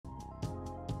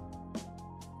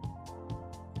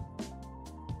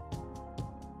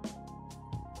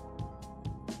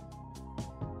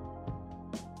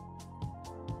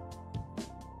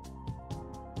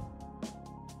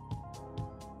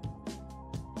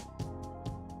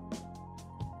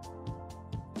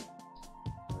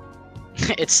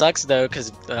It sucks though,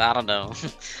 cause I don't know.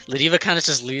 The D.Va kind of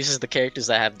just loses the characters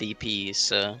that have DPs.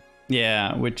 So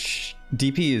yeah, which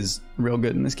DP is real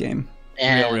good in this game.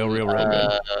 And, real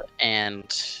good. And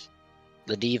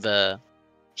the D.Va,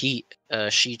 she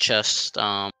just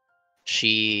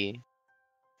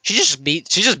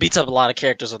beats up a lot of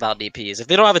characters without DPs. If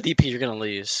they don't have a DP, you're gonna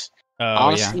lose. Oh,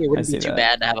 honestly, yeah, it wouldn't be too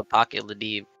bad to have a pocket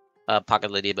Ladiva,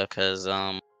 because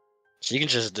she can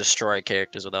just destroy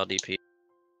characters without DP,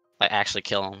 like actually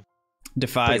kill them.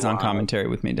 Defy's on commentary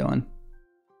with me, Dylan.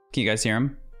 Can you guys hear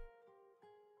him?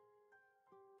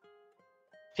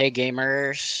 Hey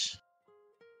gamers.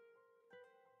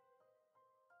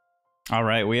 All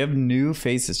right, we have new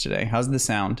faces today. How's the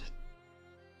sound?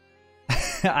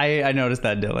 I noticed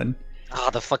that, Dylan.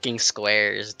 Oh, the fucking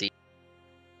squares, dude.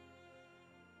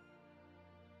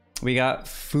 We got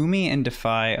Foomi and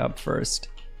Defy up first.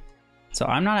 So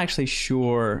I'm not actually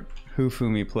sure who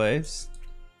Foomi plays.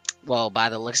 Well, by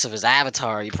the looks of his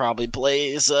avatar, he probably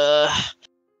plays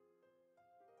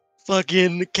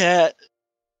fucking Cat.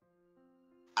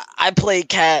 I played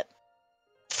Cat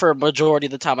for a majority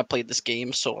of the time I played this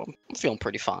game, so I'm feeling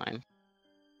pretty fine.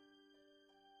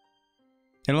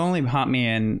 It'll only hop me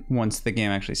in once the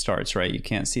game actually starts, right? You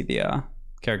can't see the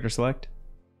character select?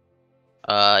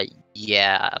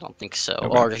 Yeah, I don't think so.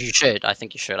 Okay. Or you should. I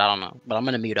think you should. I don't know. But I'm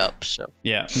gonna mute up, so.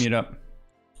 Yeah, mute up.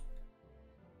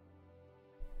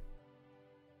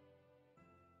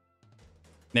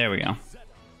 There we go.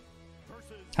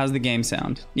 How's the game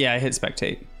sound? Yeah, I hit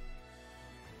spectate.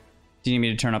 Do you need me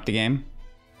to turn up the game?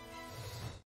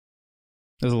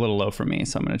 It was a little low for me,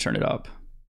 so I'm gonna turn it up.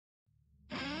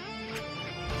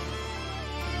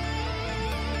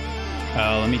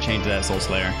 Oh, let me change that, Soul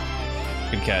Slayer.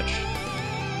 Good catch.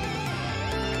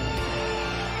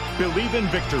 Believe in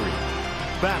victory.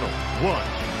 Battle 1.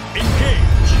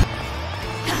 Engage!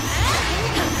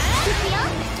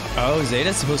 Oh,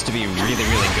 Zeta's supposed to be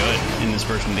really good in this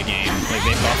version of the game. Like,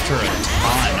 they buffed her a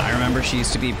ton. I remember she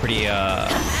used to be pretty,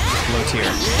 low tier.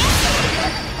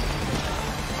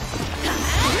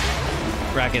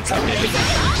 Brackets updated.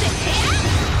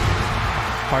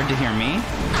 Hard to hear me?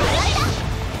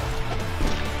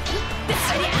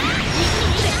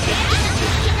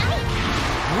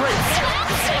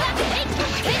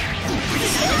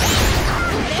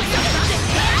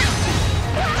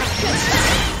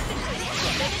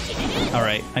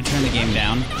 Alright, I turned the game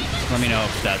down. Let me know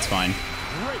if that's fine.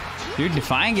 Dude,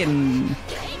 Defiant getting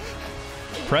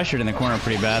pressured in the corner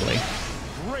pretty badly.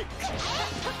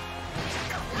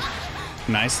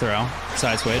 Nice throw.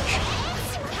 Side switch.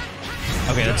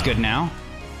 Okay, that's good now.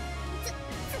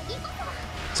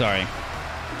 Sorry.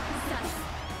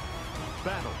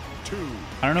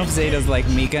 I don't know if Zeta's like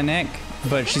Mika Nick,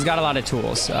 but she's got a lot of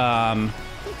tools. She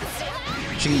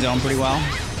can zone pretty well.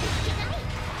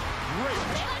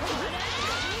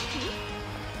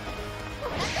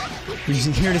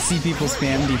 You're here to see people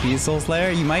spam DP Soul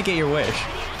Slayer? You might get your wish.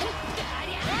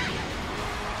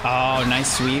 Oh,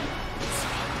 nice sweep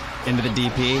into the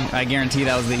DP. I guarantee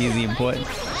that was the easy input.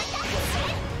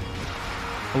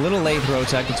 A little late throw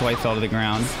tech, that's why he fell to the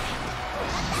ground.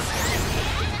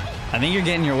 I think you're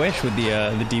getting your wish with the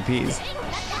DPs.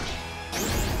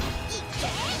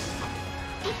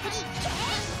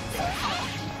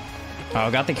 Oh,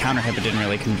 got the counter hit, but didn't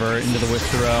really convert into the whip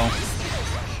throw.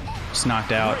 Just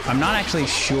knocked out. I'm not actually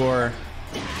sure.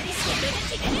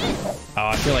 Oh,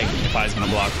 I feel like Defy's gonna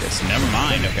block this. Never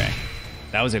mind. Okay,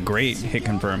 that was a great hit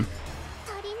confirm.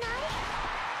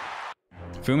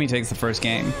 Foomi takes the first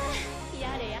game.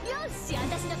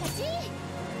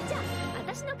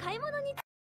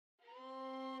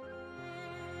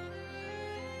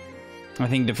 I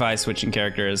think Defy's switching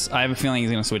characters. I have a feeling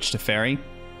he's gonna switch to Fairy.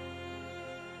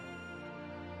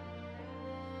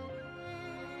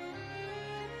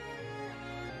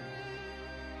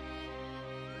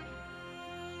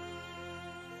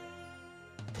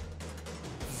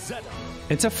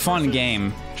 It's a fun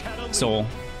game, Soul.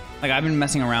 Like, I've been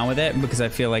messing around with it because I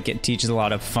feel like it teaches a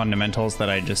lot of fundamentals that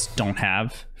I just don't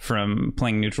have from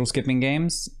playing neutral skipping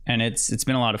games, and it's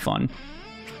been a lot of fun.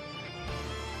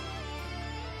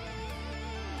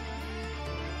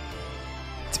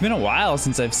 It's been a while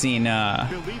since I've seen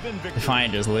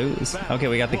Defiant just lose. Okay,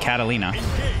 we got the Katalina.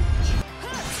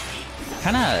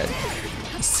 Kind of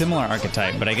similar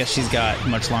archetype, but I guess she's got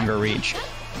much longer reach.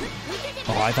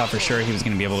 Oh, I thought for sure he was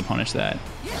going to be able to punish that.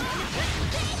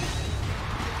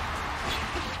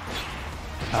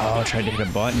 Oh, tried to hit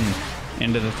a button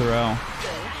into the throw.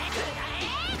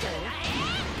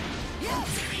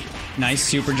 Nice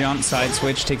super jump, side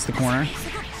switch, takes the corner.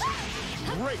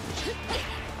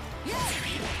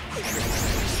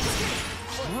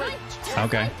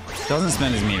 Okay. Doesn't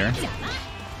spend his meter.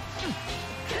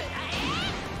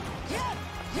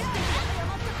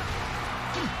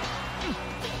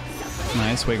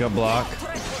 Nice, wake up block.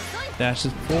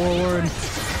 Dashes forward.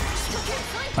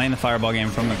 Playing the fireball game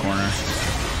from the corner.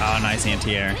 Oh, nice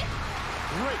anti-air.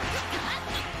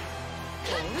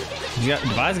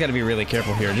 Devi's got to be really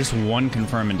careful here. Just one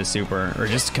confirm into super, or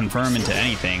just confirm into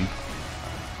anything.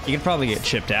 You could probably get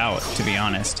chipped out, to be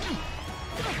honest.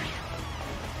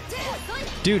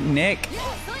 Dude, Nick.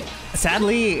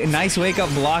 Sadly, nice wake up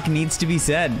block needs to be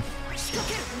said.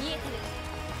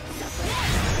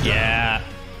 Yeah.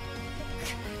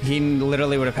 He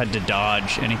literally would have had to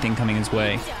dodge anything coming his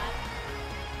way.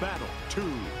 Battle 2,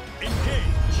 engage.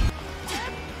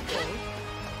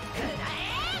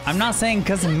 I'm not saying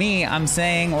because of me. I'm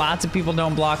saying lots of people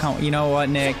don't block. You know what,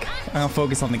 Nick? I'm gonna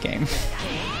focus on the game.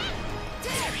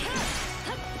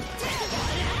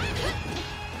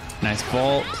 Nice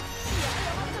vault.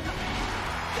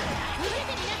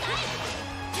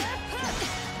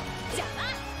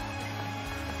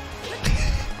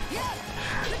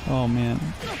 Oh man.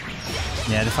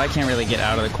 Yeah, Defi can't really get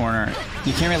out of the corner.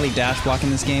 You can't really dash block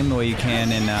in this game the way you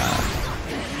can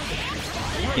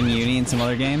in Uni and some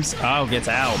other games. Oh, gets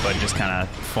out, but just kind of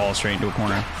falls straight into a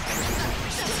corner.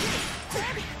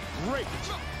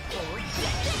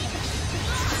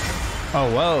 Oh,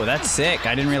 whoa, that's sick.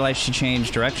 I didn't realize she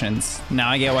changed directions. Now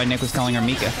I get why Nick was calling her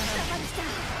Mika.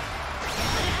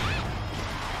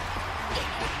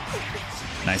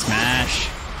 Nice mash.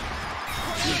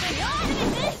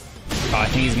 Oh, I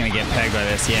think he's gonna get pegged by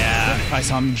this. Yeah, I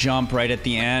saw him jump right at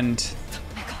the end.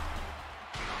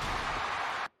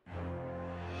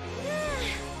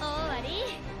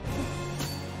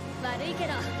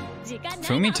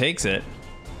 Foomi takes it.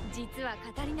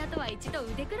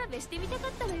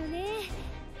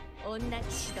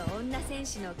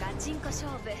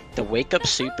 The wake up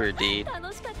super, dude.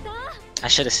 I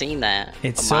should have seen that.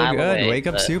 It's so good. Wake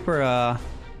up super.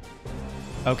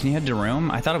 Oh, can you head to room?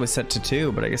 I thought it was set to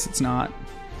 2, but I guess it's not.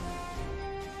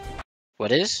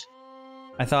 What is?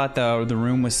 I thought the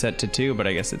room was set to 2, but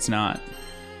I guess it's not.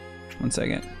 1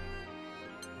 second.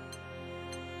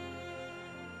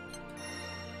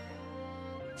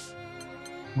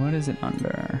 What is it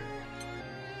under?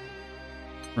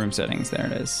 Room settings, there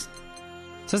it is.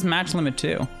 It says match limit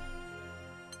 2.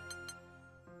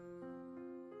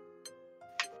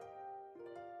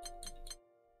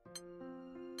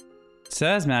 It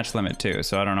says match limit 2,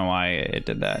 so I don't know why it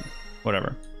did that.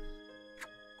 Whatever.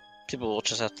 People will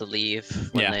just have to leave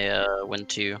when they win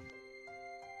 2.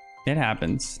 It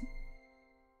happens.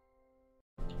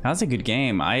 That was a good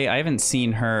game. I haven't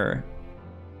seen her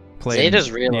play.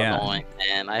 Zeta's real annoying,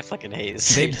 man. I fucking hate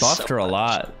Zeta. They buffed her a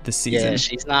lot this season. Yeah,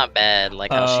 she's not bad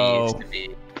like how she used to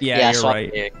be. Yeah, you're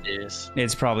right. Characters.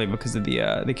 It's probably because of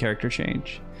the character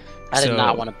change. I did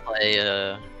not want to play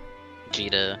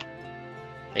Djeeta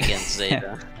against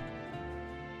Zeta.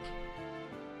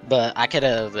 But I could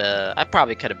have, I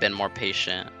probably could have been more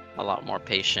patient, a lot more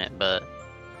patient, but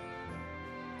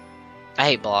I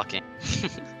hate blocking.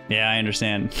 Yeah, I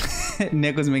understand.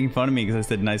 Nick was making fun of me because I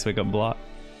said nice wake up block.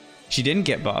 She didn't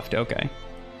get buffed, okay.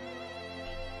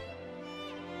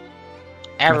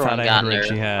 Everyone got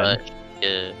nerfed, but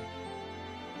yeah.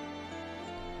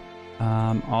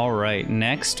 Alright,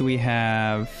 next we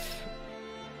have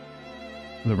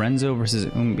Lorenzo versus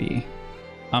Umbi.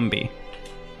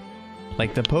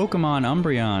 Like the Pokemon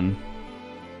Umbreon.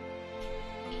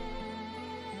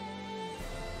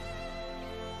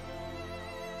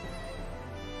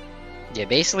 Yeah,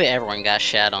 basically everyone got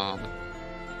shat on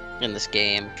in this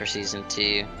game for Season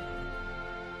 2.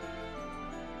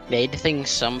 Made things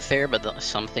some fair, but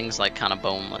some things like kind of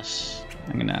boneless.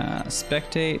 I'm gonna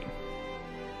spectate.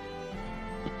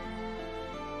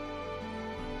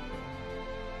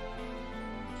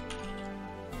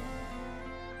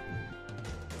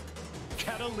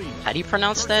 Katalina. How do you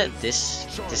pronounce that?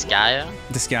 Disgaea?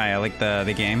 Disgaea, like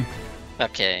the game.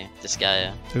 Okay,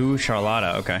 Disgaea. Ooh,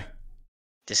 Charlotta, okay.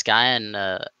 Disgaea and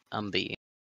Umbi.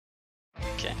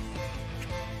 Okay.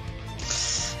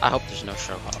 I hope there's no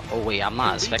Charlotta. Oh wait, I'm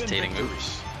not spectating.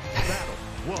 Oops.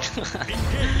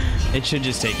 It should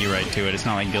just take you right to it. It's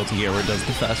not like Guilty Gear where it does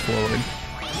the fast forward.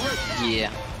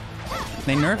 Yeah.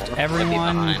 They nerfed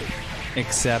everyone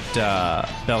except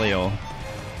Belial,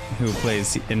 who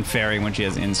plays in Fairy when she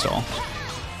has install.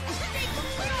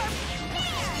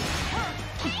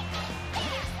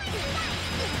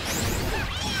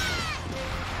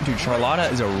 Dude, Charlotta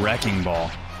is a wrecking ball.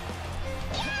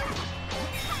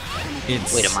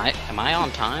 It's... Wait, am I on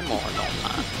time or no? I'm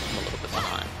not. I'm a little bit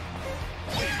behind.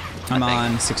 I'm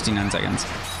on 69 seconds.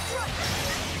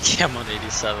 Yeah, I'm on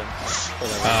 87.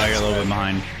 Oh, you're a little bit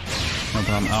behind. No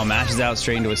problem. Oh, matches out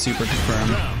straight into a super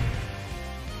confirm.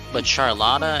 But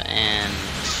Charlotta and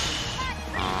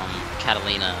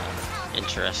Katalina,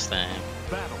 interesting.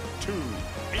 Battle 2.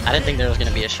 I didn't think there was going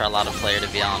to be a Charlotta player, to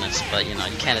be honest, but you know,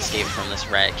 you can't escape from this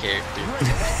rat character.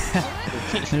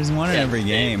 There's one in every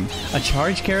game. A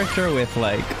charge character with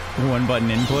like one button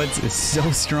inputs is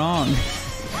so strong.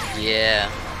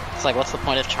 Yeah. It's like, what's the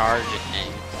point of charging?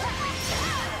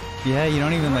 Yeah, you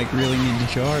don't even like really need to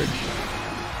charge.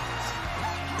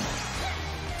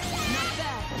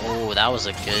 Oh, that was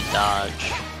a good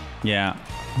dodge. Yeah,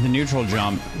 the neutral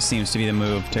jump seems to be the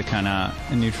move to kind of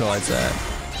neutralize that.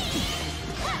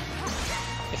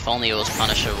 If only it was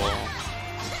punishable.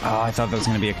 Oh, I thought that was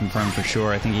going to be a confirm for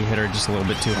sure. I think he hit her just a little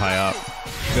bit too high up.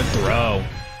 Good throw.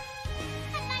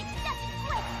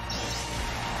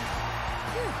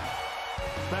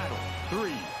 Battle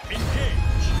 3.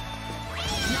 Engage.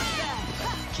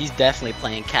 He's definitely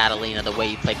playing Katalina the way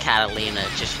you play Katalina.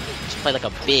 Just play like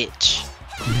a bitch.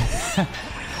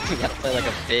 You gotta play like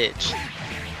a bitch.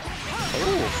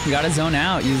 Ooh. You gotta zone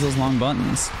out. Use those long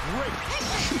buttons.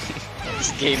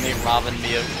 This game ain't robbing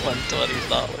me of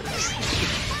 $120.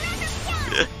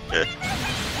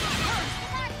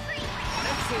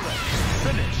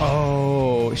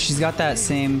 Oh, she's got that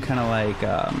same kind of like,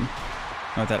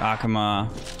 with that Akama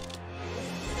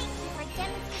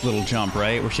little jump,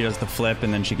 right? Where she does the flip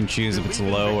and then she can choose if it's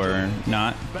low or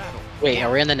not. Wait, are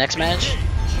we in the next match?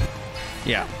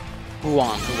 Yeah. Who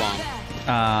won?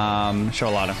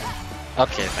 Charlotta.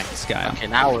 Okay, thanks. Disgaea. Okay,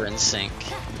 now we're in sync.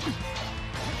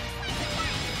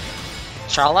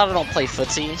 Charlotta don't play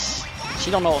footsies.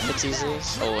 She don't know what footsies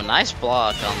is. Oh, a nice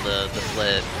block on the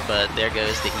flip, but there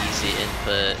goes the easy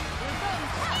input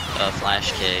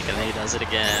flash kick, and then he does it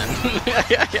again.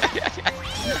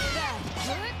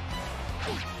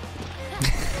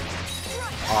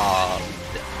 Oh,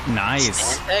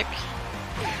 nice.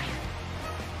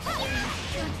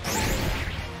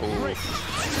 Ooh.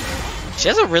 She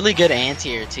has a really good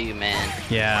anti-air too, man.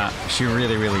 Yeah, she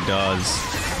really, really does.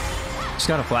 She's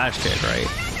got a flash kick, right?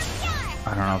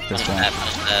 I don't know if this one.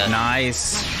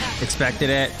 Nice. Expected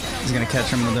it. He's gonna catch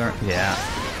him with her. Yeah.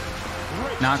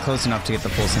 Not close enough to get the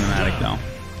full cinematic though.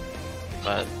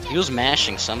 But he was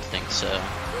mashing something, so.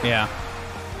 Yeah.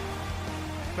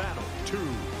 Battle 2.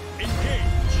 Engage.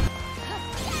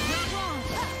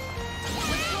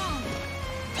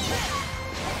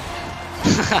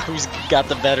 Who's got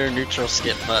the better neutral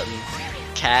skip button?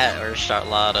 Cat or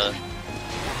Charlotta?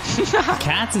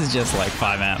 Cats is just like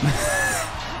 5M.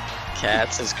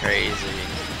 Cats is crazy.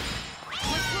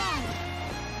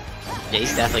 Yeah,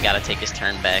 he's definitely got to take his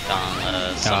turn back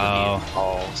on some of the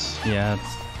balls. Yeah.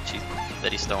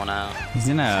 That he's throwing out. He's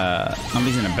in a...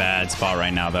 Umbi's in a bad spot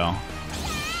right now, though.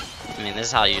 I mean, this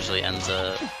is how it usually ends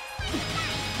up. You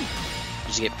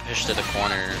just get pushed to the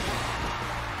corner.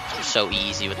 It's so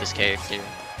easy with this character.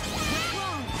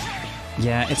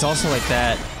 Yeah, it's also like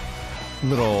that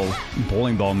little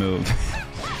bowling ball move.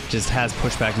 Just has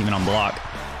pushback even on block.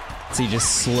 So you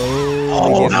just slowly...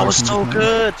 Oh, that was so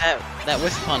good! That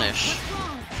whiff punish.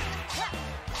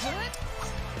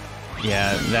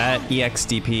 Yeah, that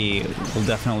EXDP will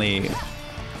definitely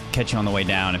catch you on the way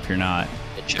down if you're not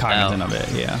cognizant of it,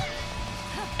 yeah.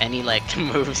 Any like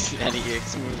moves, any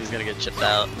EX move, he's gonna get chipped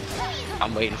out.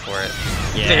 I'm waiting for it.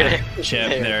 Yeah, chip,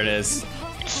 there it is.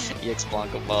 EX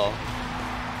Blanca ball.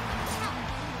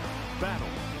 Battle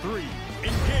 3.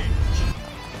 Engage.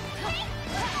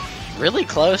 Really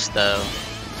close though.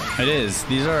 It is.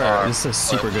 These are. This is a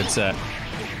super good set.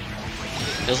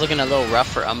 It was looking a little rough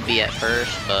for Umbi at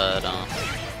first, but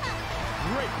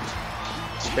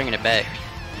he's bringing it back.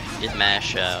 His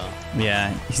mash out.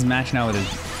 Yeah, he's matching out with his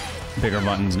bigger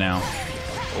buttons now.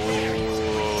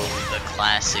 Oh, the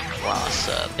classic cross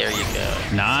up. There you go.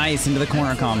 Nice into the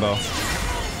corner combo.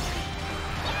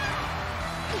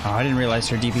 Oh, I didn't realize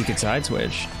her DP could side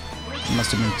switch. It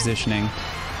must have been positioning.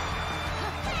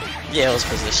 Yeah, it was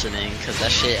positioning because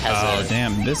that shit has Oh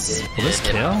damn! Will this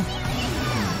kill?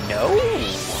 No.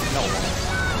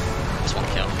 This won't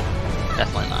kill.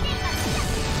 Definitely not.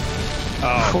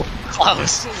 Oh,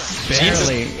 close.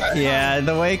 barely. Jesus. Yeah,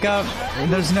 the wake up.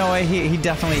 There's no way he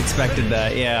definitely expected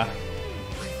that. Yeah,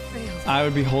 I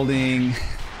would be holding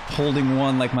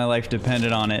one like my life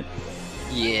depended on it.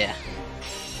 Yeah.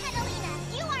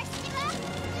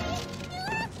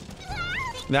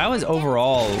 That was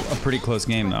overall a pretty close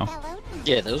game, though.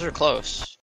 Yeah, those were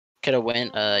close. Could have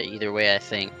went either way, I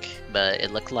think, but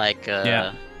it looked like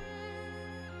yeah.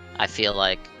 I feel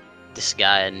like this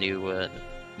guy knew what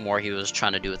more he was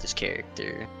trying to do with his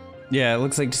character. Yeah, it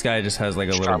looks like this guy just has like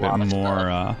a little bit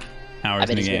more hours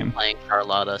in the he's been game. playing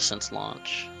Charlotta since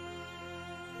launch.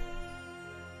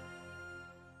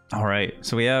 All right,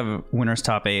 so we have winners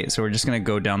top 8. So we're just gonna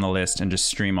go down the list and just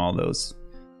stream all those.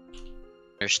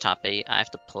 There's top 8. I have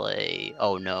to play.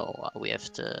 Oh no, we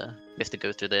have to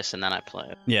go through this and then I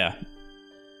play. Yeah.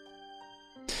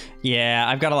 Yeah,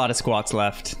 I've got a lot of squats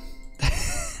left.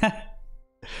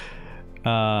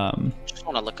 Just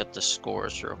want to look at the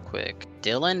scores real quick.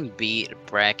 Dylan beat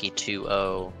Bracky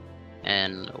 2-0,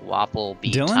 and Wapple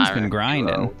beat Dylan's Tyrant been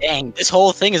grinding. 2-0. Dang, this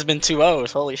whole thing has been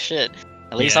 2-0s. Holy shit.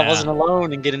 At least I Yeah. wasn't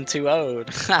alone in getting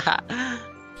 2-0'd.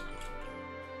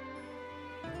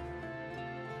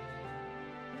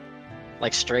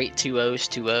 Like straight 2-0s,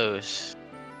 2-0s.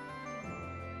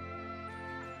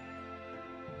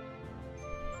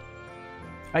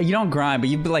 You don't grind, but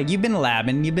you've been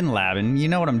labbing. You've been labbing. You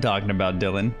know what I'm talking about,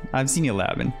 Dylan. I've seen you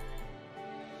labbing.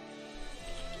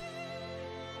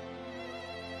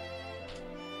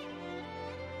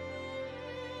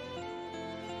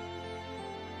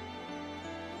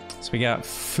 So we got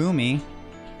Foomi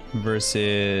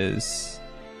versus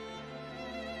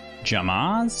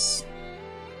Jamaz?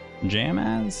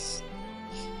 Jamaz?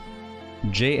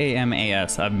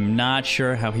 Jamas. I'm not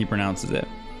sure how he pronounces it.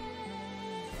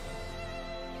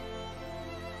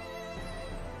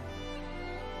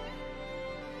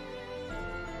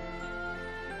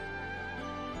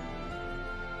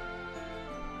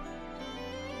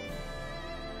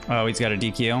 Oh, he's got a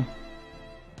DQ.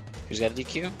 Who's got a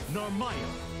DQ? Narmaya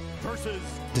versus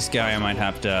Disgaea might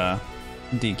have to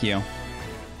DQ.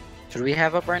 Who do we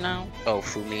have up right now? Oh,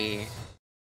 Foomi,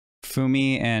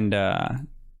 Foomi and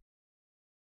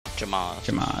Jamaz.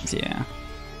 Jamaz, yeah.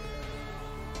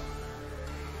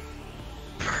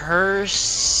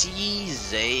 Percy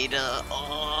Zeta.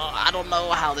 Oh, I don't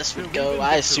know how this would go.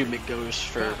 I assume it goes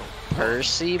for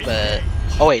Percy, but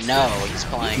oh wait, no, he's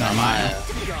playing Narmaya.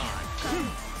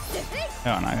 Narmaya.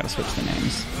 Oh, no, I gotta switch the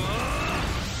names.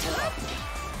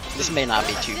 This may not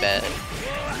be too bad.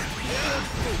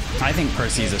 I think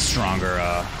Percy's a stronger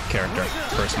character,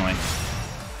 personally.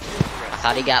 I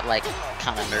thought he got like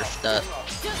kind of nerfed up.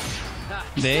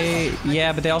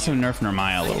 Yeah, but they also nerfed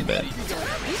Narmaya a little bit.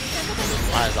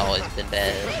 Mine's always been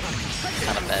bad.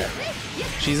 Kind of bad.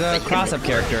 She's a cross-up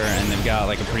character, and they've got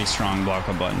like a pretty strong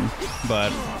block-up button.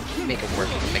 But Make it work.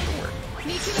 Make it work.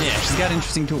 yeah, she's got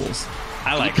interesting tools.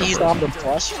 I like her. He's on the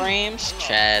plus frames.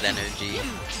 Chad energy.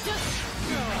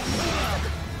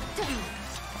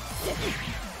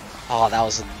 Oh, that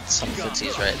was some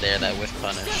footsies right there. That whiff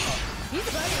punish.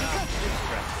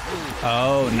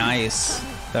 Oh, nice.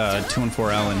 2 and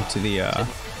 4 L into the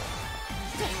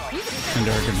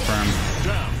into her confirm.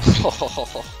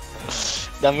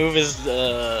 That move is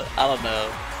I don't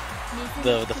know.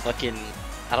 The fucking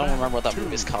I don't remember what that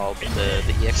move is called. But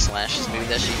the EX slashes move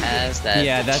that she has. That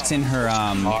Yeah, that's in her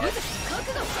I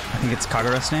think it's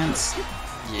Kagura stance.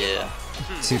 yeah.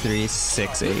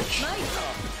 2-3-6-H.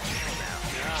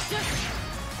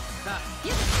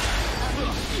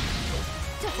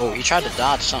 Oh, he tried to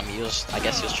dodge something. I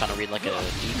guess he was trying to read like a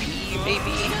DP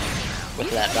maybe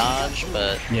with that dodge,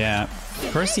 but Yeah,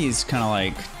 Percy's kind of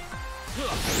like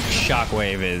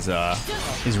Shockwave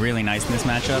is really nice in this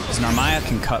matchup. Because Narmaya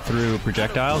can cut through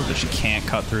projectiles, but she can't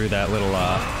cut through that little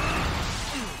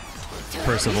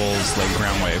Percival's like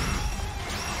ground wave.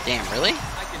 damn, really?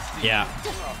 Yeah,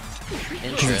 because it's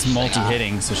Interesting.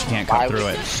 multi-hitting, so she can't Why cut through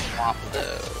would it. you swap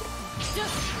though?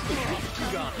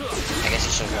 I guess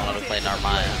you should have wanted to play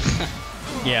Narmaya.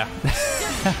 Yeah.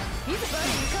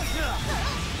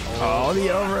 Oh, the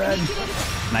overhead.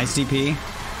 Nice DP.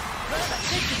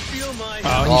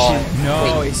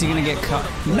 Oh, is he gonna get cut?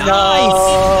 Nice!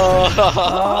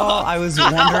 Oh, I was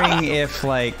wondering if,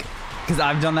 like, because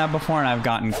I've done that before and I've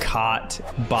gotten caught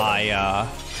by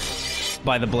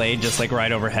the blade just like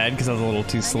right overhead because I was a little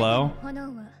too slow.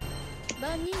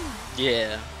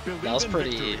 Yeah, that was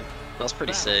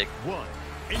pretty sick. one.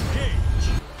 Engage.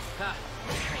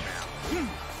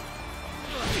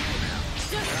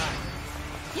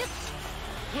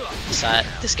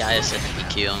 This guy is said to be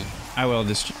killing. I will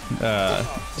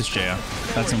Disgaea.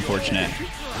 That's unfortunate.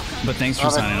 But thanks for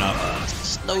signing up.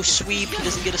 No sweep. He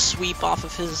doesn't get a sweep off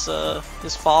of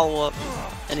his follow up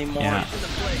anymore. Yeah.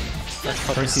 That's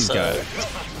fucking Percy's got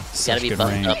He's gotta be good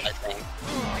buttoned range. up, I think.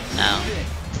 Now,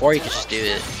 before he could just do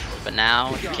it, but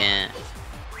now he can't.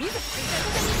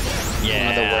 Yeah. One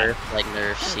of the worst like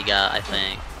nerfs he got, I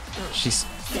think. She's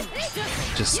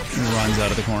just runs out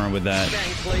of the corner with that.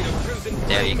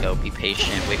 There you go. Be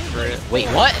patient. Wait for it. Wait,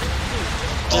 what?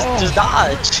 Just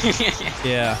dodge.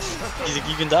 Yeah. He's like,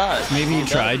 you can dodge. Maybe he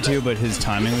tried to, but his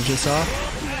timing was just off.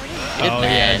 Good Oh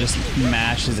man. yeah, just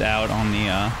mashes out on the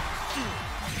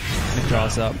The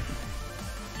cross up.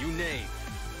 You name.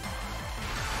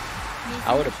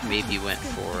 I would have maybe went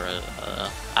for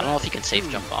I don't know if you can safe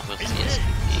jump off of the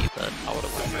CSP, but I would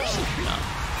have went for a safe jump.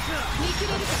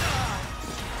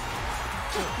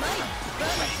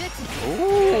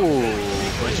 Ooh,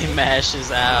 when he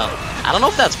mashes out. I don't know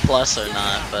if that's plus or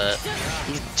not, but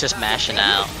he's just mashing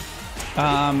out.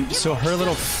 So her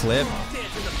little flip,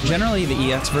 generally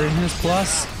the EX version is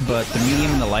plus, but the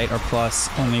medium and the light are plus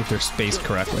only if they're spaced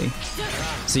correctly.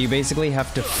 So you basically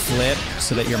have to flip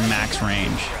so that you're max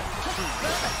range.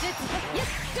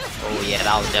 Oh yeah,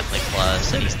 that was definitely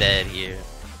plus, and he's dead here.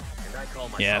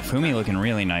 Yeah, Foomi looking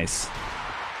really nice.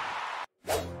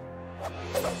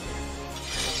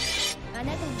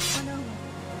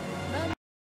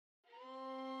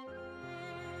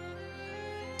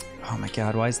 Oh my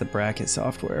god, why is the bracket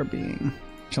software being...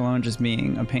 Shalom just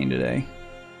being a pain today?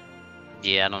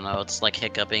 Yeah, I don't know, it's like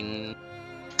hiccuping.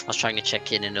 I was trying to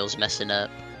check in and it was messing up.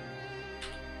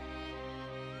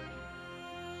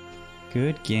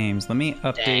 Good games. Let me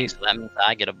update... Dang, so that means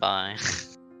I get a bye.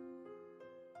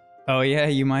 Oh yeah,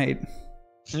 you might.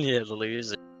 Yeah, the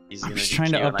loser. I'm just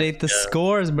trying to update the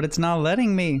scores, but it's not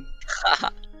letting me.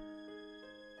 Let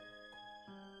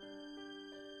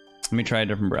me try a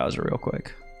different browser real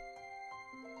quick.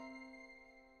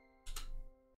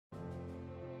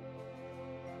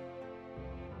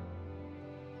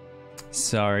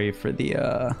 Sorry for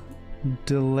the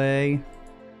delay.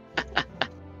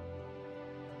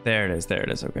 There it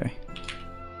is, okay.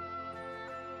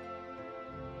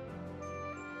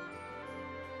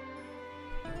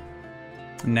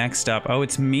 Next up, oh,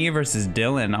 it's me versus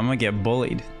Dylan. I'm gonna get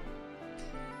bullied.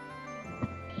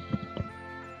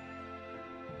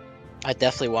 I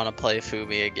definitely want to play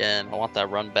Foomi again. I want that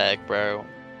run back, bro.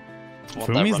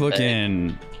 Fumi's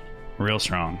looking real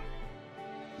strong.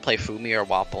 Play Foomi or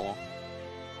Wapple.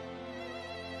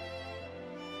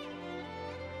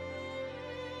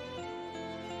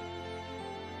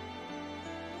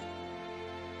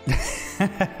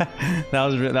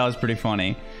 that was pretty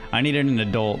funny. I needed an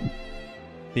adult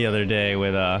the other day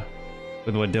with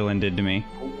what Dylan did to me.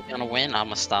 Who's gonna win? I'm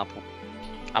gonna stop.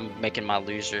 I'm making my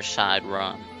loser side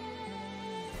run.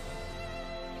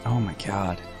 Oh my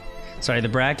god. Sorry, the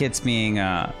bracket's being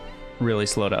really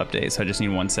slow to update, so I just need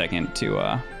 1 second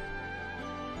to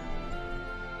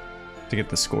get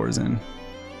the scores in.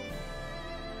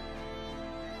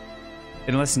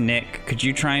 Unless Nick, could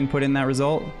you try and put in that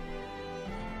result?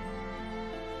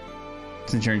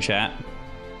 Since you're in chat.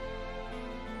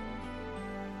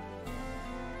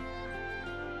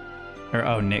 Or,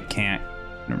 oh, Nick can't.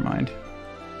 Never mind.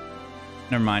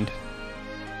 Never mind.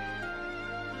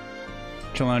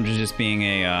 Challenge is just being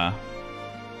a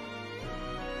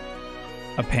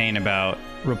pain about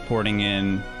reporting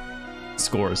in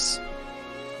scores.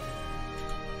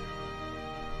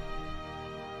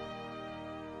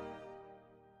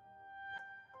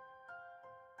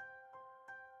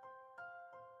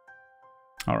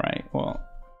 All right, well,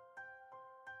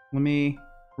 let me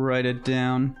write it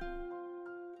down.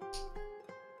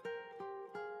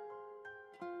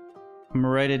 I'm gonna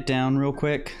write it down real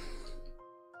quick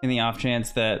in the off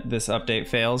chance that this update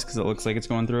fails, because it looks like it's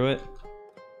going through it.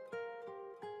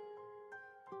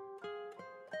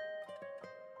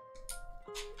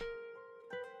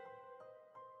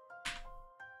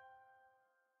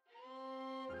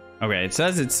 Okay, it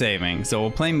says it's saving, so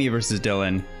we'll play me versus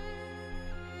Dylan.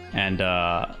 And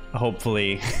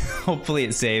hopefully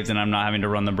it saves and I'm not having to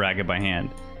run the bracket by hand.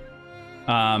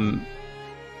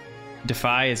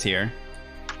 Defy is here.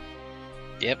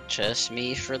 Yep, just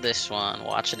me for this one.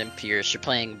 Watching Impurest. You're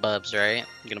playing Bubs, right?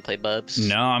 You're gonna play Bubs?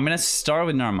 No, I'm gonna start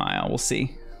with Narmaya. We'll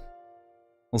see.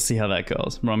 We'll see how that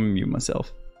goes. But I'm gonna mute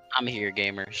myself. I'm here,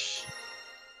 gamers.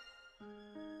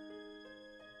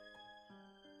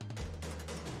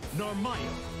 Narmaya.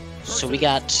 So we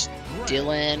got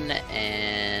Dylan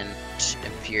and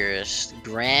Impurest.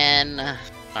 Gran,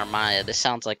 Narmaya. This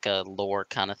sounds like a lore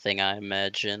kind of thing, I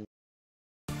imagine.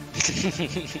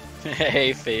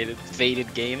 Hey,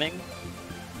 Faded Gaming.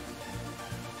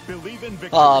 Believe in victory.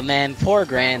 Oh man, poor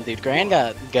Gran, dude. Gran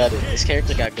got gutted. This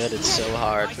character got gutted so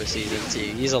hard for Season 2.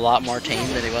 He's a lot more tame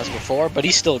than he was before, but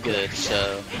he's still good,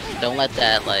 so don't let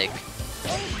that,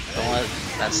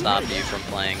 stop you from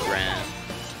playing Gran.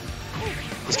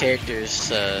 His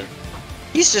character's,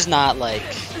 he's just not,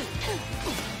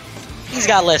 he's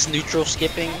got less neutral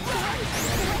skipping.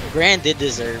 Gran did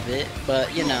deserve it,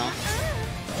 but, you know,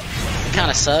 it kind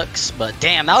of sucks, but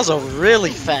damn, that was a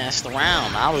really fast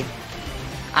round. I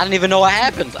didn't even know what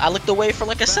happened. I looked away for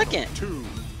like a second.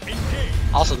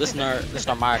 Also, this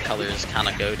Narmaya color is kind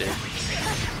of goated.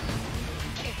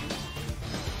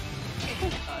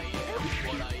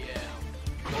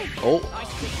 Oh,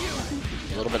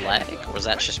 a little bit lag, or was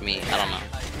that just me? I don't know.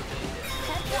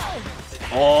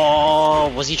 Oh,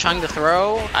 was he trying to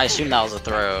throw? I assume that was a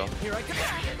throw.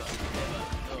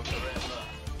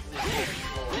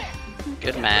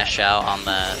 Good mash out on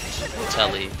that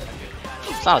telly.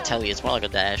 It's not a telly, it's more like a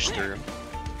dash through.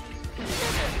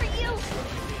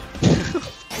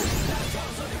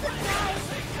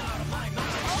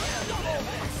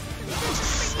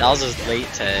 That was his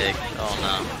late tag. Oh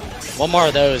no. One more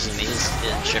of those and he's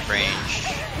in chip range.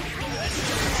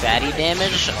 Fatty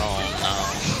damage? Oh no.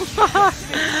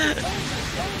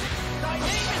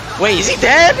 Wait, is he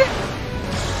dead?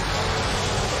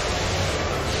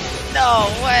 No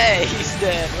way, he's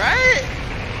dead, right?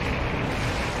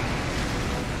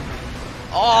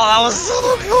 Oh, that was so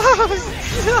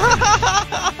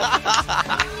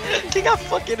close! He got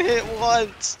fucking hit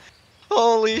once.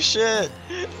 Holy shit.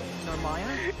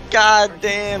 Narmaya? God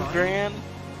damn, Gran.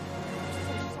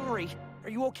 Sorry. Are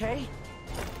you okay?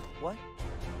 What?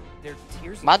 There are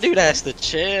tears? My dude has to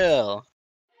chill.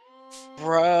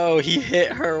 Bro, he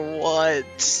hit her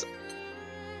once.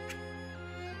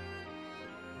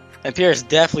 And Pierce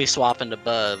definitely swapping to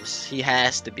Bubs. He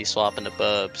has to be swapping to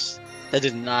Bubs. That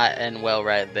did not end well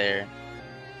right there.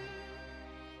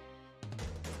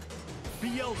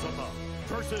 Beelzebub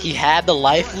versus He had the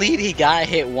life lead, he got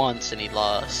hit once and he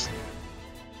lost.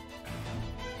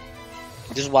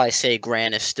 This is why I say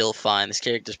Gran is still fine. This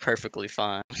character's perfectly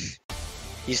fine.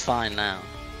 He's fine now.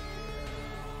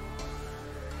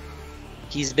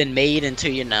 He's been made into,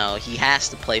 you know, he has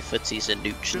to play footsies and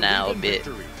nukes now a bit.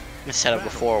 Instead of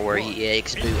before where he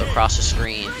eggs boot across the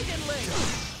screen.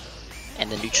 And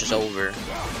the nukes is over.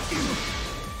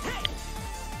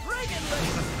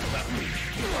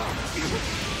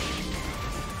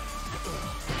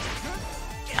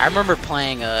 I remember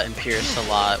playing Impurest a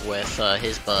lot with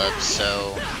his Bubs,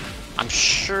 so I'm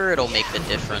sure it'll make the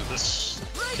difference.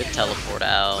 Good teleport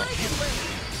out.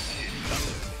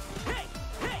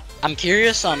 I'm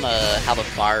curious on how the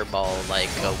fireball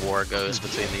war goes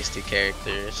between these two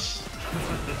characters.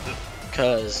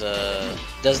 Cause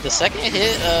does the second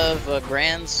hit of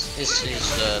Gran's his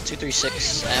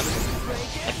 236M,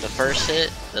 like the first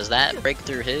hit, does that break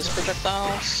through his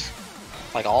projectiles?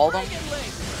 Like all of them?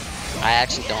 I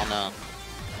actually don't know.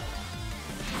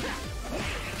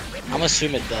 I'm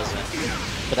assuming it doesn't,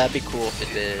 but that'd be cool if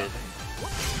it did.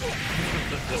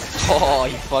 Oh,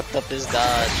 he fucked up his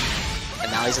dodge.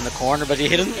 And now he's in the corner, but he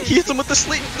hits him with the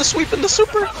sweep and the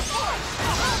super.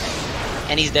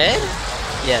 And he's dead?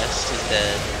 Yes, he's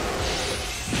dead.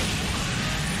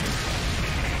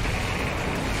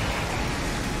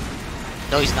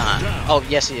 No, he's not. Oh,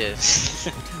 yes, he is.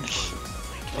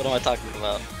 What am I talking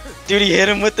about? Dude, he hit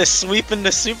him with the sweep and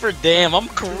the super. Damn, I'm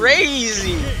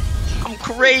crazy. I'm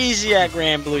crazy at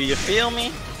Granblue, you feel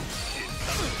me?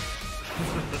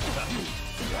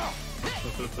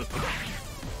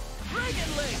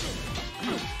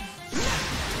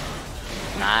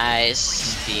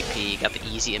 Nice DP, got the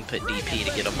easy input DP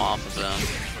to get him off of him.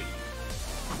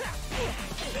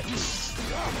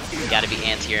 You gotta be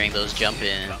anti-airing those jump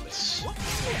ins.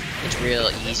 It's real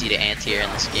easy to anti-air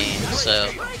in this game, so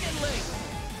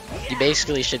you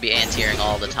basically should be anti-airing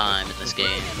all the time in this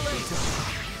game.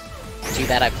 Too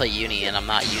bad I play Uni and I'm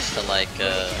not used to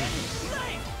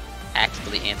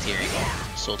actively anti-airing,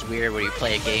 so it's weird when you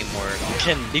play a game where you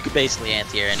can basically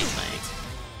anti-air anything.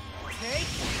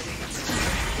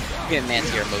 You can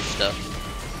anti-air most stuff.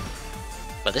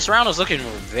 But this round is looking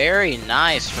very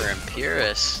nice for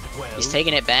Impurest. He's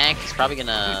taking it back. He's probably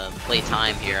gonna play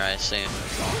time here, I assume.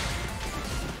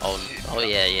 Oh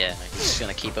yeah. He's just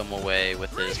gonna keep him away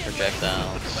with his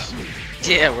projectiles.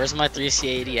 Yeah, where's my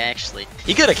 3C80 actually?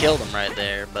 He could have killed him right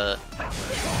there, but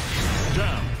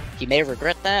he may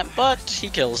regret that, but he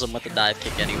kills him with the dive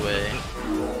kick anyway.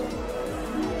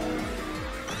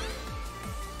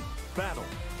 Battle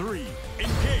 3,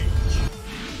 engage.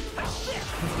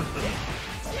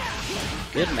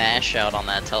 Good mash out on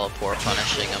that teleport,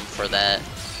 punishing him for that,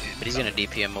 but he's gonna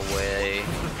DP him away.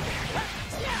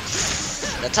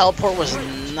 That teleport was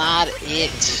not it. He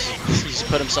just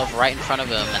put himself right in front of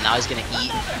him, and now he's gonna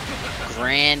eat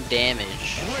grand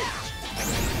damage.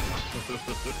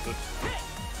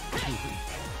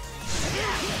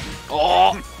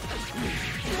 Oh!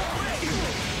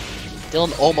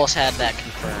 Dylan almost had that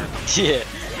confirmed. Yeah,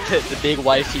 the big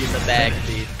wifey in the back,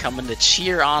 dude, coming to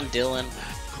cheer on Dylan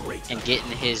and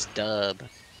getting his dub.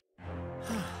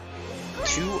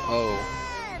 2-0.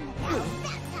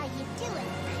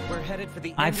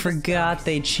 I forgot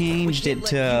they changed it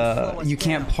to you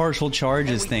can't partial charge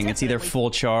this thing. It's either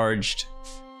full charged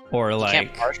or You like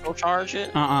can't partial charge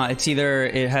it? it's either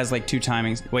it has like 2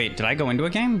 timings. Wait, did I go into a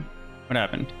game? What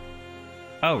happened?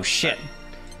 Oh shit.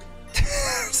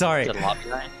 Sorry. Is it lobby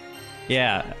night?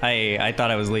 Yeah, I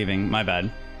thought I was leaving. My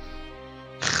bad.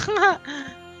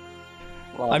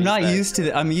 I'm not used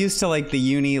to I'm used to like the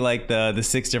uni, like the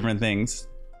 6 different things.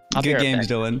 I'll be Good right games,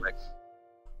 back. Dylan.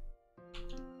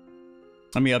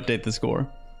 Let me update the score.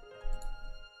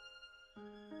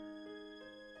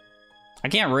 I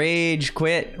can't rage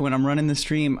quit when I'm running the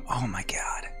stream. Oh my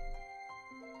god.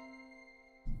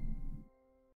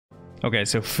 Okay,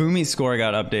 so Foomi's score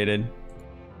got updated.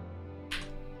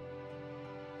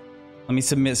 Let me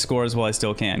submit scores while I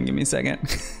still can. Give me a second.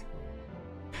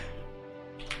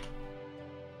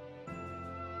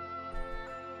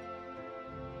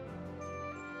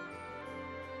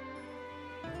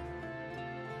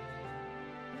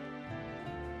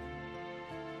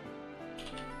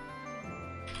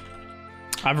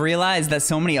 I've realized that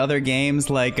so many other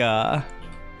games like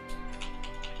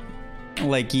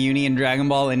Uni and Dragon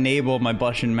Ball enable my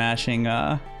button mashing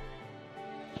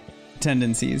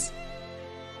tendencies.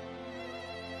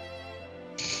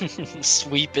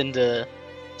 Sweep into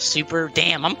super.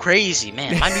 Damn, I'm crazy,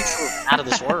 man. My neutral is out of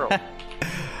this world.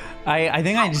 I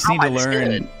think I just need to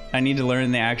learn. I need to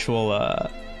learn the actual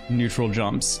neutral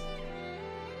jumps.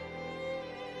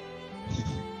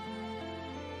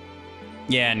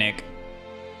 Yeah, Nick.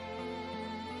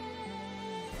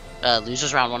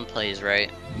 Losers round 1 plays,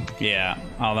 right? Yeah,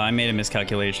 although I made a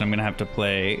miscalculation. I'm gonna have to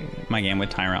play my game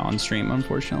with Tyrant on stream,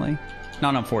 unfortunately.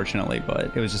 Not unfortunately, but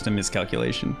it was just a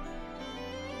miscalculation.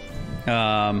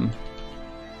 Who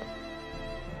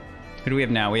do we have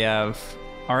now? We have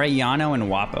Arrayano and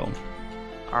Wapo.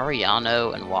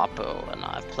 Arrayano and Wapo, and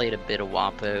I've played a bit of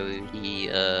Wapo.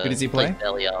 Who does he play?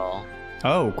 Belial.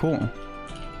 Oh, cool.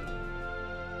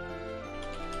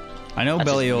 I know That's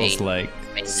his Belial's main- like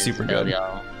main is super good.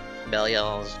 Belial.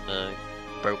 Belial's a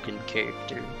broken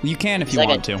character. You can if He's you like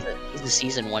want to. He's a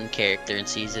season 1 character in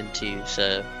season 2,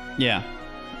 so Yeah,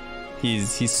 he's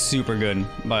super good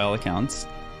by all accounts.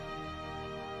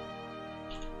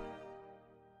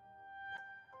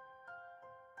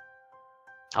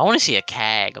 I want to see a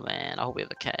CAG, man. I hope we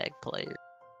have a CAG player.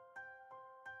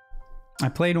 I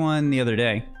played one the other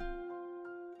day.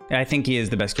 I think he is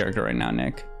the best character right now,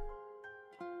 Nick.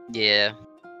 Yeah.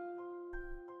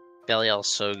 Belial's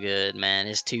so good, man.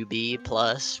 His 2B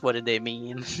plus, what did they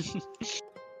mean?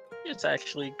 It's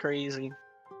actually crazy.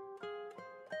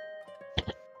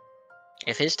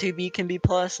 If his 2B can be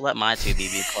plus, let my 2B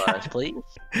be plus, please.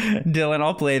 Dylan,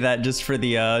 I'll play that just for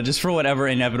the just for whatever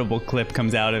inevitable clip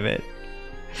comes out of it.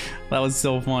 That was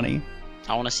so funny.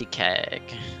 I want to see CAG.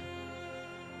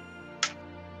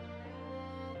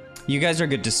 You guys are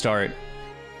good to start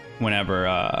whenever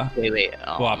Wait.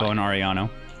 Oh, Wapo and Arrayano.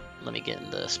 Let me get in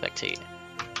the spectate.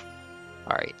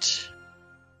 Alright.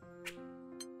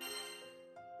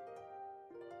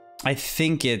 I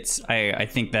think it's I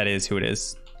think that is who it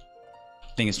is.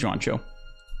 I think it's Juancho.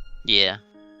 Yeah.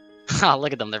 Oh,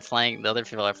 look at them. They're playing. The other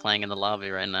people are playing in the lobby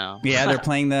right now. Yeah, they're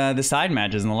playing the side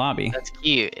matches in the lobby. That's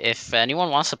cute. If anyone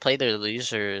wants to play their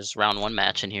losers round 1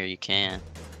 match in here, you can.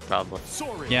 Probably.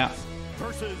 Soriz Yeah.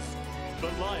 versus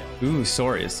Belial. Ooh,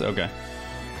 Soriz. Okay.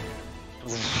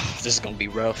 This is gonna be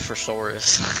rough for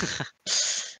Soriz.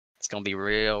 It's gonna be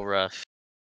real rough.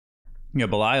 Yeah,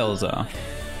 Belial's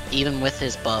Even with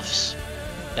his buffs,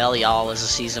 Belial is a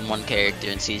season 1 character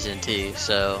in season 2,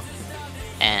 so.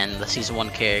 And the season 1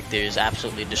 characters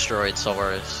absolutely destroyed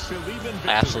Soriz.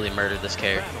 I absolutely murdered this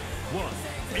character.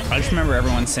 I just remember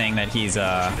everyone saying that he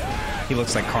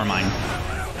looks like Carmine.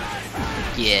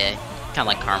 Yeah, kind of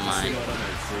like Carmine.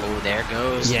 Oh, there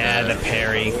goes. Yeah, the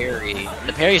parry.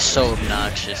 The parry's so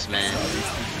obnoxious, man.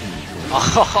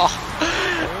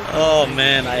 Oh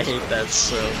man, I hate that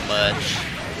so much.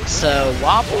 So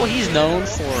Wapo, he's known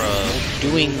for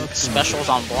doing specials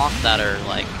on block that are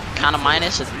like kind of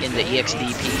minus in the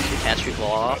EXDP to catch people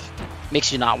off.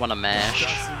 Makes you not want to mash.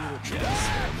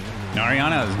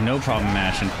 Arrayano has no problem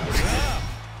mashing.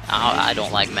 I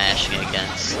don't like mashing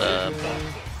against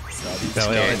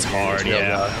Belial, it's hard,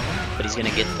 yeah. But he's gonna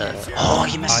get the. Oh,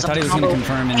 he messes I thought up he the was combo. gonna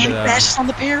confirm And into he the. mashes on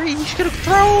the parry. He could have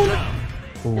thrown.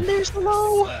 And there's the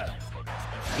low.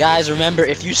 Guys, remember,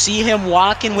 if you see him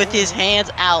walking with his hands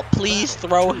out, please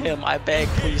throw him. I beg,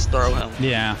 please throw him.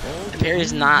 Yeah. The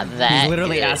parry's not that He's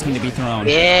literally good. asking to be thrown.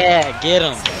 Yeah, get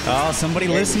him. Oh, somebody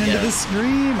There you listening to go. the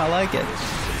stream. I like it.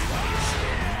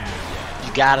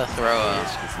 You gotta throw him.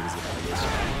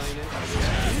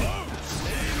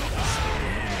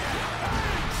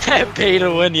 Pay to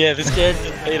win, yeah, this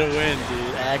character's pay to win,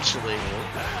 dude. Actually.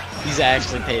 He's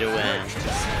actually pay to win.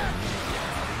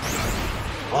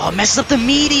 Oh, messes up the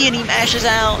meaty and he mashes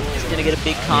out. He's gonna get a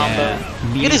big combo. Yeah,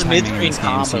 Look at his timing in mid-screen this game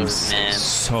combos, seems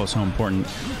man. so important.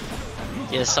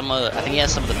 He has some of, I think he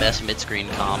has some of the best mid-screen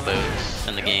combos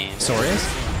in the game. Soriz?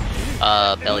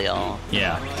 Belial.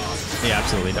 Yeah, he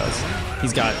absolutely does.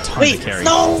 He's got tons of carry.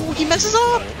 No, he messes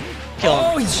up. Kill him.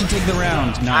 Oh, he should take the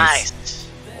round. Nice.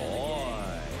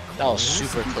 That was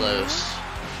super close.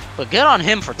 But good on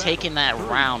him for taking that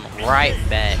round right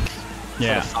back.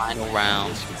 Yeah. For the final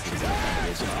round.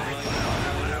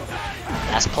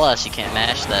 That's plus, you can't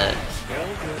mash that.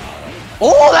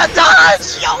 Oh, that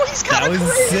dodge! Yo, he's kind That of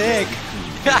was sick.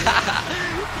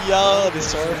 Yo,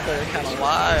 this sword player kind of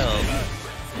wild.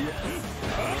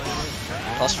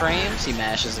 Plus frames, he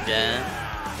mashes again.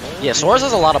 Yeah, Soriz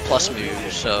has a lot of plus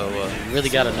moves, so you really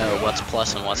gotta know what's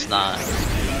plus and what's not.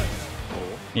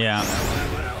 Yeah.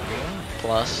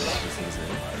 Plus.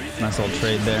 Nice little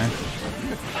trade there.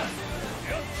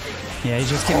 Yeah, he's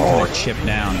just getting kind of chipped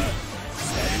down.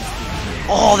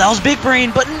 Oh, that was big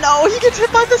brain, but no, he gets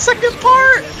hit by the second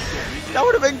part. That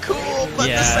would have been cool, but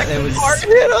Yeah, the second it was- part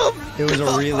hit him. It was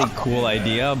a really cool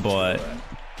idea, but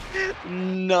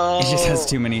No. it just has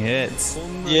too many hits.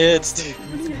 Yeah, it's too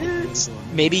many hits.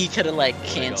 Maybe he could have like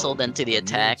canceled into the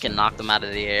attack and knocked him out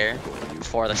of the air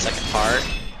before the second part.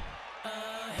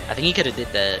 I think he could have did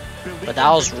that, but that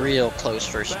was real close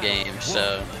first game,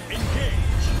 so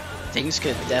things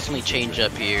could definitely change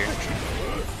up here.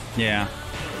 Yeah.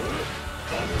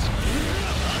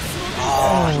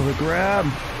 Oh, the grab.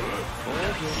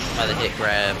 by the hit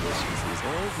grab.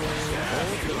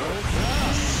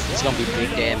 It's gonna be big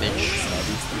damage.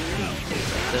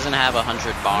 Doesn't have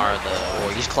 100 bar though. Oh,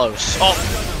 he's close.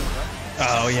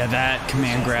 Oh yeah, that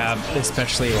command grab,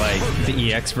 especially like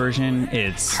the EX version,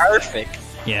 it's Perfect.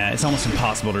 yeah, it's almost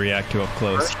impossible to react to up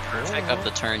close. Pick up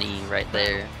the tourney right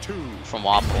there from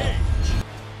Wapple.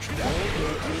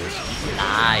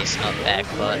 Nice up back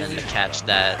button to catch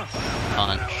that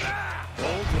punch.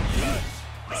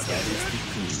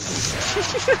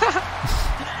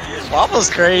 Wapple's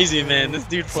crazy, man. This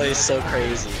dude plays so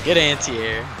crazy. Good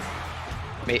anti-air.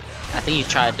 I think he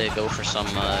tried to go for some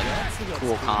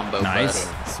cool combo. Nice.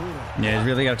 But Yeah, you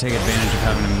really got to take advantage of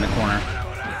having him in the corner.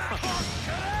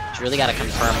 you really got to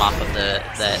confirm off of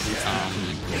that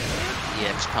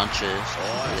EX punches.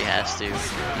 Really has to.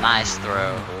 Nice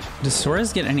throw. Does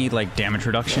Soriz get any like damage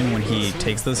reduction when he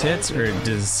takes those hits, or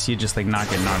does he just like not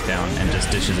get knocked down and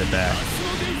just dishes it back?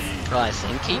 Well, I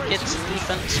think he gets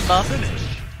defense buff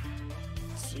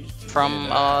from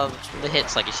the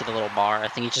hits. Like you see the little bar. I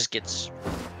think he just gets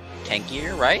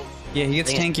tankier, right? Yeah, he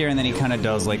gets tankier and then he kind of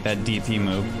does like that DP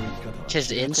move.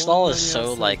 His install is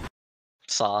so like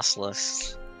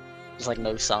sauceless. There's like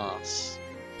no sauce.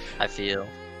 I feel.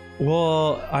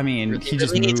 Well, I mean, he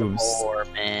just really needs moves more,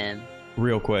 man.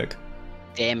 real quick.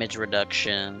 Damage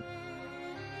reduction.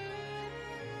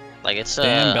 Like it's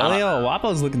Damn, Belial,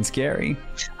 Wapo's looking scary.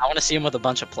 I want to see him with a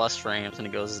bunch of plus frames when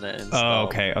he goes to install. Oh,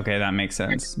 okay, okay, that makes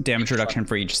sense. Damage reduction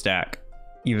for each stack,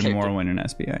 even more when in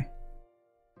SBA.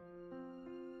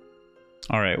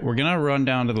 All right, we're gonna run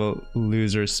down to the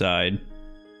loser side.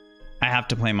 I have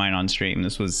to play mine on stream.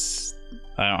 This was,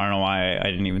 I don't know why I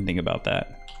didn't even think about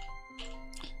that.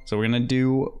 So we're gonna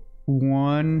do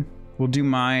one. We'll do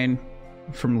mine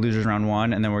from losers round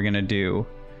 1, and then we're gonna do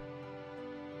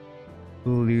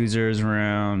losers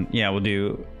round. Yeah, we'll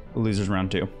do losers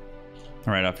round 2.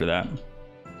 Right after that.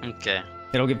 Okay.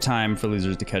 It'll give time for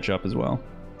losers to catch up as well.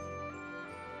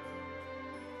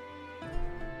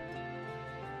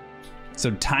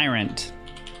 So Tyrant,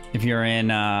 if you're in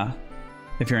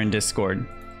Discord,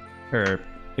 or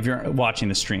if you're watching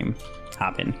the stream,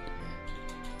 hop in.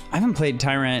 I haven't played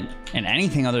Tyrant in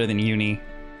anything other than Uni,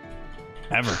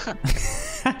 ever.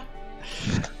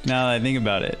 Now that I think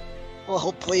about it. Well,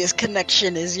 hopefully his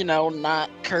connection is, you know, not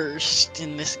cursed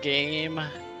in this game.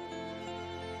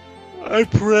 I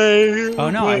pray. Oh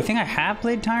no, I think I have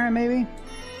played Tyrant maybe.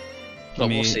 But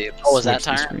we'll see. Oh, is that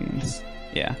switch the Tyrant? screens.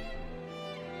 Yeah.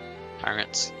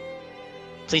 Tyrants.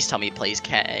 Please tell me he plays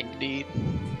CAG, dude.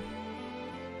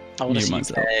 I want to Mute see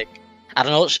myself. CAG. I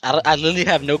don't know. I literally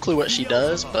have no clue what she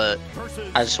does, but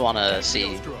I just want to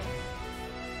see.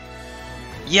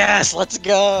 Yes, let's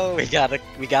go. We got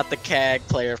the CAG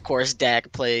player. Of course, Dak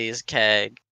plays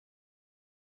CAG.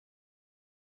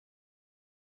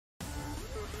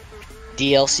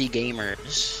 DLC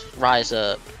gamers, rise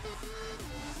up.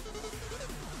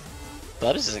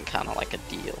 Bubs isn't kind of like a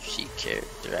DLC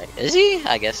character, right? Is he?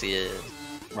 I guess he is,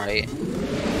 right?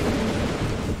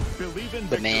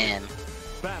 But man,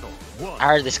 I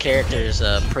heard this character is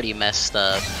pretty messed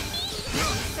up.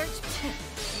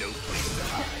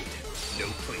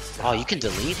 Oh, you can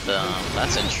delete them.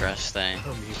 That's interesting.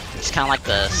 It's kind of like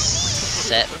the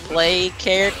set play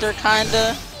character,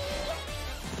 kinda.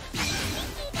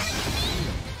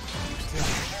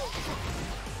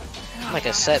 Like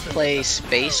a set play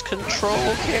space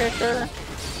control character,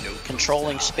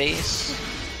 controlling space.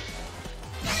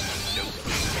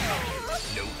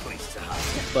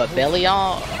 But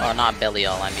Belial, or not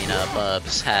Belial, I mean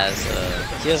Bubs he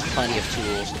has plenty of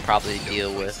tools to probably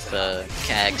deal with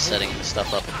CAG setting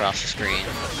stuff up across the screen.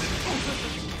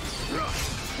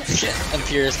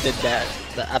 Impurest did that.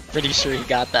 I'm pretty sure he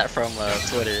got that from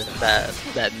Twitter.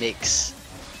 That mix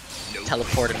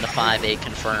teleported to 5A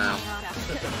confirm.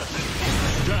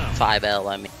 5L,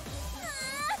 I mean.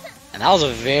 And that was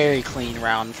a very clean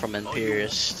round from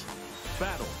Impurest.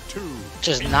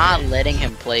 Just not letting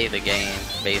him play the game,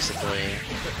 basically.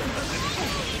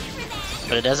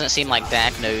 But it doesn't seem like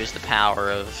Dak knows the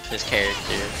power of his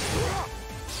character.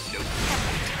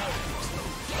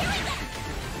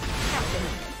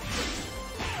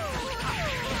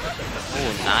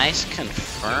 Oh, nice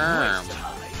confirm.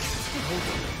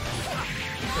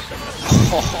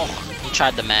 Oh, he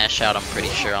tried to mash out, I'm pretty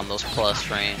sure, on those plus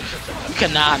range. You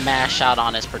cannot mash out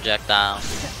on his projectile.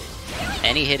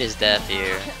 And he hit his death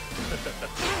here.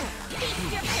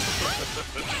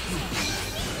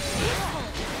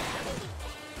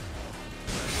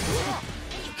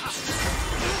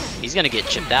 He's gonna get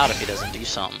chipped out if he doesn't do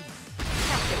something.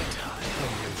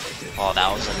 Oh,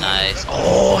 that was a nice...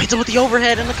 Oh, hits him with the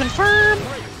overhead and the confirm!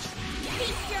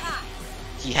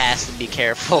 He has to be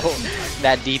careful.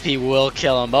 That DP will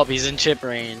kill him. Oh, he's in chip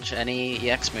range. Any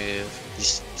EX move,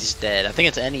 he's dead. I think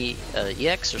it's any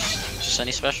EX or just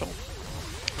any special.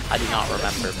 I do not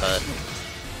remember, but...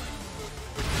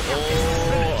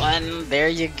 Oh, and there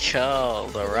you go.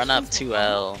 The run up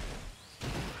 2L.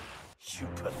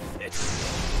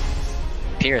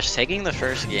 Pierce taking the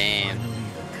first game.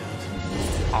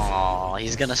 Aw,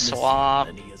 he's gonna swap.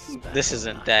 This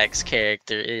isn't Dak's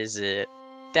character, is it?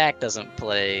 Dak doesn't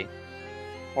play,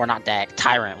 or not Dak,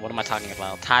 Tyrant. What am I talking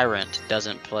about? Tyrant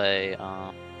doesn't play.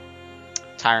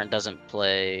 Tyrant doesn't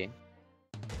play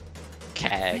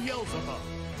CAG.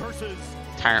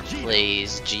 Tyrant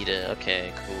plays Djeeta.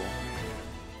 Okay, cool.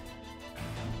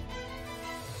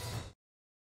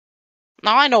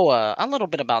 Now I know a little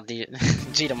bit about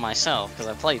Djeeta myself because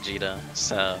I play Djeeta.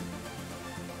 So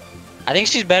I think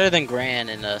she's better than Gran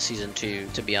in season 2,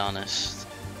 to be honest.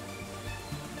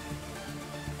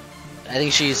 I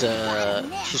think she's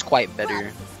quite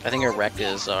better. I think her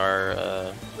Rekkas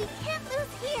are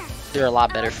they're a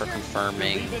lot better for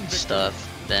confirming stuff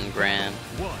than Gran.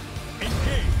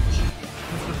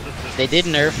 They did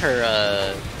nerf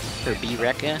her B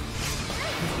Rekka.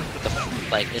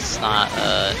 Like it's not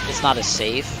as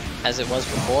safe as it was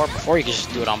before. Before you could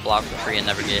just do it on block for free and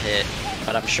never get hit.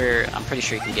 But I'm pretty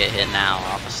sure you can get hit now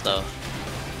off of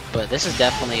stuff. But this is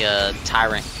definitely a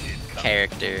Tyrant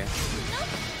character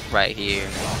right here.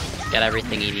 Got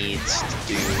everything he needs to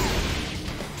do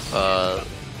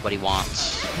what he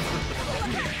wants.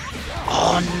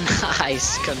 Oh,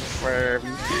 nice confirm.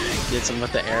 Gets him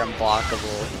with the air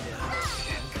unblockable.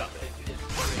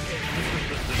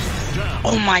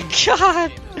 Oh my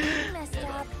god!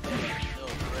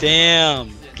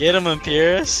 Damn! Get him,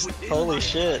 Impurest! Holy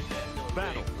shit.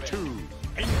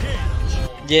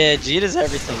 Yeah, Djeeta's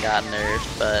everything got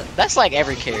nerfed, but that's like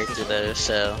every character though,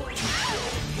 so...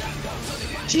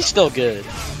 She's still good.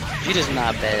 Djeeta's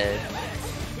not bad.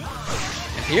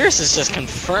 Impurest is just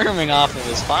confirming off of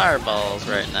his fireballs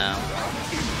right now.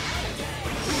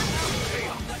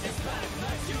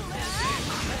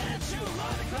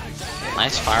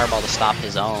 Nice fireball to stop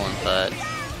his own, but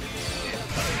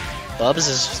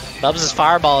Bubs'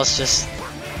 fireball is just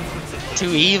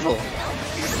too evil.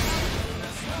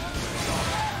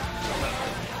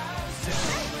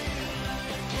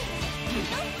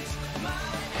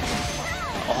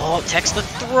 Oh, text the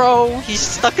throw! He's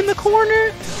stuck in the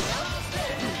corner!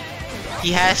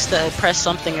 He has to press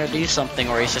something or do something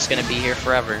or he's just gonna be here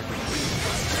forever.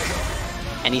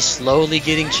 And he's slowly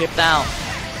getting chipped out.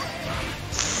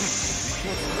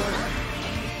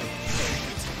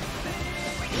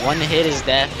 One hit is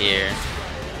death here.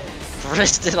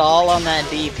 Risked it all on that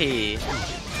DP.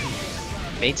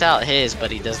 Baits out his,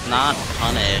 but he does not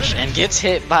punish. And gets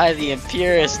hit by the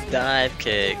Impurest dive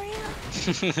kick.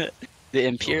 The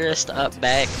Impurest up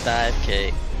back dive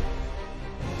kick.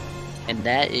 And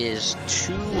that is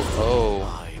 2-0.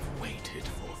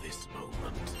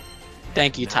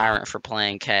 Thank you, Tyrant, for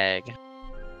playing CAG.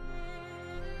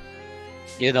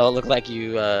 You know, it looked like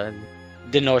you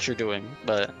didn't know what you're doing,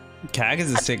 but... CAG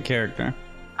is a sick character.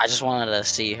 I just wanted to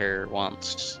see her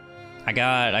once. I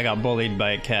got bullied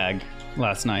by a CAG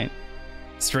last night.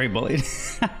 Straight bullied.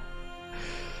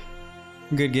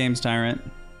 Good games, Tyrant.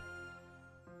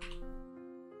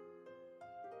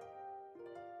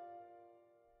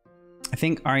 I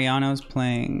think Arrayano's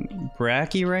playing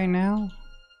Bracky right now.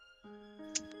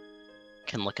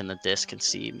 Can look in the disc and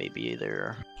see maybe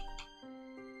they're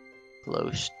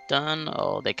close done.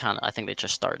 Oh, they kind of. I think they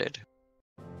just started.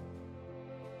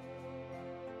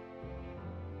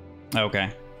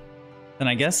 Okay. Then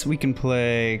I guess we can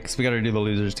play, because we got to do the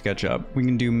losers to catch up. We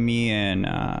can do me and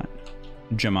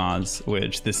Jamaz,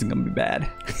 which this is going to be bad.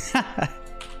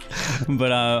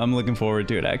 But I'm looking forward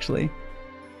to it, actually.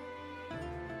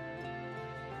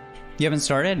 You haven't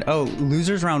started? Oh,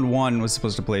 losers round 1 was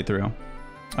supposed to play through.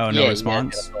 Oh, no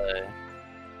response? Yeah,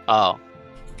 oh.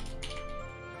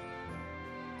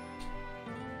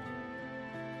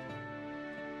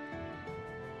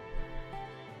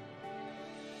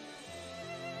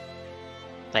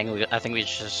 I think we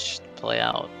just play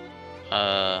out.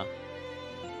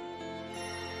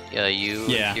 You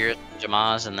here,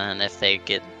 Jamaz, and then if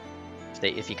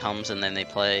he comes and then they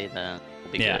play, then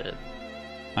we'll be good.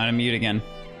 I'm mute again.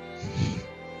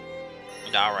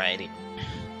 Alrighty.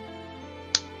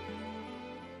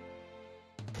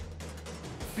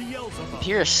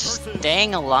 Pierce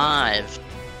staying alive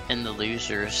in the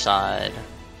loser side,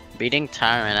 beating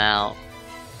Tyrant out.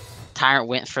 Tyrant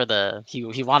went for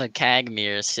he wanted CAG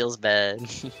mirrors, feels bad.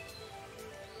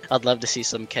 I'd love to see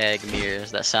some CAG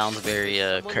mirrors. That sounds very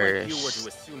cursed.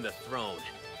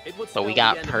 But we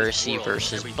got Percy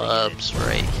versus Bubs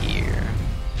right here.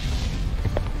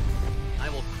 I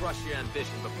will crush your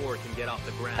ambition before it can get off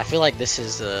the ground. I feel like this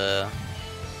is a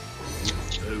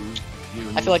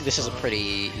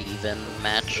pretty even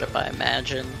matchup, I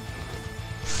imagine.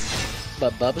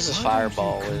 But Bubs'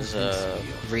 fireball is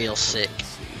real sick.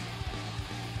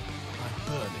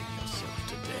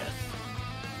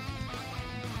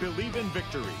 Believe in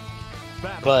victory.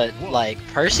 But like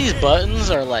Percy's buttons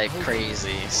are like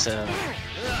crazy, so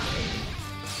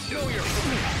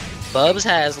Bubs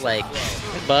has like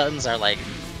his buttons are like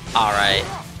alright.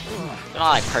 They're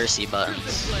not like Percy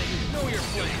buttons.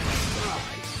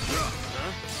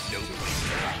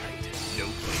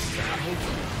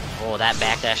 Oh, that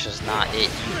backdash is not it.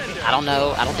 I don't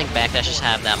know. I don't think backdashes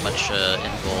have that much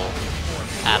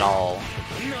invul at all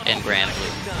in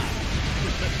Granblue.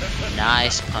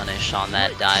 Nice punish on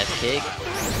that dive kick.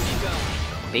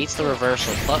 Beats the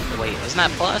reversal. Wait, isn't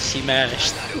that plus? He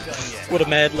mashed. What a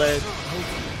mad leg.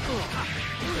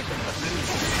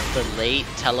 The late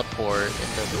teleport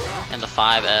and the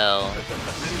 5L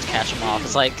to catch him off.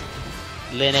 It's like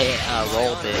Linne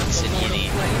roll bigs and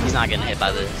he's not getting hit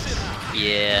by this.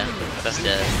 Yeah, that's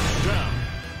dead.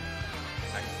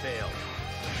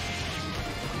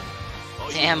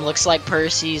 Damn, looks like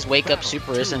Percy's wake up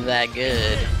super isn't that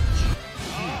good.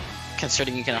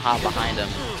 Considering you can hop behind him.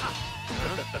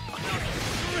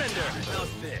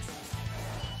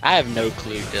 I have no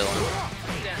clue, Dylan.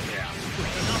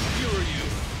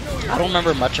 I don't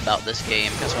remember much about this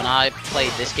game, because when I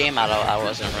played this game, I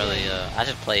wasn't really, I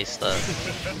just played stuff,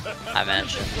 I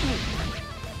mentioned.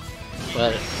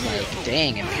 But, like,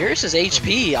 dang, Impurest's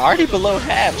HP already below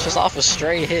half, just off of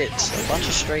stray hits. A bunch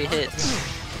of stray hits.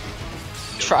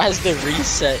 Tries to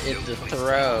reset into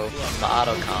throw from the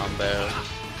auto combo.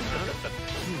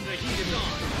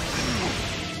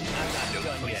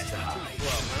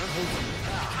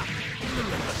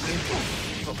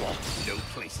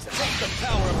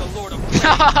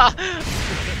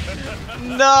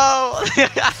 No!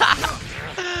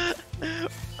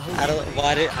 I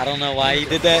don't know why he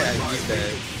did that. He's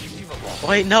dead.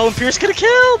 Wait, no, Impurest could have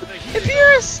killed!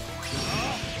 Impurest!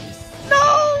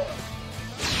 No!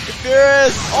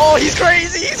 Impurest! Oh, he's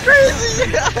crazy! He's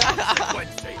crazy!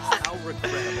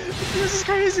 This is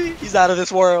crazy! He's out of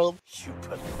this world.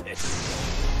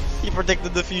 He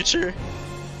predicted the future.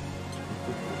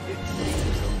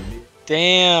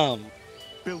 Damn.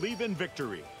 Believe in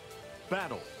victory.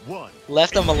 Battle 1.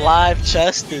 Left him alive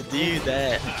just to do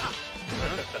that.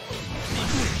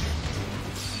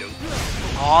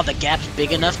 Oh, the gap's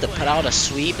big enough to put out a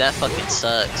sweep? That fucking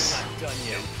sucks.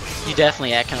 You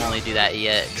definitely can only do that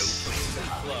EX.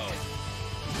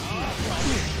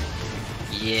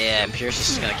 Yeah, Impurest is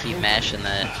just gonna keep mashing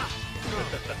that.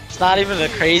 It's not even a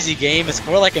crazy game, it's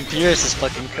more like Impurest is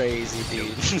fucking crazy,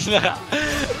 dude.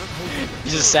 He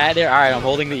just sat there, alright, I'm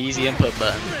holding the easy input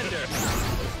button.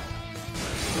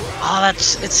 Oh,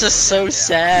 it's just so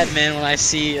sad, man, when I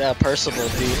see Percival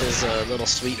do his little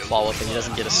sweep follow-up and he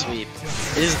doesn't get a sweep.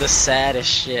 It is the saddest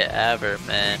shit ever,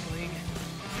 man.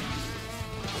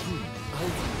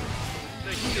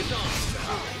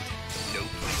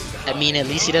 I mean, at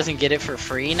least he doesn't get it for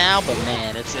free now, but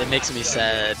man, it makes me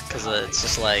sad, because it's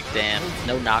just like, damn,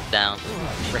 no knockdown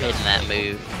for hitting that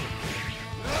move.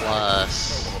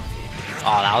 Plus,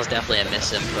 oh, that was definitely a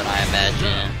miss input, I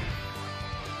imagine.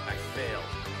 I failed.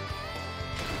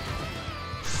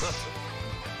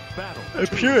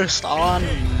 Impurest on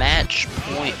match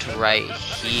point right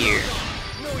here.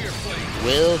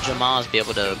 Will Jamaz be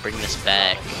able to bring this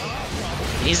back?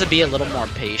 He needs to be a little more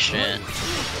patient.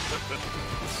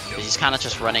 He's kind of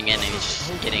just running in and he's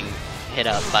just getting hit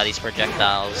up by these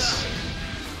projectiles.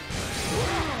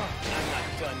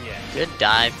 Good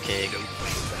dive kick.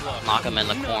 Knock him in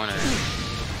the corner.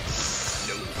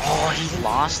 Oh, he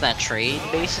lost that trade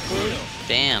basically?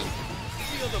 Damn.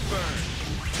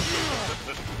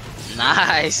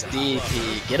 Nice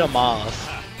DP. Get him off.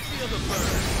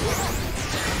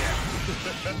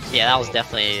 Yeah, that was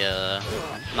definitely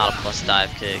not a plus dive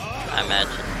kick, I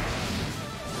imagine.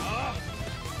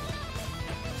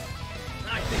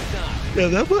 Yeah,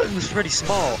 that button was pretty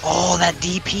small. Oh, that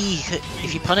DP!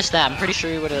 If you punished that, I'm pretty sure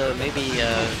you would have maybe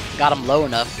got him low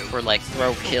enough for like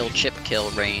throw kill, chip kill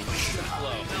range.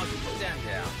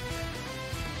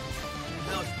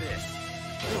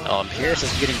 Oh, Impurest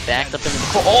is getting backed up into the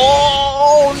corner.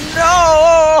 Oh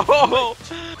no!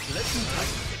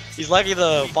 He's lucky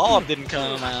the follow-up didn't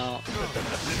come out.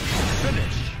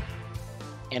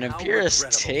 And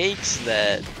Impurest takes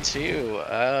that too.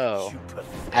 Oh.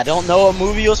 I don't know what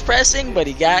move he was pressing, but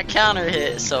he got counter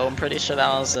hit, so I'm pretty sure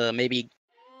that was maybe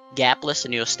gapless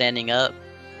and he was standing up.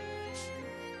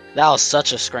 That was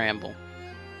such a scramble.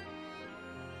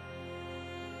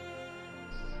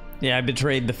 Yeah, I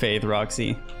betrayed the faith,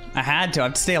 Roxy. I had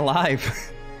to stay alive.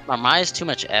 Narmaya's too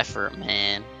much effort,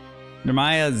 man.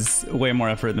 Narmaya's way more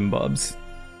effort than Bubs.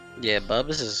 Yeah,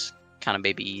 Bubs is kind of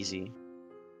baby easy.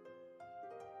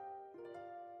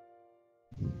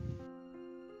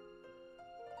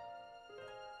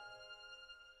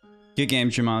 Good game,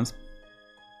 Jamaz.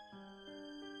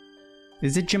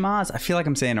 Is it Jamaz? I feel like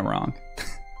I'm saying it wrong.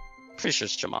 Pretty sure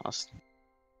it's Jamaz.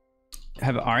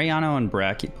 Have Arrayano and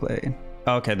Bracky played?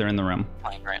 Oh, okay, they're in the room.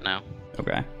 Playing right now.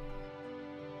 Okay.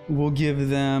 We'll give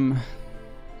them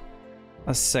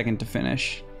a second to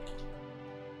finish.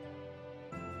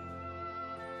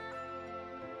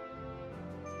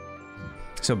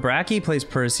 So Bracky plays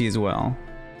Percy as well.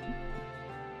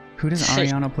 Who does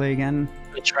Arrayano play again?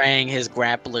 Betraying his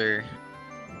grappler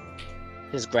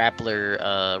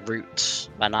roots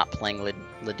by not playing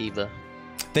Ladiva.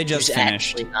 They just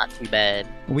finished. Actually not too bad.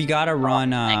 We gotta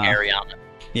run. Arrayano.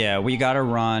 Yeah, we gotta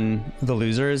run the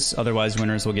losers, otherwise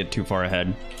winners will get too far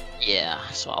ahead. Yeah,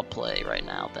 so I'll play right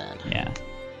now then. Yeah.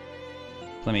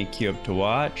 Let me queue up to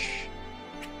watch.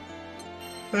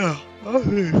 Oh, I'll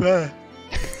be fine.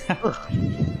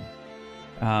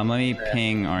 Let me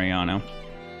ping Arrayano.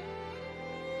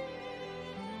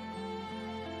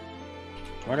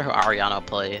 I wonder who Arrayano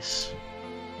plays.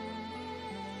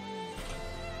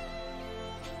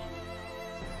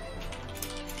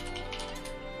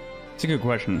 It's a good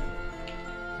question.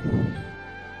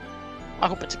 I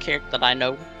hope it's a character that I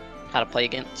know how to play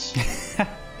against.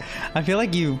 I feel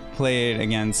like you played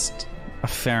against a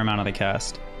fair amount of the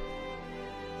cast.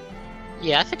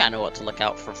 Yeah, I think I know what to look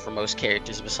out for most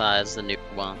characters besides the new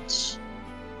ones.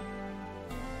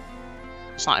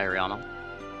 It's not Arrayano.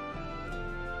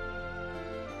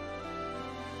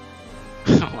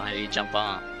 Why did you jump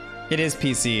on? It is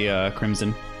PC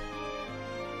Crimson.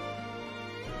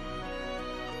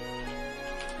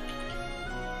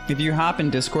 If you hop in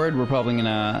Discord, we're probably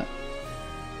gonna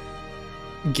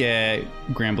get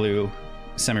Granblue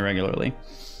semi-regularly.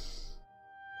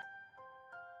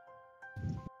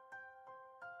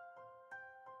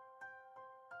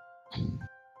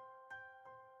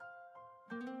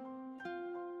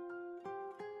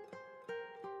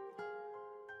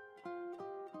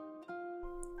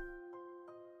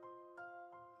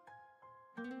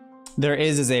 There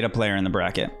is a Zeta player in the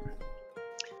bracket.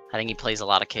 I think he plays a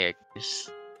lot of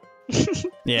characters.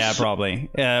 Yeah, probably.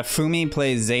 Foomi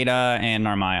plays Zeta and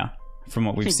Narmaya, from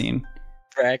what we've seen.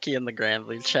 Bracky in the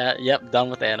Granblue chat. Yep, done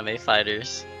with anime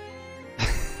fighters.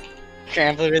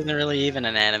 Granblue isn't really even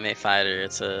an anime fighter.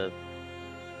 It's a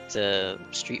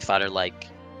Street Fighter like.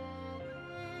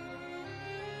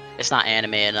 It's not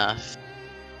anime enough.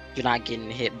 You're not getting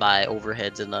hit by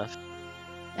overheads enough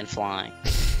and flying.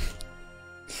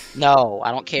 No,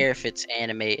 I don't care if it's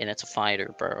anime and it's a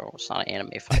fighter, bro. It's not an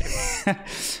anime fighter.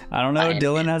 I don't know.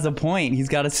 Dylan has a point. He's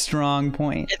got a strong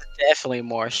point. It's definitely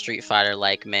more Street Fighter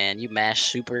like, man. You mash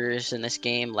supers in this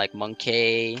game like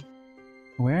Monkey.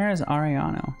 Where is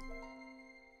Arrayano?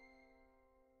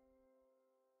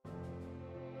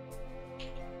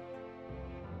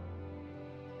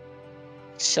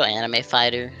 So anime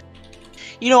fighter.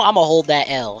 You know, I'm gonna hold that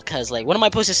L, cause like, what am I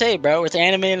supposed to say, bro? It's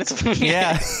anime and it's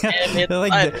Yeah. anime,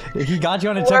 Like, he got you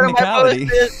on a what technicality.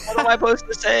 What am I supposed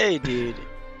to say, dude?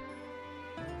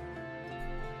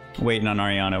 Waiting on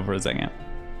Arrayano for a second.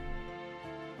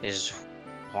 Is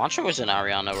Juancho was in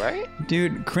Arrayano, right?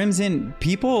 Dude, Crimson,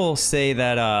 people say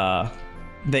that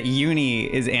that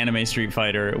Uni is anime Street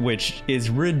Fighter, which is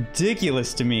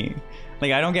ridiculous to me.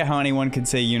 Like, I don't get how anyone could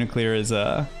say Uniclear is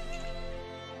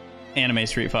anime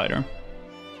Street Fighter.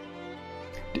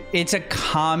 It's a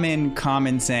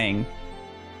common saying.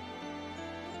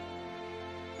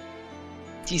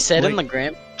 He said in the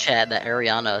Gran chat that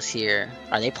Arrayano's here.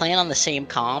 Are they playing on the same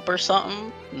comp or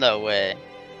something? No way.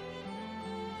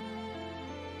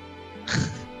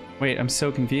 Wait, I'm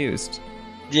so confused.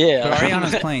 Yeah. But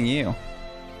Arrayano's playing you.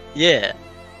 Yeah.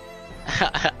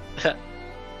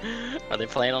 Are they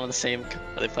playing on the same?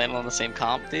 Are they playing on the same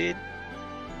comp, dude?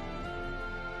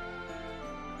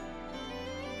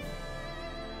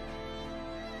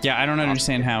 Yeah, I don't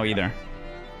understand how either.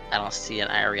 I don't see an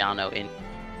Arrayano in.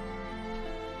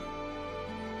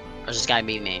 Or does this guy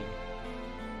beat me?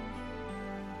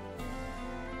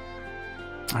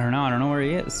 I don't know where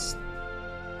he is.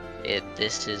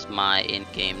 This is my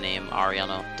in-game name,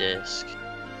 Arrayano Disc.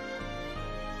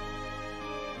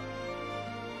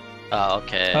 Oh,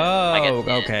 okay. Oh,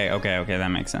 okay, that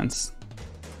makes sense.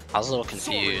 I was a little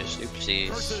confused. Oopsies.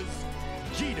 Versus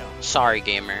Zeta. Sorry,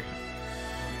 gamer.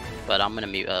 But I'm gonna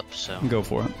mute up, so. Go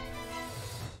for it.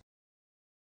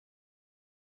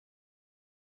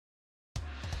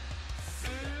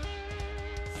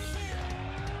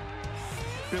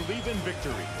 Believe in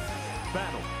victory.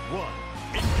 Battle 1.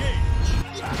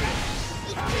 Engage.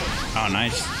 Oh,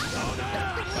 nice.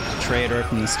 Trader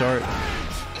from the start.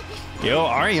 Yo,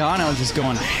 Arrayano just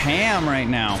going ham right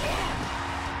now.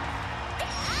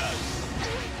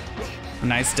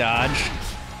 Nice dodge.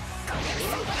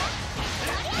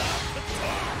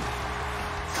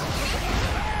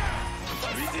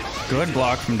 Good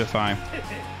block from Defy.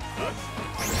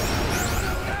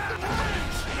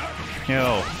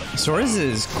 Yo,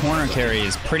 Soriz's corner carry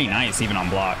is pretty nice even on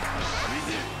block.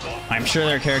 I'm sure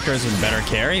there are characters with better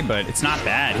carry, but it's not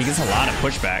bad. He gets a lot of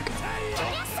pushback.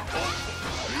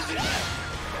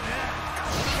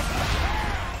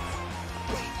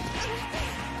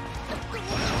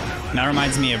 That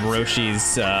reminds me of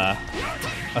Roshi's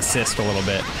assist a little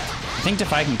bit. I think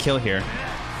Defy can kill here.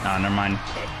 Oh, never mind.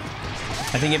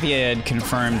 I think if he had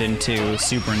confirmed into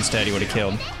super instead, he would have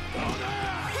killed.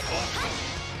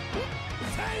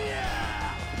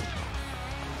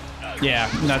 Yeah,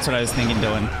 that's what I was thinking,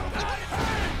 Dylan.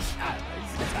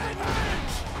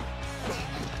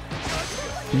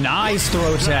 Nice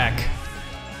throw attack.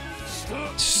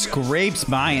 Scrapes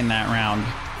by in that round.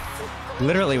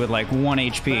 Literally with like 1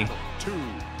 HP. 2.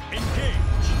 Engage.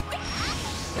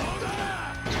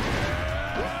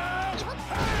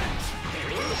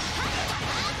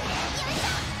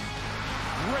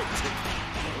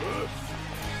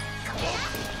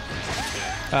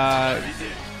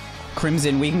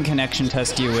 Crimson, we can connection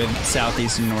test you with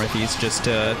Southeast and Northeast just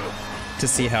to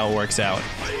see how it works out.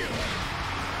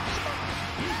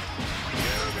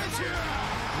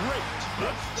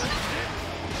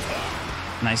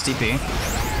 Nice DP.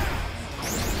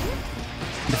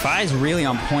 Defy is really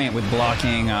on point with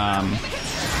blocking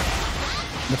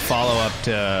the follow-up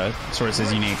to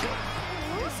Source's unique.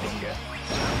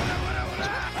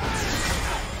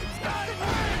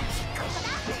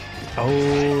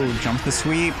 Oh, jump the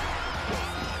sweep.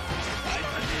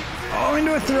 Oh,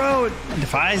 into a throw.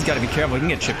 Defy's got to be careful. He can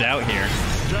get chipped out here.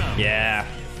 Yeah.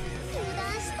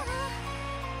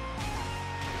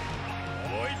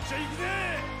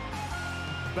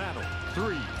 Battle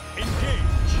 3. Engage.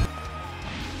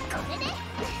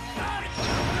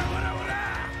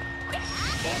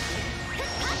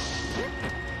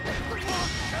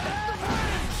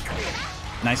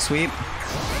 Nice sweep.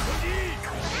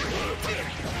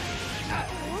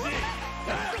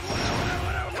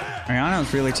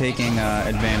 Arrayano's really taking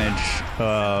advantage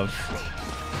of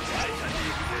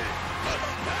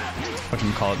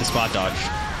whatchamacallit, the spot dodge.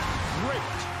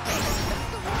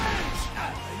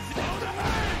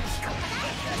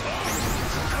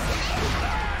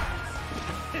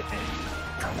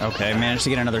 Okay, managed to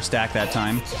get another stack that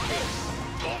time.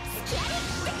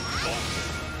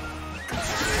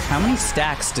 How many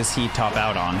stacks does he top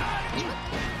out on?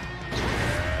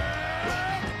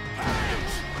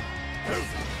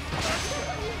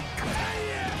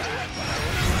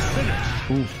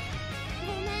 Ooh.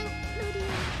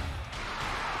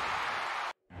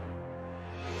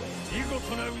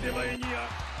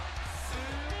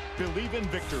 Believe in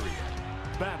victory.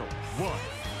 Battle 1.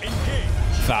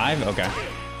 5? Okay.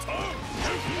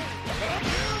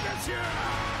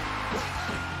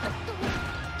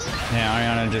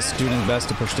 Yeah, Arrayano just doing his best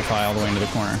to push Defy all the way into the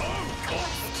corner.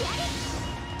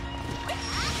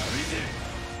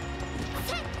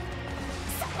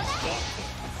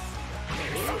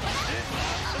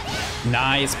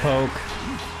 Nice poke.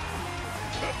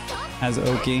 Has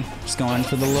Oki just going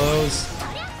for the lows.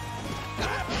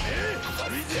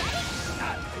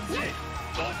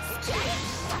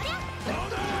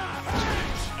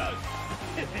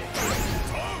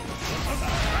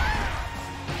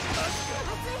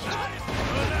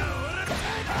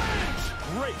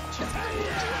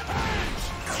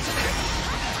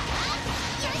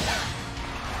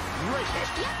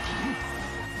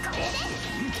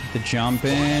 The jump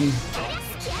in. I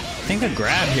think a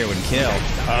grab here would kill.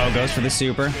 Oh, goes for the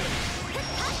super.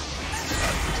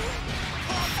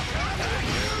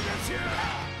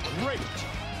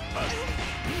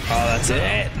 Oh, that's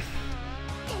it.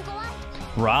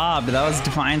 Robbed. That was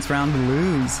Defiant's round to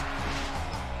lose.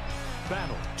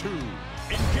 Battle 2.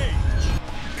 Engage.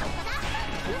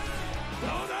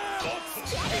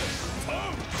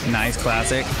 Nice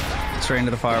classic. Straight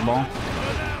into the fireball.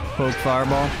 Poke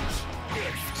fireball.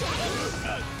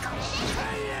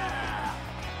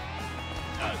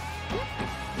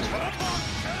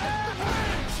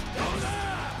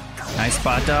 Nice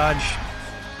spot dodge.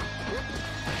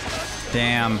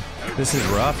 Damn, this is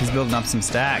rough. He's building up some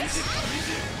stacks.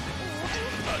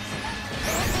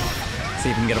 See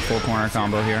if we can get a full corner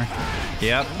combo here.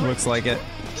 Yep, looks like it.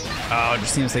 Oh, it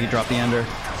just seems like he dropped the ender.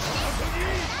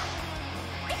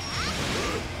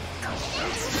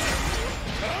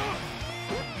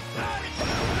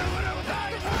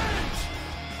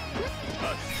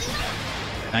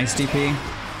 Nice DP.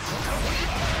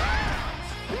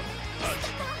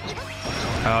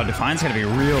 Oh, Defiant's gotta be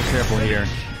real careful here.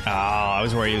 Oh, I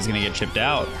was worried he was gonna get chipped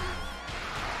out.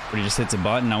 But he just hits a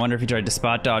button. I wonder if he tried to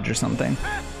spot dodge or something. So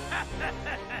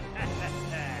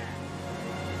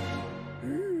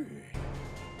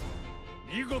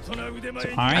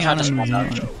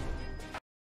Arrayano.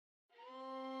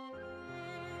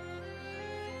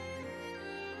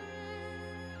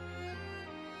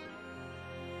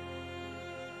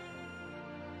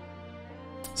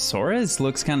 Soriz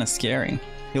looks kind of scary.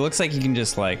 He looks like he can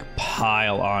just like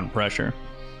pile on pressure.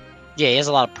 Yeah, he has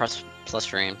a lot of plus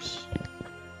frames.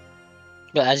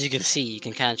 But as you can see, you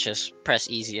can kind of just press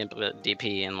easy input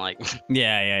DP and like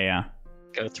Yeah.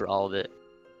 go through all of it.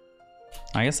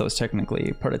 I guess that was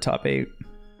technically part of top 8.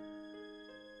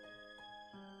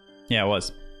 Yeah, it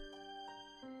was.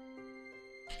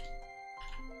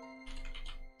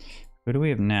 Who do we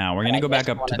have now? We're gonna go back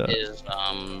up to the. His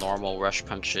normal rush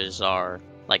punches are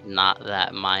like not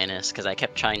that minus because I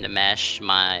kept trying to mash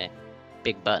my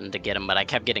big button to get him, but I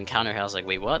kept getting counter hit. I was like,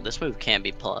 wait, what? This move can't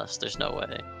be plus. There's no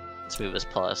way. This move is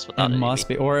plus without it. Must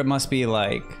be, or it must be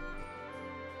like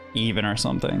even or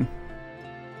something.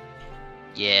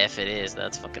 Yeah, if it is,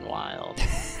 that's fucking wild.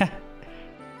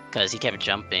 Because he kept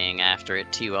jumping after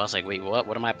it too. I was like, wait, what?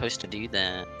 What am I supposed to do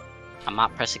then? I'm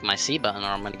not pressing my C button or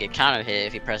I'm gonna get counter hit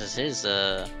if he presses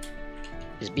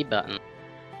his B button.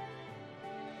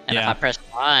 And if I press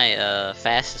my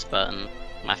fastest button,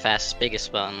 my fastest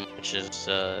biggest button, which is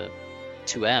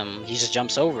 2M, he just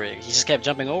jumps over it. He just kept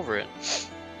jumping over it.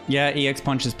 Yeah, EX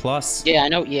punch is plus. Yeah, I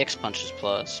know EX punch is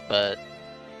plus, but...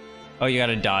 Oh, you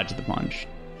gotta dodge the punch.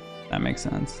 That makes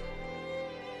sense.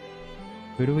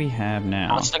 Who do we have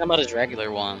now? I was talking about his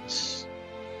regular ones.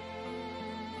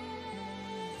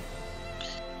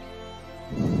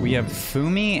 We have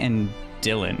Foomi and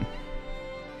Dylan.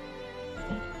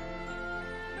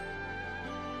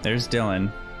 There's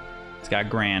Dylan. He's got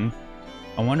Gran.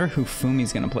 I wonder who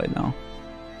Fumi's gonna play now.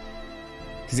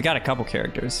 Because he got a couple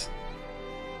characters.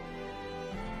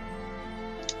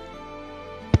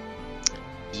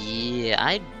 Yeah,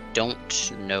 I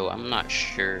don't know. I'm not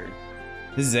sure.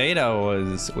 The Zeta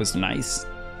was nice.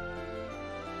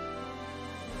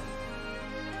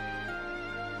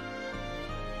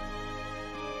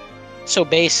 So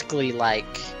basically,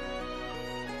 like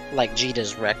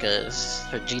Djeeta's Rekka's,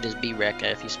 or Djeeta's B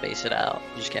Rekka, if you space it out,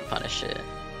 you just can't punish it.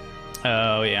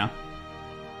 Oh, yeah.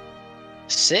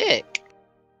 Sick!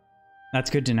 That's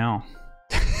good to know.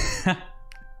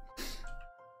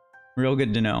 Real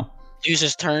good to know. Use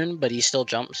his turn, but he still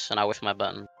jumps, and I whiff my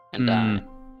button and die.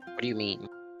 What do you mean?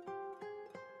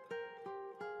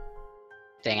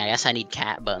 Dang, I guess I need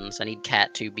cat buttons. I need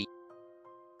cat to be.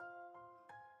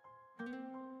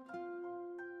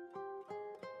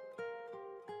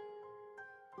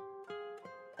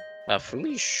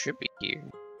 Foomi should be here.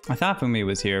 I thought Foomi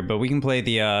was here, but we can play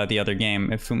the other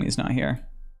game if Fumi's not here.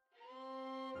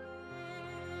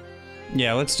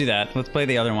 Yeah, let's do that. Let's play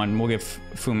the other one. We'll give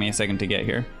Foomi a second to get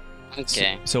here.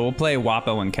 Okay. So we'll play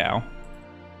Wapo and Cow.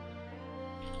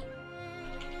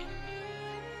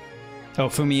 Oh,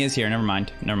 Foomi is here. Never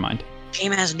mind. Never mind.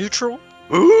 Game has neutral?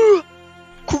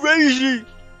 Crazy!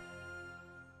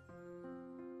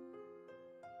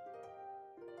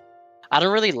 I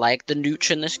don't really like the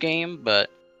nooch in this game, but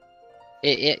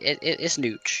it's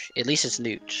nooch. At least it's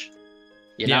nooch.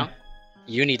 You know?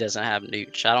 Uni doesn't have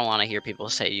nooch. I don't want to hear people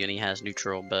say Uni has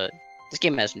neutral, but this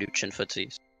game has nooch and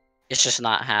footsies. It's just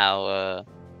not how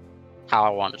I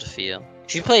want it to feel.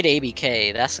 If you played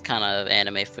ABK, that's the kind of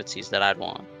anime footsies that I'd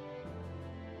want.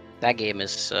 That game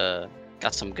is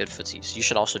got some good footsies. You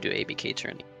should also do ABK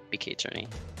tourney. BK tourney.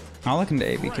 I'll look into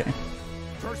ABK.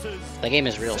 That game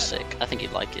is real sick. I think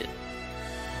you'd like it.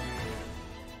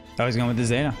 I was going with the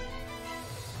Zeta.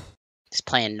 He's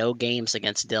playing no games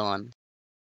against Dylan.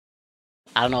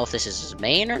 I don't know if this is his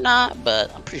main or not,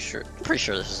 but I'm pretty sure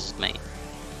this is his main.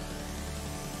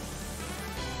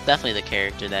 Definitely the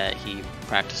character that he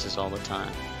practices all the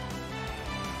time.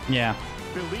 Yeah.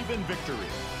 Believe in victory.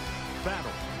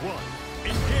 Battle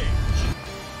 1. Engage.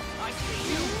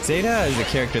 Zeta is a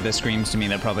character that screams to me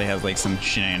that probably has like some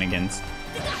shenanigans.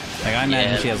 Like I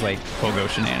imagine she has like pogo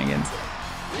shenanigans.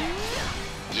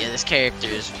 Yeah, this character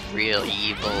is real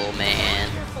evil, man.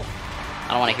 I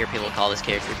don't want to hear people call this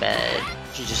character bad.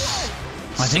 She just...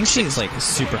 I think she's like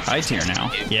super high tier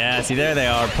now. Yeah, see there they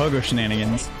are, pogo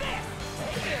shenanigans.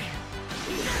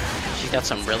 She's got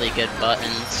some really good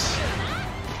buttons.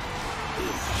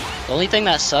 The only thing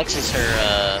that sucks is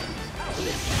her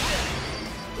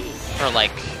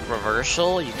like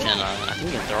reversal. You can, I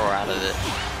think you can throw her out of it.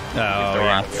 Oh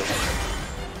yeah.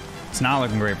 It's not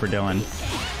looking great for Dylan.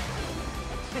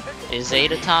 Is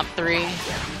Zeta top 3?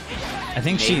 I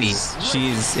think maybe.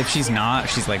 she's if she's not,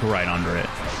 she's like right under it.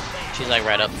 She's like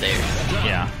right up there.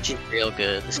 Yeah. She's real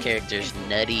good. This character's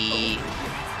nutty.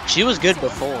 She was good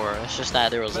before. It's just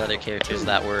that there was other characters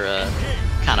that were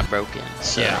kind of broken.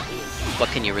 So yeah. What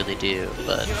can you really do?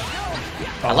 But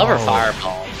I love her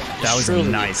fireball. That was a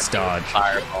nice dodge.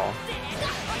 Fireball.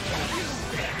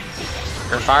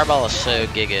 Her fireball is so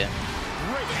giga.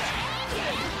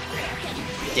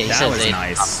 Yeah, that was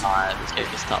nice. Top 5. This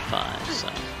character's top 5. So.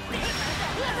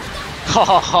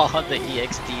 Oh, the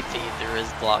EXDP through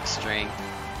his block strength.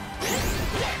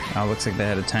 Oh, looks like they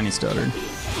had a tiny stutter.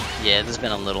 Yeah, there's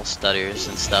been a little stutters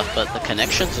and stuff, but the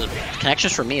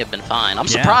connections for me have been fine. I'm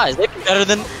surprised. They've been better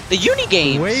than the Uni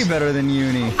games. Way better than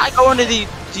Uni. I go into the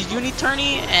Uni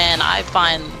tourney and I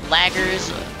find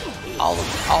laggers all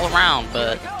around,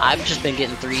 but I've just been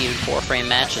getting 3 and 4 frame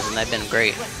matches and they've been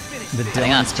great. The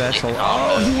Dylan special.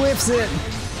 Oh, he whips it.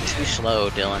 Too slow,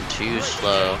 Dylan. Too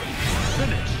slow.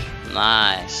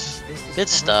 Nice. Good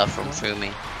stuff from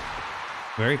Foomi.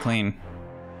 Very clean.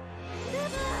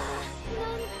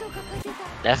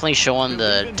 Definitely showing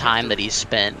the time that he's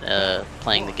spent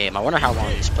playing the game. I wonder how long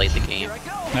he's played the game.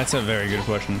 That's a very good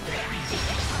question.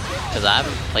 Because I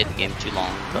haven't played the game too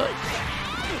long, but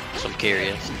so I'm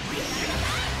curious.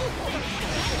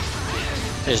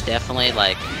 There's definitely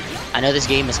like, I know this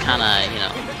game is kind of, you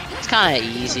know, it's kind of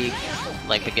easy,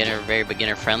 like very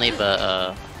beginner friendly,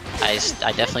 but I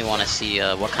definitely want to see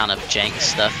what kind of jank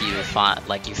stuff you find,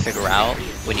 like you figure out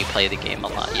when you play the game a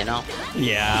lot, you know?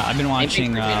 Yeah, I've been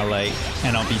watching like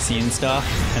NLBC and stuff,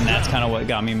 and that's kind of what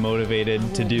got me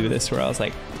motivated to do this. Where I was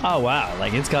like, oh wow,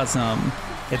 like it's got some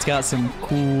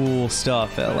cool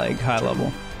stuff at like high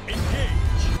level.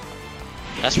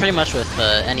 That's pretty much with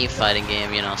any fighting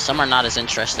game, you know. Some are not as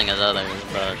interesting as others,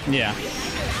 but yeah.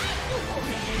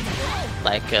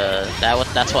 Like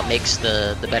that's what makes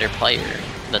the better player.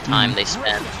 The time they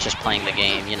spend just playing the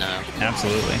game, you know.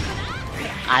 Absolutely.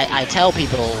 I tell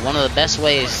people one of the best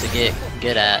ways to get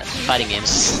good at fighting games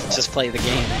is just play the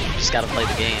game. You just gotta play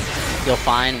the game. You'll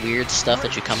find weird stuff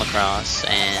that you come across,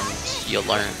 and you'll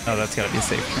learn. Oh, that's gotta be a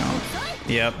safe count.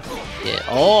 Yep. Yeah.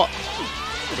 Oh,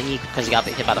 I think because he got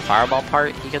hit by the fireball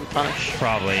part, he couldn't punish.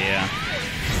 Probably, yeah.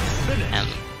 And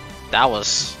that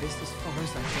was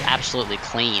absolutely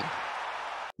clean.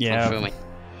 Yeah. From Foomi.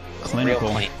 Clinical.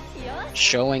 Real clean.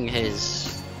 Showing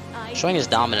his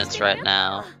dominance right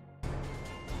now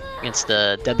against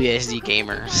the WSD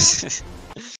gamers.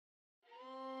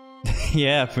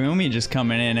 Yeah, Foomi just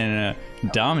coming in and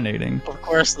dominating. Of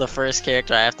course, the first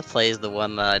character I have to play is the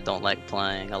one that I don't like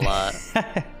playing a lot.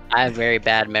 I have very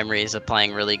bad memories of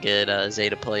playing really good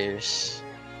Zeta players.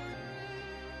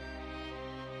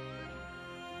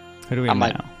 Who do we have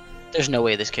like, now? There's no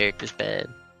way this character's bad.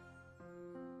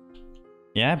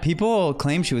 Yeah, people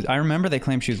claim she was. I remember they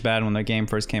claimed she was bad when the game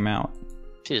first came out.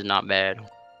 She's not bad.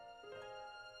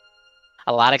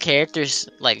 a lot of characters,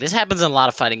 like, this happens in a lot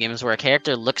of fighting games where a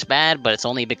character looks bad, but it's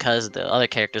only because the other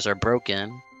characters are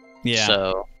broken. Yeah.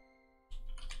 So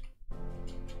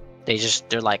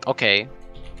they're like, okay.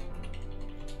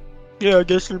 Yeah, I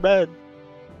guess you're bad.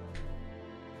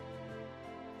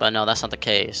 But no, that's not the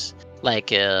case.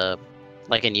 Like in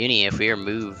Uni, if we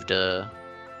removed a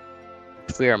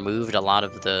lot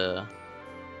of the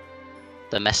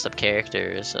messed up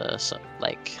characters, so,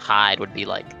 like, Hyde would be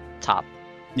like top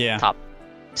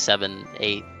 7,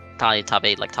 8, probably top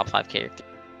 8, like top 5 character.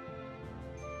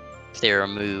 If they were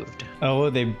removed. Oh,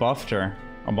 they buffed her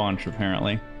a bunch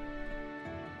apparently.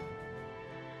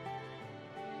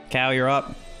 Cow, you're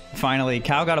up. Finally,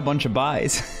 Cow got a bunch of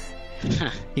buys.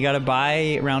 You got to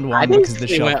buy round 1 because of the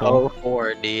shuffle. Went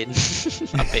 0-4,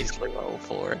 dude. I basically went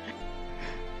 0-4.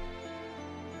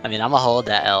 I mean, I'm gonna hold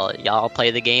that L. Y'all play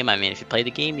the game. I mean, if you play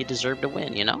the game, you deserve to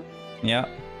win, you know? Yeah.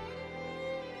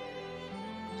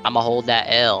 I'm gonna hold that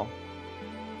L.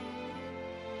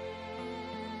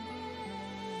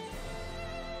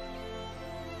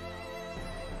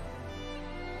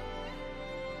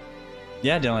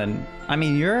 Yeah, Dylan. I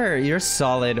mean, you're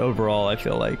solid overall, I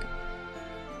feel like.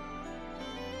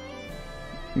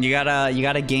 You got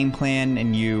a game plan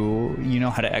and you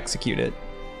know how to execute it,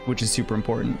 which is super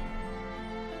important.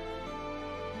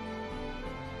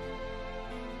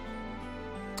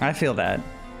 I feel that.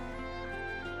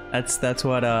 That's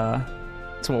what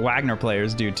Wagner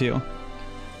players do too.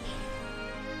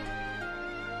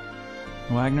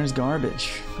 Wagner's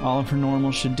garbage. All of her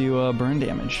normals should do burn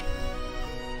damage.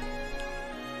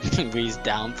 We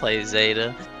downplay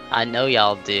Zeta. I know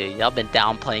y'all do. Y'all been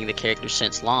downplaying the character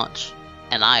since launch.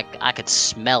 And I could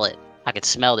smell it. I could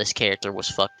smell this character was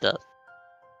fucked up.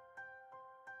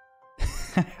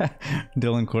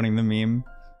 Dylan quoting the meme.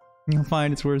 You'll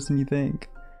find it's worse than you think.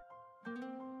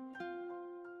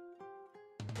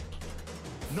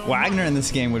 Wagner in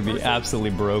this game would be absolutely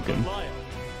broken.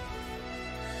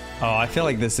 Oh, I feel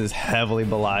like this is heavily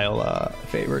Belial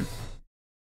favored.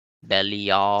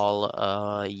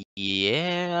 Belial,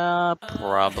 yeah,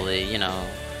 probably, you know.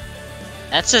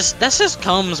 That just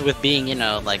comes with being, you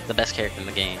know, like the best character in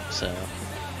the game, so.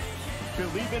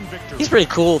 He's pretty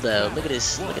cool though. Look at his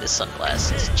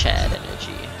sunglasses, Chad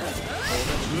energy.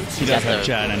 He does have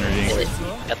Chad energy.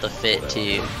 Got the fit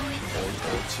too.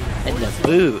 And the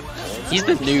boot. He's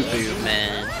the new boot,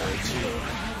 man.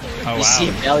 Oh, you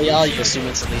see Belial, you assume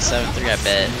it's at least 7-3, I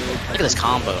bet. Look at this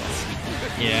combo.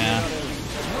 Yeah.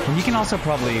 And you can also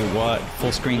probably,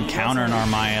 full screen counter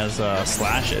Narmaya's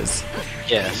slashes.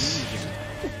 Yes.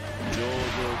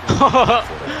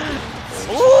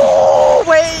 Oh,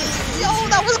 wait! Yo,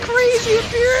 that was crazy,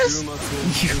 Impurest!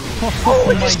 Oh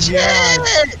my god!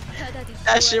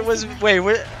 That shit was... Wait,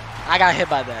 what? I got hit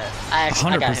by that.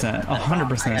 100%.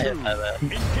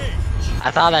 100%. I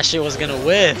thought that shit was gonna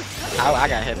whiff. I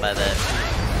got hit by that.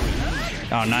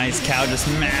 Oh, nice. Cow just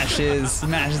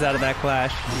smashes out of that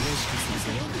clash.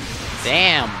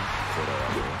 Damn.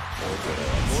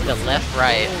 The left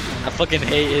right. I fucking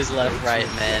hate his left right,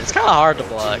 man. It's kind of hard to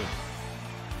block.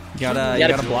 You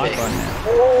gotta block on it.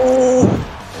 Oh.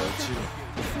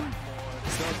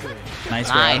 Nice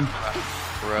grab.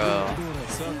 Bro.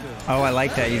 Oh, I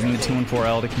like that, using the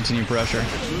 2-4L to continue pressure.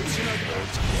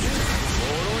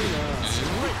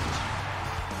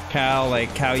 Cow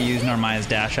used Narmaya's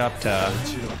dash up to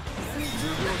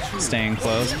staying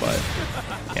close, but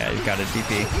yeah, he's got a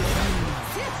DP.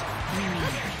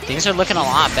 Things are looking a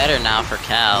lot better now for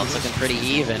Cal. It's looking pretty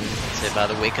even. So by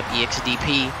the Wake Up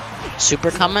EXDP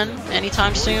super coming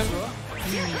anytime soon.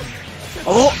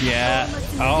 Oh! Yeah.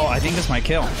 Oh, I think this might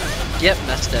kill. Yep,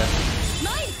 that's the...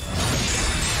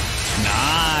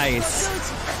 Nice!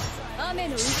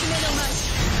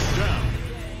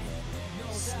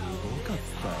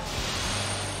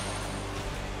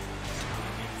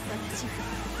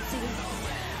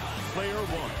 Player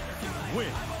 1,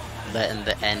 win. Letting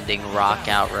the ending rock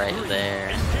out right there.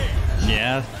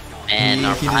 Yeah. And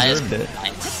he deserved it.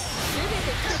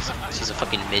 She's a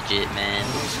fucking midget, man.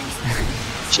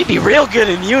 She'd be real good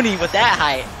in Uni with that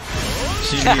height.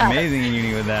 She'd be amazing in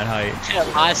Uni with that height.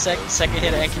 High second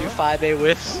hit NQ 5A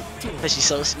whiffs, but she's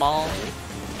so small.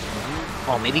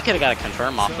 Oh, maybe you could have got a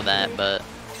confirm off of that, but...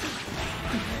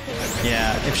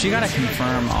 Yeah, if she got a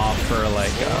confirm off for,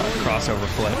 like, crossover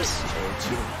flips,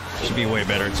 she'd be way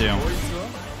better, too.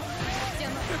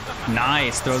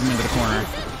 Nice! Throws him into the corner.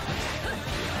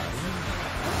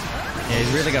 Yeah,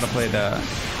 he's really got to play the...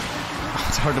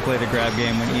 It's hard to play the grab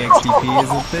game when EXDP is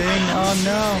a thing. Oh,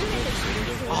 no.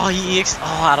 Oh,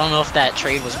 I don't know if that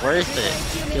trade was worth it.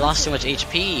 He lost too much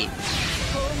HP.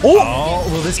 Oh,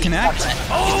 will this connect?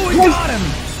 Oh, he got him!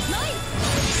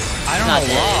 I don't Not know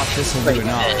dead. what this will Wait, do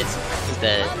enough. He's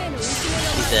dead.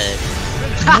 He's dead.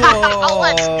 Whoa,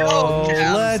 Let's go,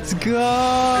 Cal. let's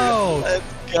go. Let's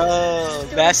go.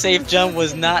 That safe jump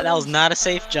was not. That was not a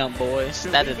safe jump, boys.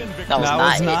 That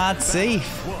was Not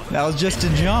safe. That was just a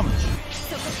jump.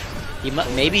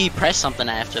 Maybe he pressed something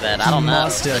after that. I don't know.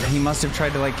 He must have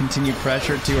tried to like continue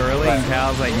pressure too early, and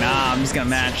Cal's like, nah, I'm just gonna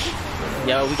match.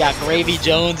 Yo, we got Gravy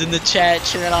Jones in the chat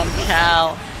cheering on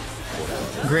Cal.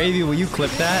 Gravy, will you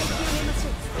clip that?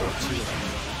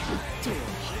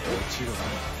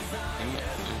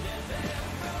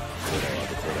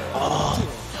 Oh,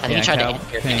 I think he tried to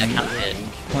hit.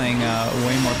 Playing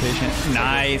way more patient.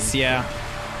 Nice, yeah.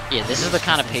 Yeah, this is the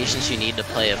kind of patience you need to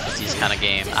play a Footsies kind of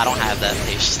game. I don't have that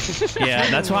patience. Yeah,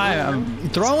 that's why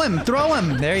throw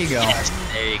him. There you go. Yes,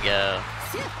 there you go.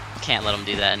 Can't let him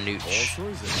do that in Nooch.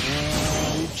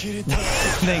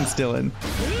 Thanks, Dylan.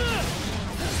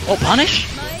 Oh, punish?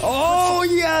 Oh,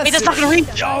 yes! Wait, that's not gonna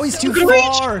reach! Oh, he's too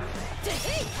far!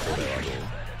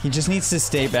 He just needs to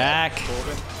stay back.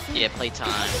 Yeah, play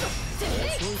time.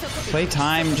 Play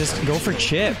time, just go for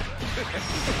chip.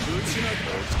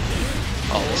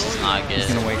 Oh, this is not good.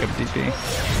 He's gonna wake up DP.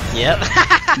 Yep.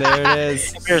 There it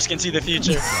is. Pierce can see the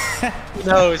future. He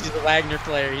knows he's a Wagner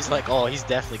player. He's like, oh, he's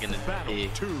definitely gonna be.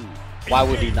 Why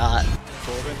would he not?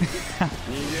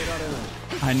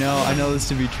 I know this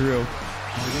to be true.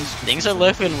 Things are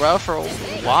looking rough for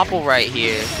Wapple right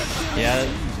here. Yeah,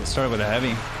 started with a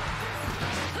heavy.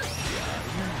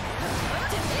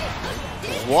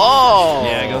 Whoa!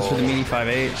 Yeah, it goes for the meaty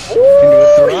 5H.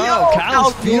 Yo,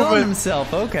 Cal's feeling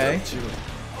himself, okay.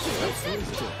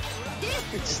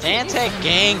 Stantec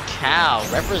Gang Cal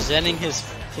representing his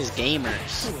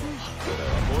gamers.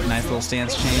 Nice little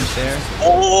stance change there.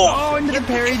 Oh, into the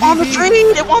parry on the DP.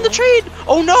 trade! It won the trade!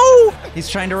 Oh no! He's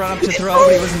trying to run up to throw,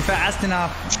 but he wasn't fast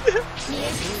enough.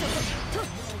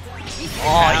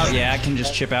 Oh, yeah, I can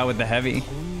just chip out with the heavy.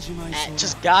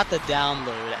 Just got the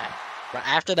download.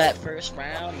 After that first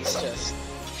round, he's just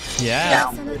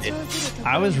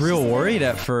I was real worried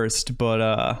at first,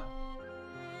 but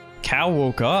Cal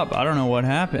woke up. I don't know what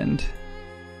happened.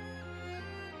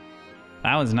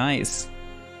 That was nice.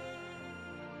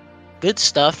 Good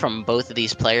stuff from both of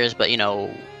these players, but you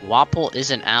know, Wapple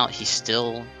isn't out. He's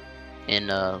still in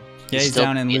he's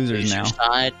down in losers now.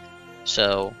 Side,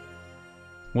 so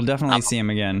we'll definitely see him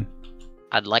again.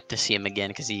 I'd like to see him again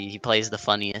because he plays the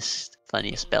funniest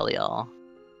Belial.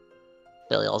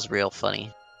 Belial's real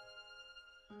funny.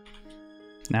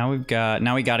 Now we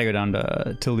gotta go down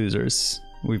to losers.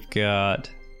 We've got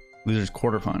losers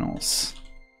quarterfinals.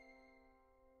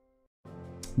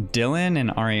 Dylan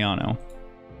and Arrayano.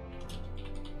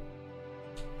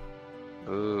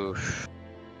 Ooh.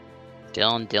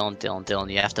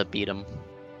 Dylan, you have to beat him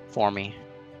for me.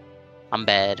 I'm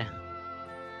bad.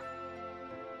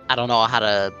 I don't know how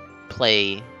to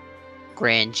play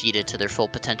Gran Djeeta to their full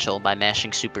potential by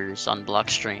mashing supers on block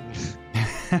string.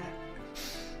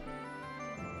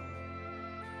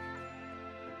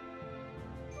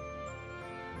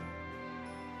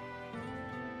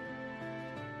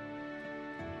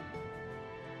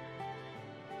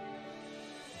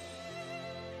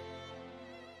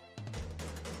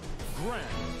 Gran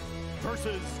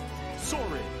versus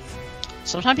Soriz.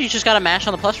 Sometimes you just gotta mash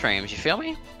on the plus frames, you feel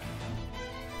me?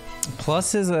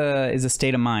 Plus is a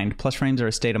state of mind. Plus frames are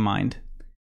a state of mind.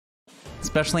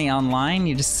 Especially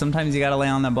online, sometimes you gotta lay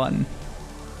on that button.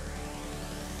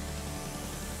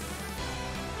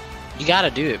 You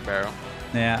gotta do it, bro.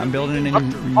 Yeah, I'm building a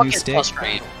new stick. Plus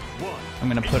frame. I'm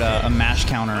gonna put a mash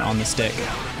counter on the stick,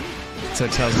 so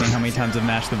it tells me how many times I've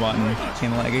mashed the button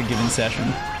in like a given session.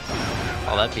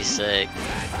 Oh, that'd be sick.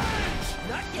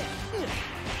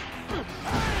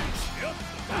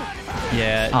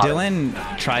 Yeah, Dylan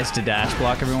tries to dash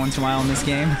block every once in a while in this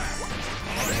game.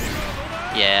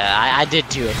 Yeah, I did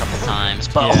too a couple times,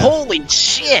 but holy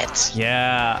shit!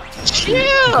 Yeah.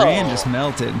 Chill! Gran just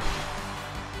melted.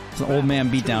 It's an old man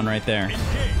beatdown right there.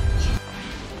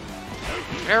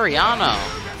 Arrayano.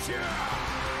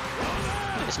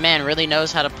 This man really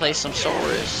knows how to play some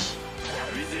Soriz.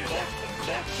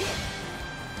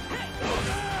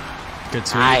 Good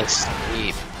sweep. Nice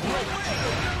sweep.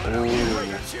 Ooh.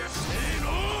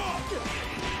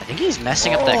 I think he's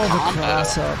messing up that combo.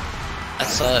 That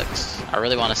sucks. I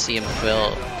really want to see him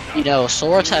fill. You know,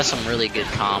 Soriz has some really good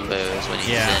combos when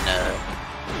he's in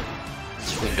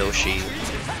Tsundoshi.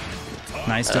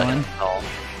 Nice, Dylan.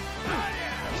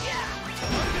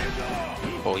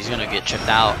 Oh, he's gonna get chipped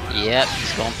out. Yep,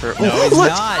 he's going for. No, he's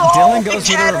not. Dylan goes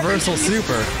for the reversal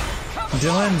super.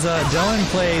 Dylan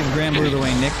plays Granblue the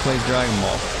way Nick plays Dragon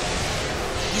Ball.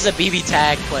 He's a BB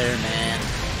tag player, man.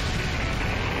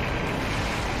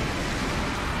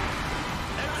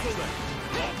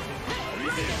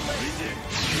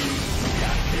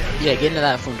 Yeah, get into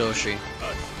that Fundoshi.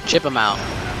 Chip him out.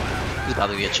 He's about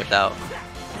to get chipped out.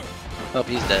 Oh,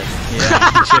 he's dead.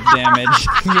 Yeah, chip damage.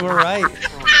 You were right.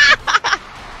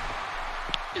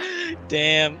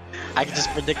 Damn. I can just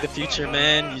predict the future,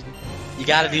 man. You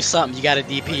gotta do something. You gotta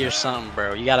DP or something,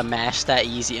 bro. You gotta mash that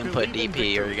easy input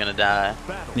DP or you're gonna die.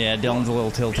 Yeah, Dylan's a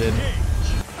little tilted.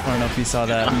 I don't know if you saw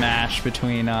that mash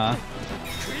between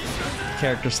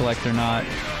character select or not.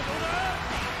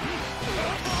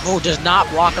 Oh, does not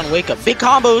block on wake up. Big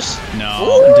combos. No,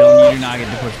 Ooh. Dylan, you do not get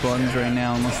to push buttons right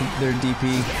now unless they're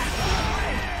DP.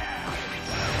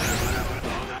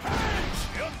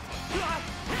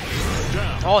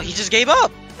 Oh, he just gave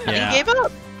up. Yeah. He gave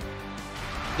up.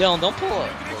 Dylan, don't pull up.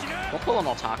 Don't pull an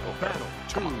Otako.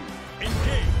 Come on.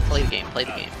 Play the game. Play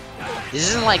the game. This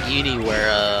isn't like Uni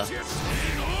where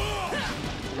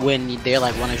when they're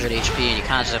like 100 HP and you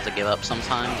kind of just have to give up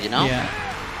sometimes, you know? Yeah.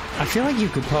 I feel like you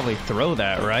could probably throw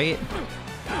that, right?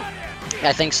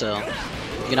 I think so.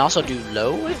 You can also do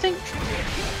low, I think.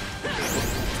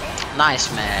 Nice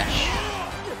smash.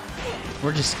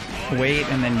 Or just wait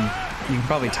and then you can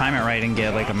probably time it right and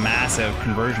get like a massive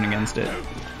conversion against it.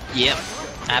 Yep,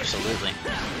 absolutely.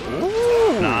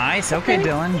 Ooh. Nice. Okay,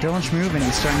 Dylan. Dylan's moving.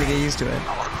 He's starting to get used to it.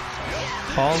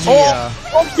 All the,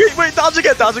 oh, wait, dodge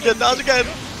again, dodge again, dodge again.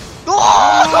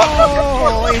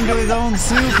 Oh, into his own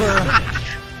super.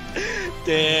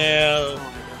 Damn.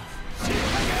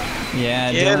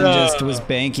 Yeah, Dylan just was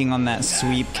banking on that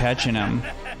sweep catching him.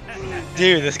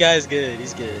 Dude, this guy's good.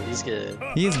 He's good. He's good.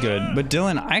 He is good, but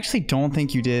Dylan, I actually don't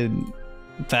think you did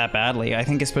that badly. I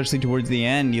think especially towards the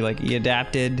end, you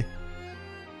adapted.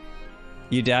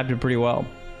 You adapted pretty well.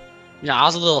 You know, I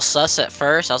was a little sus at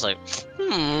first. I was like,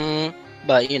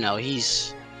 but you know,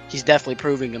 he's definitely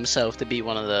proving himself to be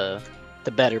one of the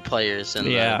better players in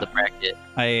the bracket.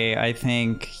 I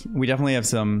think we definitely have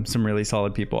some really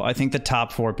solid people. I think the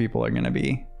top 4 people are gonna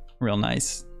be real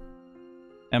nice.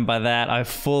 And by that, I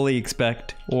fully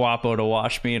expect Wapo to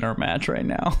watch me in our match right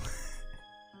now.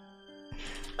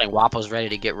 Like Wapo's ready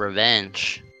to get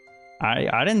revenge.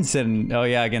 I didn't sit in, oh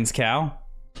yeah, against Cow?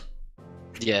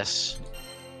 Yes.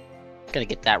 Gonna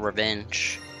get that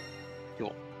revenge. He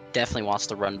definitely wants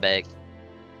to run back.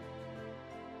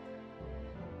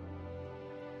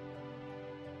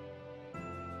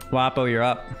 Wapo, you're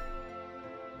up.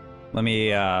 Let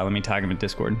me tag him in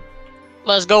Discord.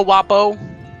 Let's go, Wapo.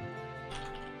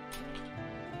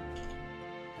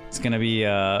 It's gonna be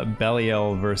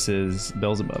Belial versus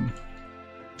Beelzebub.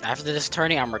 After this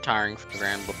tourney, I'm retiring from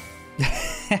Granblue.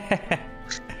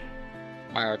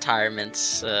 My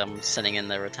retirement's sending in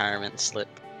the retirement slip.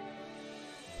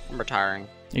 I'm retiring.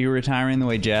 Are you retiring the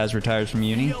way Jazz retires from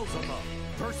uni?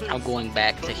 I'm going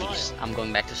back to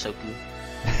Soku.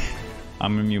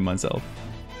 I'm gonna mute myself.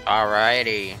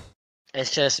 Alrighty.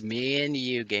 It's just me and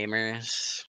you,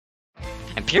 gamers.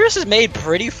 Impurest has made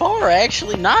pretty far,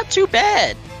 actually. Not too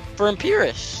bad for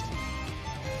Impurest.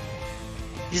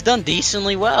 He's done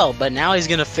decently well, but now he's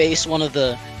gonna face one of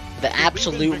the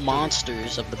absolute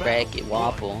monsters of the bracket,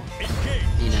 Wapo.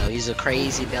 You know, he's a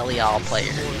crazy Belial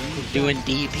player, doing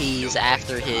DPs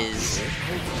after his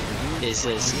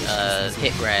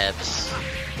hit grabs.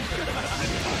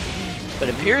 But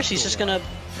Impurest, he's just gonna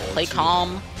play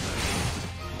calm,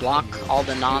 block all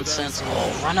the nonsense.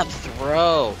 Oh, run up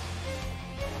throw.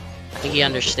 I think he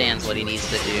understands what he needs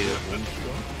to do.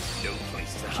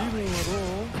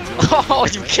 Oh,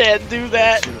 you can't do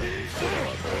that.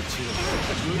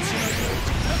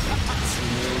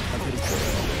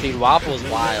 Dude, Wapo's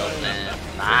wild, man.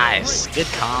 Nice. Good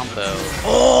combo.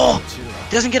 Oh!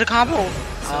 Doesn't get a combo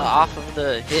off of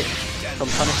the hit from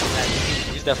punishing that.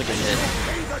 He's definitely gonna hit.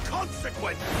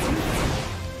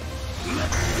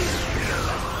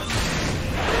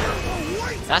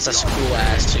 That's a cool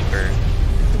ass super.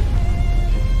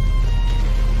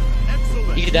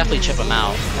 You could definitely chip him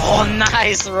out. Oh,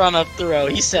 nice run up throw.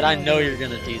 He said, I know you're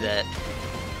gonna do that.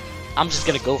 I'm just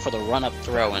gonna go for the run up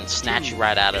throw and snatch you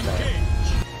right out of that.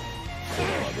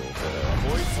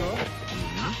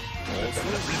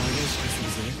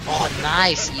 Oh,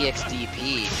 nice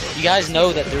EXDP. You guys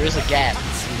know that there is a gap.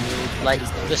 Like,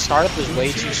 the startup was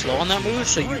way too slow on that move,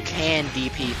 so you can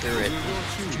DP through it.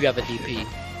 If you have a DP.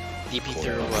 DP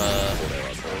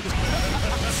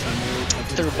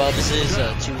through Bubs'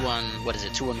 2-1, what is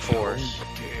it, 2-1-4s.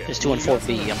 It's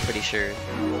 2-1-4B, I'm pretty sure.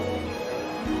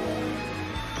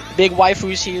 Big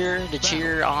waifus here to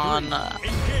cheer on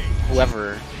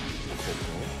whoever.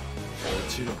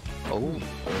 Oh.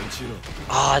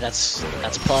 Ah, that's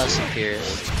plus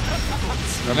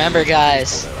Impurest. Remember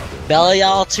guys,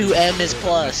 Belial 2M is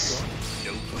plus.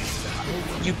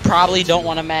 You probably don't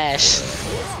want to mash.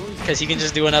 because he can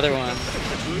just do another one.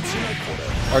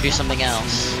 Or do something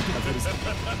else.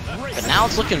 But now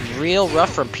it's looking real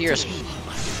rough from Pierce.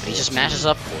 He just mashes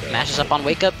up on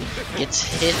wake up, gets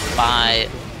hit by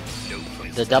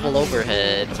the double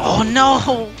overhead. Oh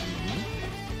no!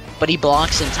 But he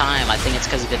blocks in time. I think it's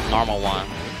because he did the normal one.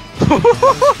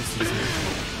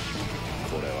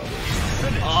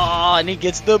 Oh, and he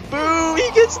gets the boot!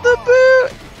 He gets the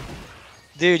boot!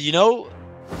 Dude, you know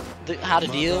how to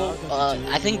deal?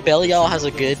 I think Belial has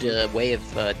a good way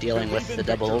of dealing with the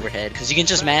double overhead, because you can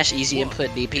just mash easy input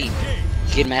DP.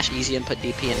 You can mash easy input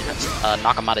DP and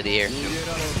knock him out of the air.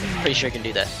 Pretty sure you can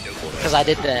do that. Because I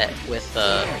did that with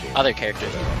other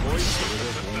characters.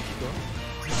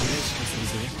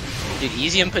 Dude,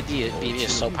 easy input DP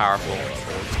is so powerful.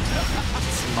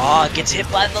 Oh, gets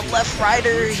hit by the left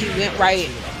rider. He went right.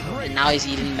 And now he's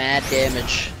eating mad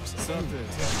damage.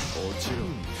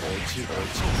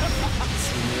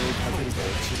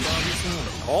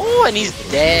 Oh, and he's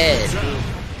dead.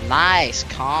 Nice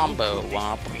combo,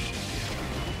 Womp.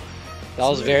 That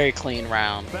was a very clean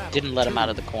round. Didn't let him out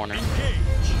of the corner.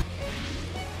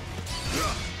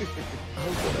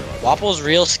 Wapple's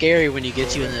real scary when he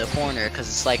gets you in the corner, because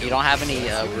it's like you don't have any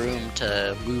room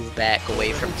to move back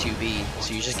away from 2B,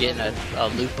 so you're just getting a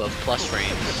loop of plus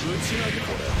frames.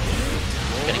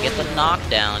 Gonna get the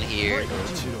knockdown here.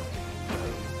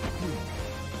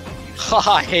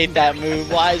 I hate that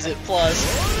move. Why is it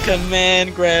plus?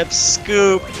 Command grab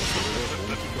scoop.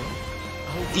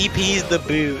 DP's the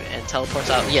boot and teleports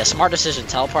out. Yeah, smart decision.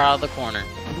 Teleport out of the corner.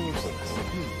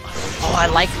 Oh, I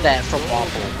like that from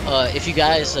Wapple. If you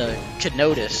guys could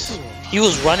notice, he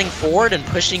was running forward and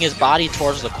pushing his body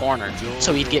towards the corner,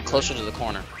 so he'd get closer to the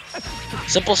corner.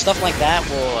 Simple stuff like that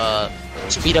will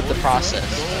speed up the process.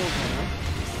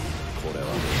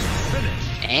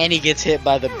 And he gets hit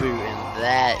by the boot, and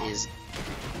that is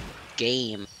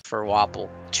game for Wapple.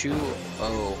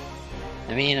 2-0.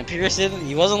 I mean, Pearson,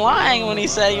 he wasn't lying when he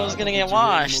said he was gonna get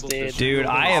washed, dude. Dude,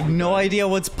 I have no idea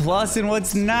what's plus and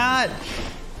what's not.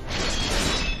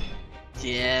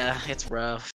 Yeah, it's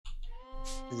rough.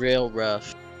 Real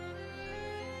rough.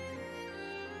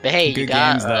 But hey, good you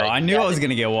got, games though. I knew I was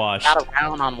gonna get washed. Got a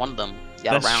round on one of them.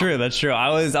 That's true. That's true. I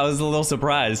was a little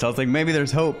surprised. I was like, maybe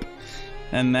there's hope,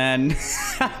 and then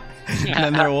and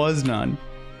then there was none.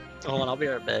 Hold on, I'll be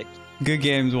right back. Good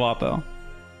games, Wapo.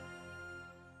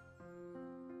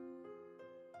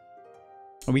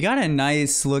 We got a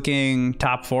nice looking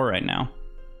top 4 right now.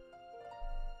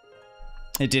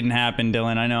 It didn't happen,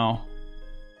 Dylan. I know.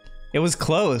 It was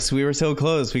close. We were so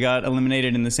close. We got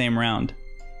eliminated in the same round.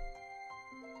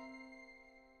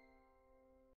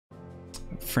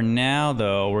 For now,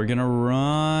 though, we're gonna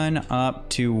run up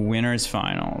to winners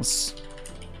finals.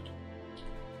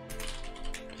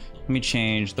 Let me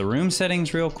change the room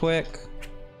settings real quick.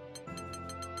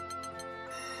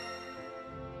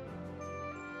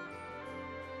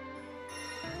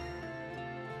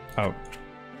 Oh.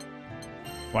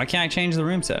 Why can't I change the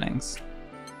room settings?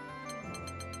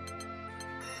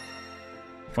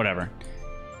 Whatever.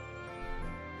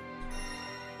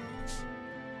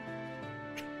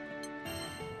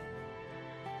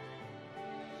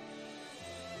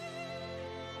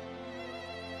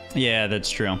 Yeah, that's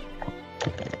true.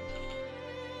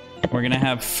 We're gonna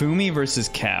have Foomi versus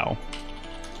Cow.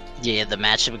 Yeah, the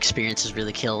matchup experience is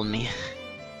really killing me.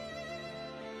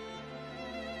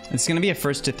 It's gonna be a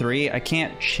 1st to 3. I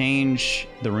can't change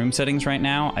the room settings right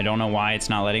now. I don't know why it's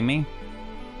not letting me,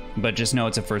 but just know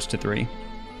it's a 1st to 3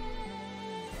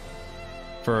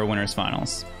 for winners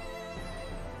finals.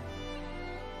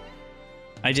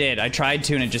 I did. I tried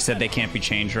to, and it just said they can't be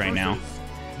changed right now.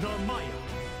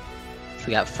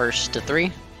 We got 1st to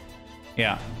 3.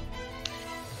 Yeah.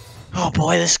 Oh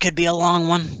boy, this could be a long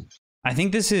one. I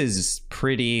think this is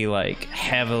pretty, like,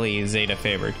 heavily Zeta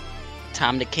favored.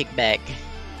 Time to kick back.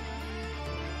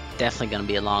 Definitely gonna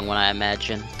be a long one, I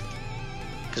imagine.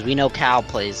 Because we know Cal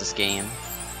plays this game.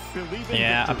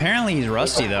 Yeah, apparently he's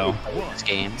rusty, though. This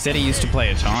game. Said he used to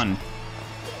play a ton.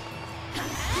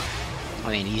 I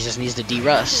mean, he just needs to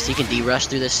de-rust. He can de-rust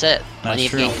through this set. That's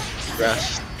true. Plenty of games to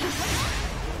de-rust.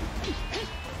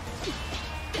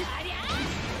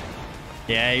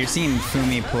 Yeah, you're seeing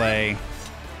Foomi play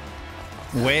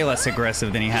way less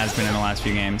aggressive than he has been in the last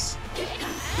few games.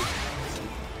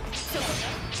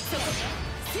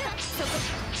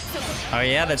 Oh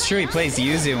yeah, that's true. He plays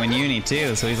Yuzu in Uni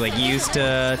too, so he's like used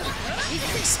to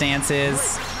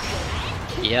stances.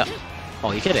 Yep. Oh,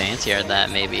 he could have anti-aired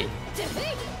that maybe.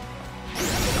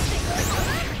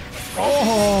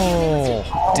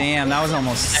 Oh, damn, that was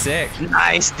almost sick.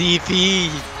 Nice DP.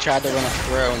 He tried to run a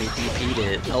throw and he DP'd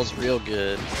it. That was real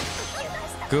good.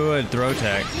 Good throw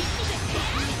tech.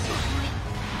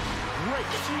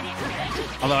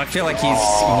 Although I feel like he's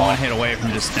one hit away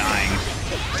from just dying.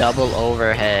 Double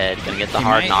overhead. Gonna get the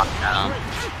hard knockdown.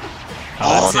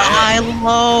 Oh, the high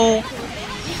low.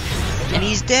 And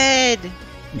he's dead.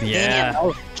 Yeah. Damn, that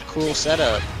was a cool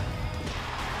setup.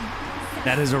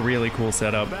 That is a really cool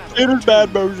setup. It is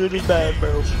bad, bro. It is bad,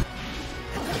 bro.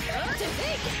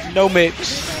 No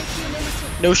mix.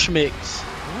 No schmix.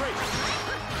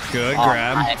 Good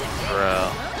grab.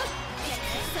 Bro.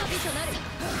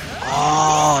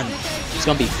 Oh, it's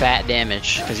gonna be fat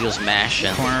damage because he was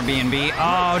mashing. Corner B&B.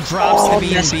 Oh, drops the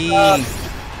B&B.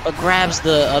 But grabs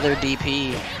the other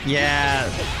DP. Yeah,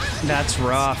 that's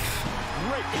rough.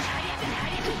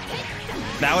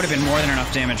 That would have been more than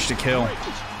enough damage to kill.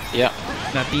 Yep.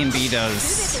 That B&B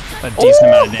does a decent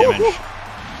amount of damage.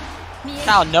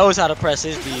 Cal knows how to press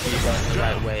his DP button the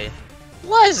right way.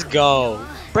 Let's go.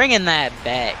 Bringing that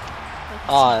back.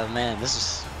 Oh man,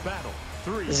 this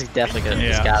is definitely good.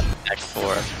 This got back and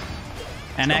forth.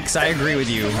 NX, I agree with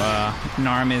you.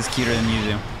 Narm is cuter than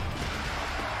Yuzu.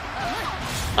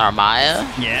 Narmaya?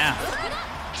 Yeah.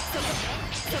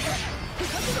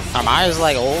 Narmaya's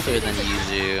like older than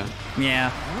Yuzu.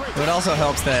 Yeah. It also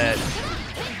helps that,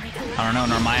 I don't know,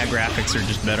 Narmaya graphics are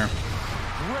just better.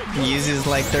 Yuzu's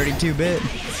like 32-bit.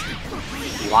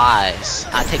 Lies.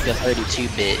 I take the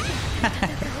 32-bit.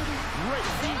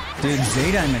 Dude,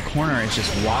 Zeta in the corner is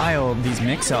just wild, these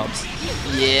mix-ups.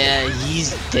 Yeah,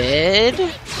 he's dead?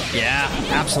 Yeah,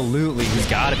 absolutely. He's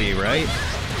gotta be, right?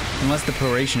 Unless the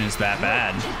proration is that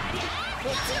bad.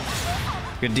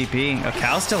 Good DP. Oh,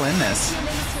 Cal's still in this.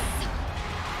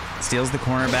 Steals the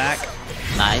corner back.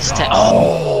 Nice.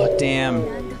 Oh, damn.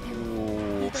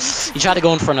 Ooh. He tried to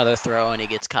go in for another throw and he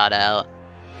gets caught out.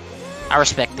 I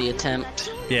respect the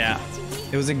attempt. Yeah,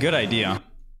 it was a good idea.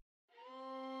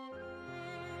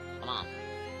 Come on.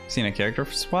 Seen a character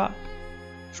swap?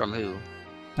 From who?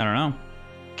 I don't know.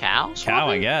 Cow? Cow,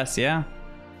 I guess, yeah.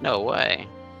 No way.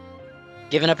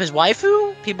 Giving up his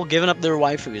waifu? People giving up their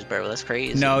waifus, bro. That's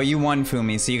crazy. No, you won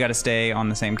Foomi, so you gotta stay on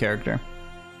the same character.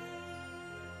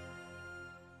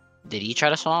 Did he try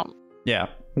to swap? Yeah.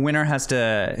 Winner has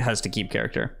to keep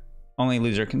character. Only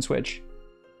loser can switch.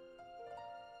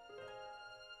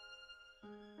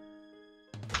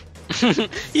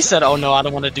 He said, oh no, I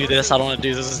don't want to do this. I don't want to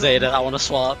do this with Zeta. I want to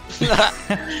swap.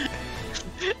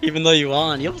 Even though you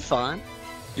won, you'll be fine.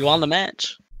 You won the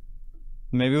match.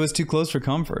 Maybe it was too close for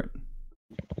comfort.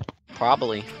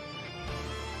 Probably.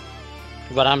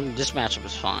 But this matchup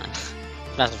was fine. This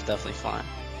matchup was definitely fine.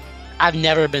 I've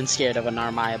never been scared of a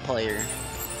Narmaya player.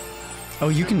 Oh,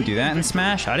 you can do that in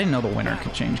Smash? I didn't know the winner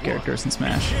could change characters in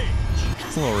Smash.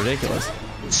 It's a little ridiculous.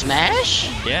 Smash?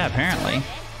 Yeah, apparently.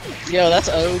 Yo, that's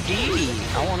OD.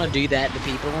 I want to do that to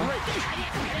people.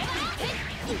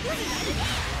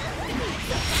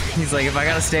 He's like, if I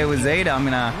gotta stay with Zeta, I'm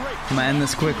gonna end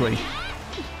this quickly.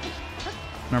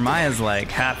 Narmaya's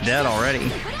like half dead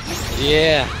already.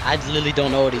 Yeah, I literally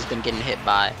don't know what he's been getting hit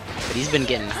by, but he's been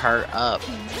getting hurt up.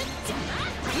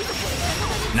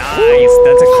 Nice,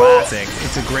 that's a classic.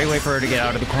 It's a great way for her to get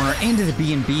out of the corner into the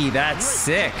B&B. That's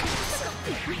sick.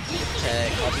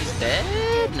 Check. Oh, he's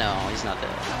dead? No, he's not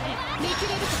dead.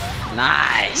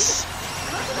 Nice.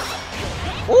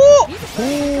 Ooh!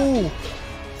 Ooh!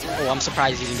 Oh, I'm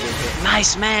surprised he didn't get hit. Nice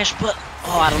smash, but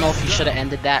oh, I don't know if he should have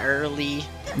ended that early.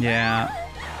 Yeah.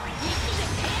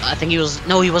 I think he was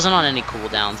he wasn't on any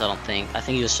cooldowns. I don't think. I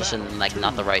think he was just in like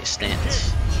not the right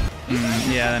stance.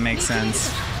 Yeah, that makes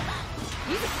sense.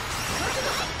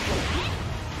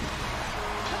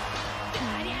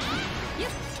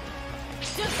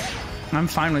 I'm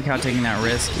fine with Cow taking that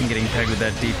risk and getting pegged with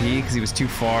that DP because he was too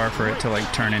far for it to like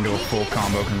turn into a full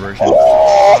combo conversion.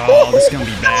 Oh, this is gonna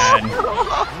be bad.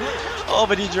 Oh,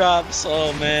 but he drops.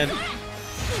 Oh man.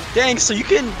 Dang, so you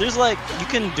can you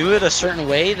can do it a certain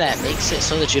way that makes it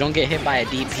so that you don't get hit by a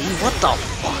DP. What the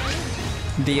fuck?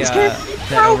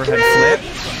 That overhead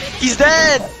flip. He's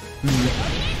dead.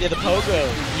 Yeah, the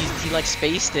pogo. He like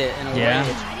spaced it in a way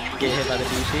to get hit by the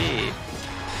DP.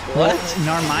 What?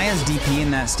 Narmaya's DP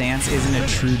in that stance isn't a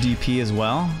true DP as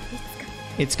well.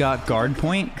 It's got guard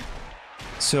point,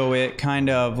 so it kind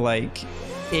of like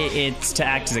it's to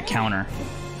act as a counter.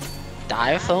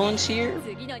 Diaphone's here?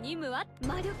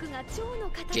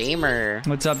 Gamer.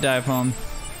 What's up, Diaphone?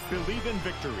 Believe in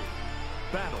victory.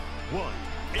 Battle 1.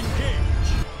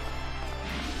 Engage.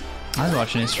 I was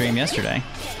watching his stream yesterday.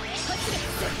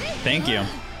 Thank you.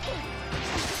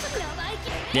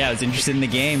 Yeah, I was interested in the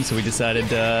game, so we decided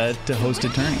to host a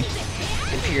tourney.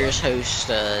 Imperius hosts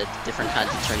different kinds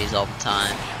of tourneys all the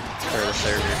time for the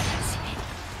server.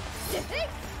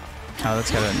 Oh,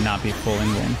 that's gotta not be full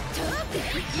England.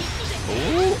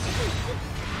 Ooh.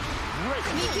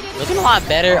 Looking a lot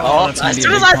better. Oh, Oh, that's gonna as be a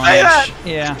soon as big I say that!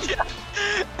 punish. Yeah.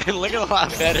 Looking a lot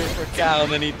better for Cal,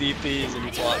 and then he DPs and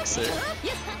he blocks it.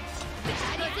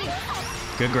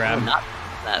 Good grab. Not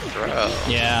that throw.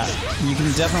 Yeah, you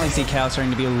can definitely see Cal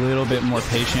starting to be a little bit more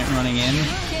patient running in.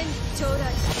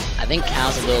 I think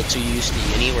Cal's a little too used to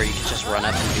Uni where you can just run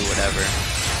up and do whatever.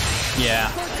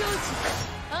 Yeah.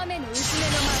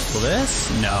 Will this?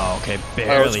 No, okay,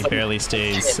 barely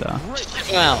stays. Just chip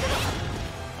him out.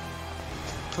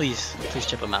 Please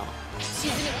chip him out.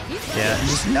 Yeah,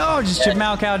 just chip him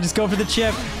out, Cal. Just go for the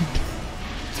chip.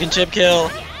 You can chip kill.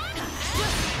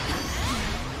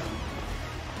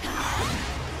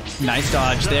 Nice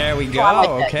dodge. There we go. Like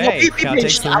okay, Cal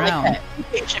takes the round.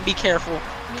 Be careful,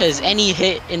 because any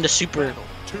hit in the super,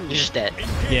 you're just dead.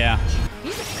 Yeah.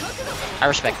 I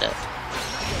respect that.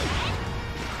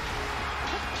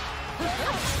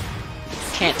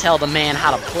 Can't tell the man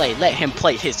how to play. Let him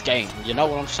play his game. You know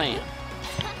what I'm saying?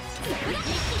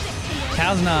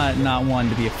 Cal's not one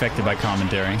to be affected by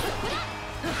commentary.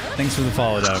 Thanks for the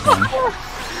follow, Dogman.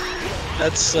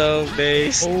 That's so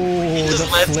base. Oh, the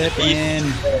flip in.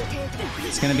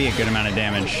 It's gonna be a good amount of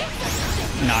damage.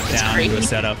 Knockdown into a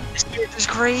setup. This is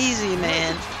crazy,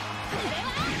 man.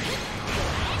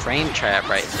 Frame trap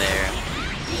right there.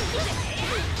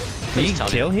 Did he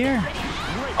kill here?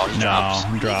 Oh,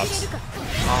 he drops.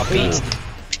 Oh, beats.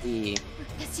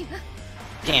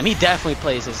 Damn, he definitely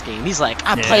plays this game. He's like,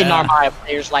 I play Narmaya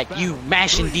players like you,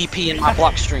 mashing DP in my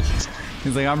block strings.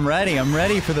 He's like, I'm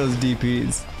ready for those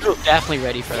DPs. You're definitely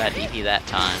ready for that DP that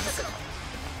time.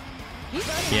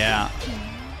 Yeah.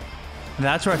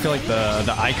 That's where I feel like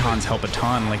the icons help a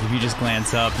ton. Like if you just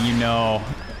glance up, you know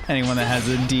anyone that has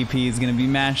a DP is gonna be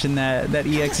mashing that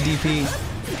EX DP.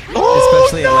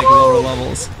 Especially at like lower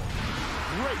levels.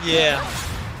 Yeah.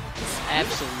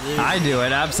 Absolutely. I do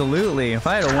it, absolutely. If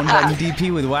I had a one-button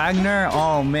DP with Wagner,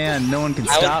 oh man, no one could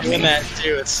stop me. I was doing that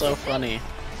too, it's so funny.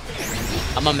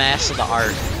 I'm a master of the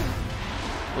art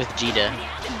with Djeeta.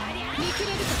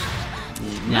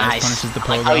 Nice. Punishes the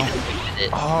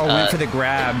pogo. Went for the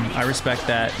grab. I respect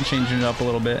that. Changing it up a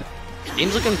little bit.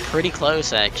 Game's looking pretty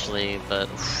close actually, but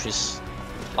just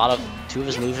a lot of two of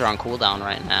his moves are on cooldown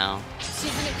right now.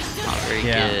 Not very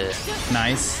good.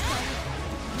 Nice.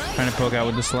 Trying to poke out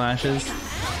with the slashes.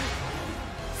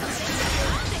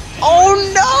 Oh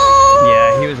no!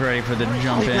 Yeah, he was ready for the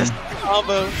jump in.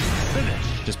 Combo.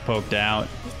 Just poked out.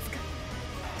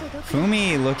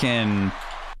 Foomi looking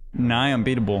nigh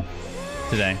unbeatable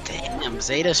today. Damn,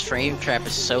 Zeta's frame trap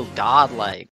is so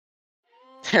godlike.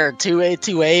 Her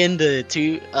 2A into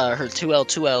her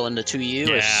 2L into 2U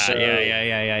is so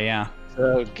yeah.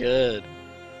 so good.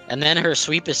 And then her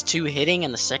sweep is 2 hitting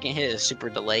and the second hit is super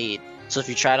delayed. So if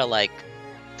you try to like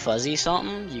fuzzy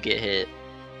something, you get hit.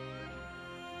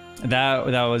 That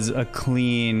was a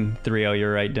clean 3-0,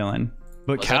 you're right, Dylan.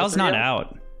 But Cal's not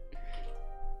out.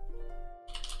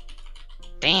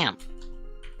 Damn.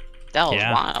 That was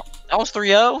wild. That was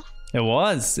 3-0?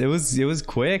 It was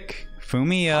quick.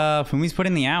 Fumi's put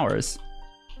in the hours.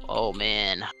 Oh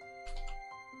man.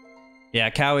 Yeah,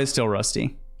 Cow is still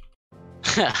rusty.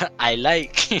 I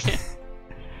like.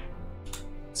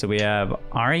 So we have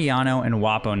Arrayano and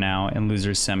Wapo now in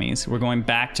losers semis. We're going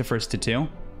back to first to 2.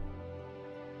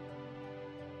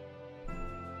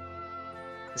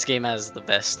 This game has the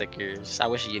best stickers. I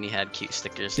wish Uni had cute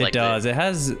stickers like like does. this. It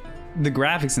has the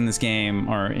graphics in this game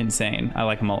are insane. I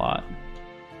like them a lot.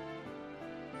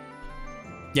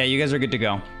 Yeah, you guys are good to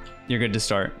go. You're good to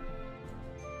start.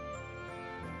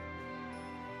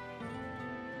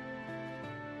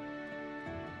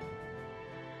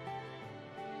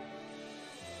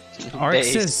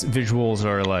 Arx's visuals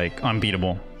are like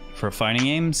unbeatable for fighting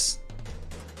games.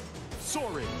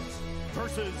 Soriz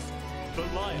versus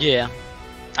Belial. Yeah,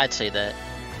 I'd say that.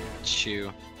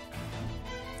 True.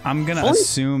 I'm gonna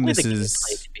assume this is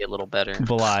to be a little better.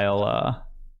 Belial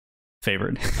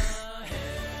favored.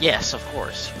 Yes, of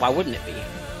course. Why wouldn't it be?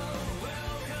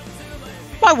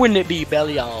 Why wouldn't it be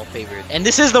Belial favored? And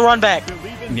this is the run back.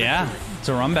 Yeah, it's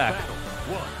a run back.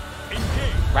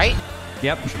 Right?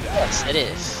 Yep. Yes, it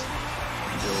is.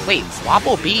 Wait,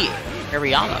 Wappo beat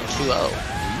Arrayano 2-0.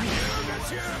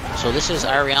 So this is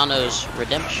Arrayano's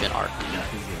redemption arc.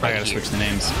 I gotta switch the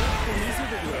names.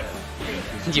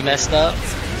 You messed up?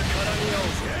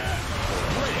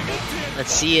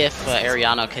 Let's see if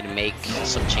Arrayano can make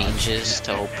some changes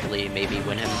to hopefully maybe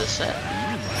win him this set.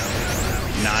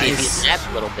 Nice. See if he's jabbed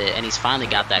a little bit, and he's finally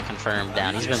got that confirmed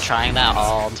down. He's been trying that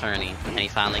all tourney, and he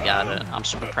finally got it. I'm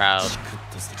super proud.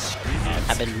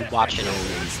 I've been watching him.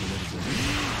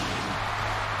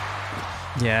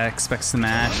 Yeah, expects the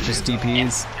match, just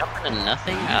DPs. Jumping to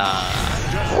nothing.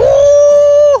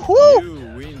 Woo! You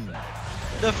win.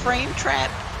 The frame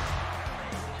trap.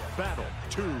 Battle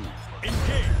 2.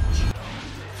 Engage.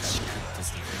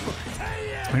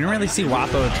 We didn't really see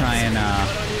Wapo try and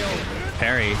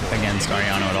parry against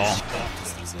Arrayano at all.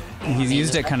 He's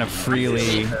used it kind of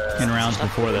freely in rounds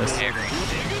before this.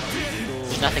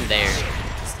 There's nothing there.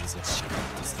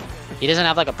 He doesn't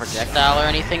have like a projectile or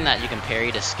anything that you can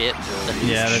parry to skip.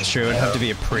 Yeah, that's true. It'd have to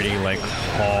be a pretty like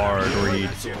hard read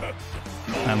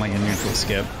and like a neutral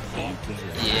skip.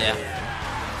 Yeah.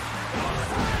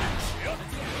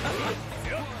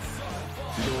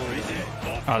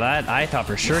 Oh, that I thought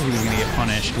for sure he was gonna get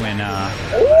punished when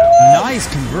nice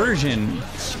conversion.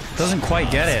 Doesn't quite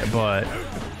get it, but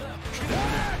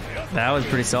that was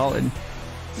pretty solid.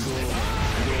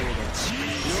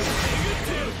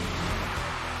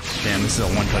 Damn, this is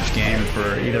a one-touch game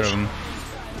for either of them.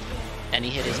 Any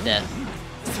hit is death.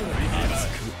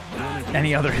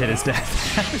 Any other hit is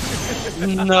death.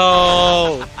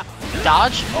 No!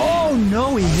 Dodge? Oh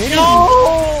no, he hit him!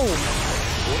 No!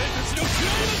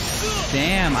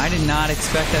 Damn, I did not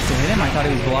expect that to hit him. I thought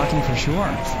he was blocking for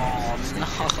sure. No.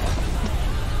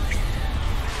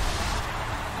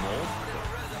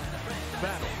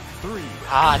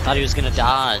 Ah, I thought he was gonna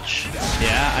dodge.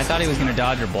 Yeah, I thought he was gonna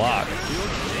dodge or block.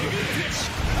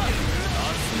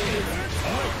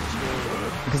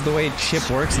 Because the way chip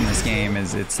works in this game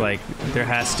is it's like there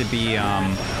has to be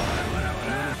kind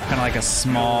of like a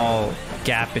small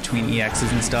gap between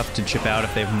EXs and stuff to chip out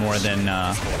if they have more than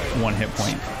one hit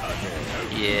point.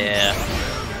 Yeah.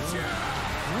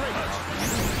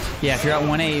 Yeah, if you're at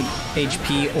 1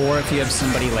 HP or if you have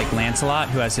somebody like Lancelot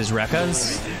who has his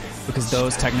Rekkas, because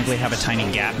those technically have a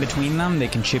tiny gap between them, they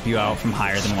can chip you out from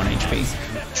higher than 1 HP.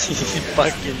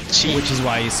 Fucking cheat. Which is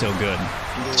why he's so good.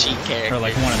 Cheat character. Or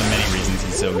like one of the many reasons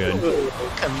he's so good.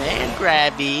 Command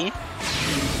grabby.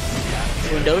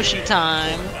 Fundoshi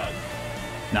time.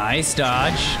 Nice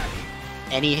dodge.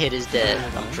 Any hit is dead,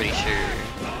 I'm pretty sure.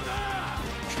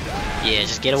 Yeah,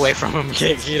 just get away from him.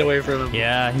 Get away from him.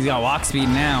 Yeah, he's got walk speed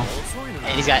now.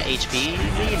 And he's got HP?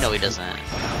 No, he doesn't.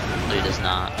 No, he does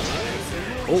not.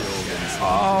 Oh,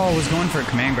 I was going for a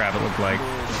command grab, it looked like.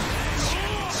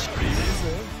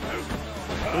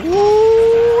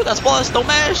 Ooh, that's plus, don't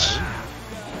mash!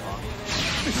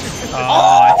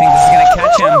 Oh, I think this is gonna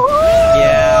catch him.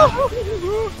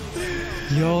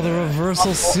 Yeah. Yo, the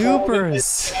reversal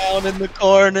supers. Down in the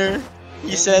corner.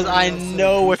 He says, I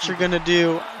know what you're gonna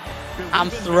do. I'm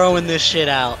throwing this shit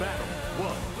out.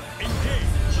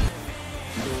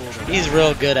 He's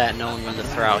real good at knowing when to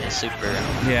throw out his super.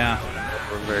 Yeah.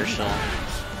 Reversal.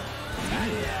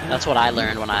 That's what I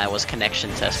learned when I was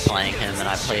connection test playing him, and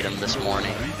I played him this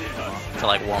morning to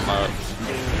like warm up.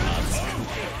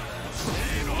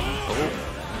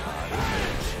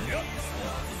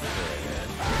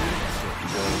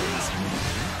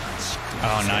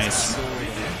 Oh, nice.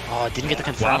 Oh, I didn't get the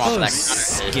confirm off of that counter.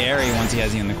 Scary once he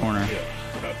has you in the corner.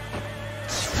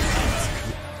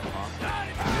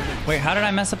 Wait, how did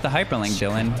I mess up the hyperlink,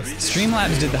 Dylan?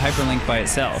 Streamlabs did the hyperlink by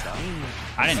itself.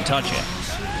 I didn't touch it.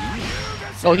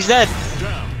 Oh, he's dead.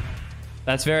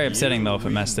 That's very upsetting, though, if it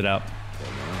messed it up.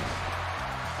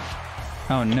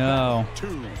 Oh, no.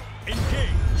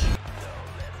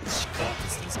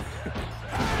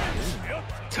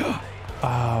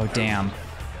 Oh, damn.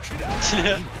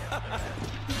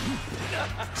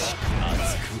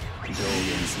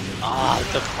 Ah,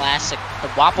 the classic, the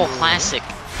Wapple classic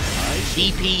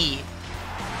DP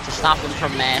to stop him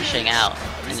from mashing out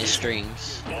in his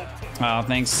strings. Oh,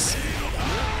 thanks.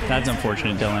 That's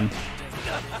unfortunate, Dylan.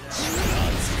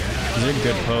 These are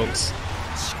good pokes.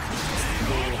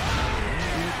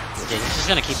 Yeah, he's just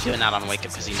gonna keep doing that on wake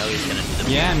up because he knows he's gonna do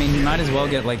the. Yeah, I mean, you might as well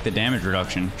get like the damage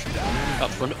reduction.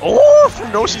 Oh,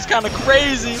 Funoshi's kind of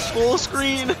crazy. Full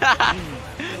screen.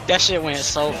 That shit went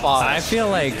so far. I feel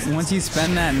like once you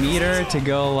spend that meter to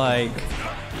go like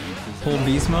full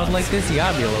beast mode like this, you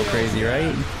gotta be a little crazy,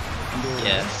 right?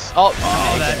 Yes. Oh,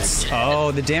 that's.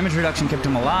 Oh, the damage reduction kept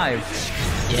him alive.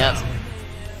 Yep.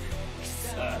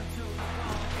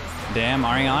 Damn,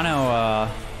 Arrayano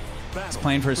is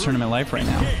playing for his tournament life right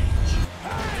now.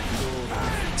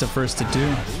 It's a first to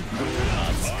do.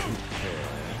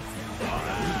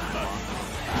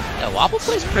 Yeah, Wapple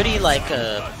plays pretty like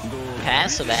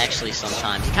passive actually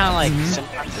sometimes. He kind of like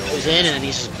sometimes goes in and then he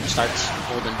just starts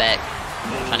holding back,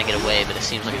 trying to get away, but it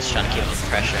seems like he's trying to keep him with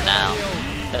pressure now.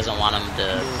 Doesn't want him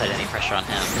to put any pressure on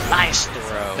him. Nice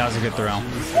throw. That was a good throw.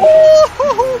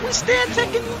 Ooh, we stand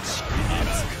taking.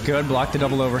 Good, block the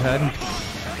double overhead.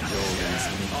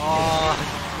 Oh,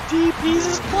 DPs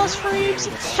is plus frames.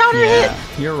 Counter hit.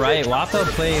 You're right. Wapo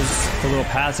plays a little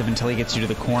passive until he gets you to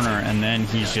the corner, and then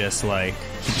he's just like,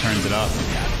 he turns it up.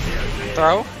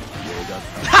 Throw.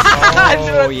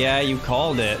 Oh, yeah, you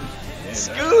called it.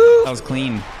 Scoop. That was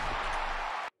clean.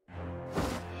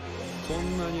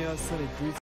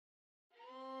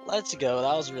 Let's go.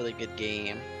 That was a really good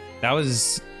game. That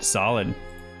was solid.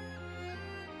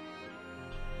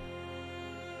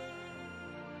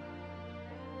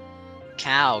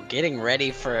 Cow getting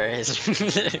ready for his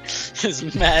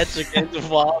his match against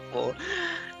Waffle.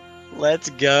 Let's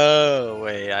go.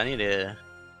 Wait, I need to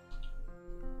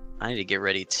get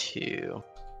ready too.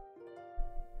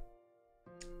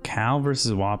 Cow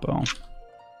versus Wapo.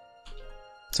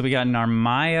 So we got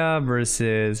Narmaya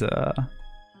versus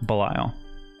Belial.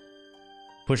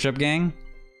 Push up gang.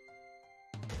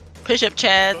 Push up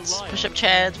Chads. Push up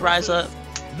Chads. Rise up.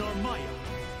 Narmaya.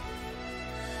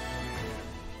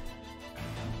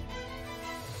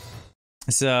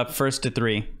 It's first to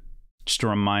 3. Just a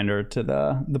reminder to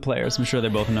the players. I'm sure they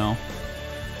both know.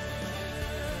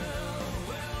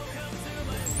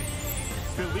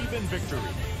 Believe in victory.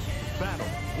 Battle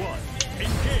 1.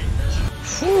 Engage.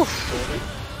 Whew.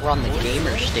 We're on the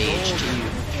gamer stage too.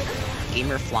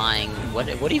 Gamer flying.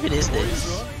 What even is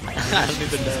this? I don't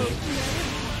even know.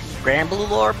 Granblue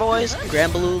lore boys?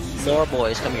 Granblue lore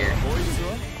boys, come here.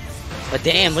 But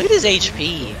damn, look at his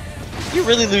HP. You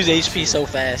really lose HP so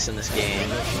fast in this game.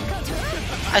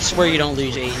 I swear you don't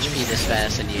lose HP this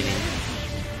fast in Uni.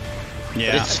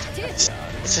 Yeah. It's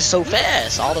just so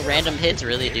fast. All the random hits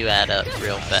really do add up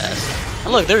real fast.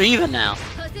 And look, they're even now.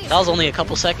 That was only a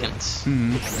couple seconds.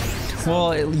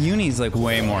 Well, Uni's like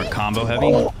way more combo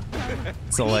heavy.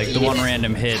 So like the one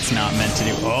random hit's not meant to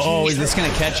do. Oh, is this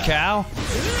gonna catch Cow?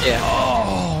 Yeah.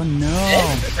 Oh no.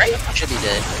 Yeah, right? Should be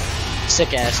dead.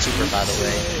 Sick ass super, by the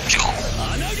way.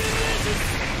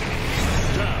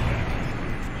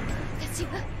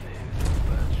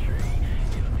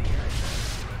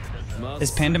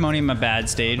 Is Pandemonium a bad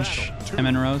stage,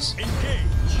 MN Rose?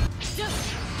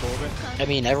 I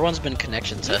mean, everyone's been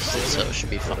connection tested, so it should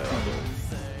be fun.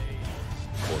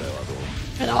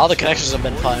 And all the connections have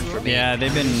been fun for me. Yeah,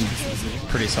 they've been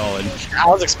pretty solid. I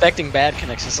was expecting bad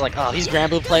connections. Like, oh, these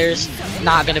Granblue players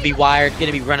not gonna be wired,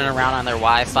 gonna be running around on their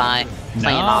Wi-Fi. No,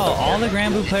 all the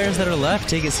Granblue players that are left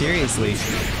take it seriously.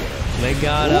 They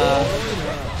got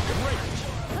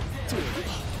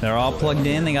they're all plugged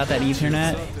in. They got that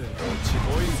Ethernet.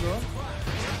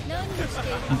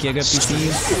 Giga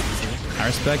PCs. I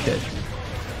respect it.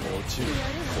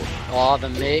 Oh, the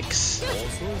mix.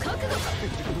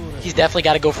 He's definitely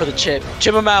got to go for the chip.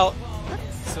 Chip him out.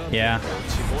 Yeah.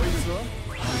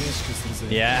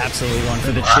 Yeah, absolutely going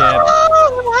for the chip.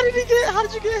 Oh, how did he get? How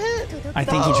did you get hit? I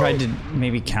think he tried to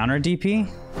maybe counter DP.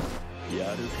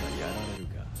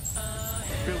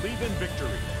 Believe in victory.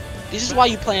 This is why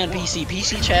you play on PC.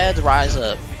 PC Chads, rise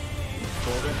up.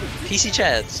 PC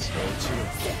Chads.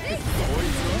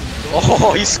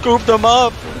 Oh, he scooped him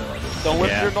up. Don't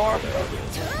whip your norm.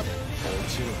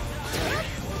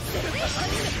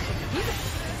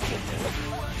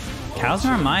 Cow's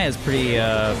Narmaya is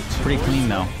pretty clean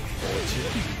though.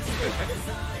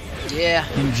 Yeah.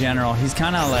 In general, he's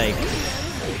kind of like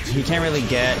he can't really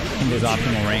get into his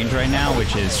optimal range right now,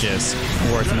 which is just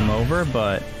working him over.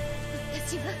 But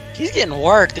he's getting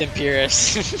worked,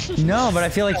 Impurest. no, but I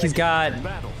feel like he's got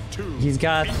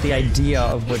the idea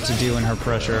of what to do in her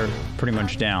pressure pretty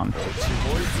much down.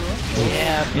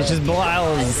 Yeah. It's just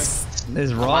Belial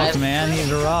is rough, man.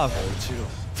 He's rough.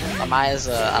 Namaya's,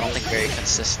 I don't think, very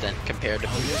consistent compared to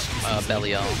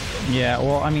Belial. Yeah,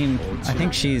 well, I mean, I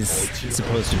think she's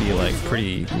supposed to be, like,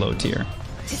 pretty low tier.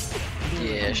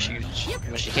 Yeah,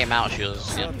 when she came out, she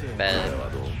was bad.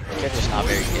 Her character's not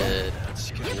very good.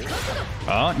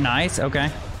 Oh, nice,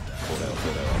 okay.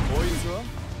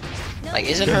 Like,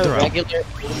 isn't her regular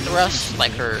thrust,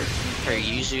 like her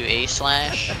Yuzu A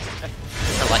slash?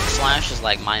 Her like slash is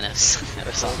like minus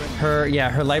or something.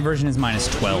 Her light version is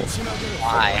 -12.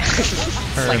 Why?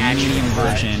 Her like medium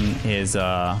version is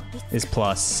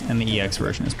plus, and the EX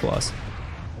version is plus.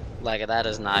 Like that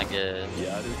is not good.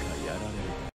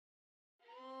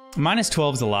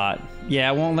 -12 is a lot.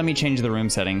 Yeah, it won't let me change the room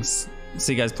settings.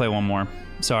 So you guys play one more.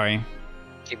 Sorry.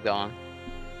 Keep going.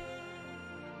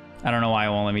 I don't know why it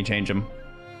won't let me change them.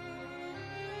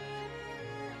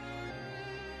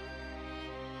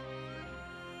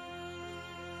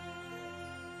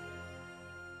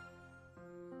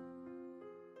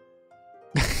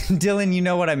 Dylan, you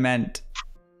know what I meant.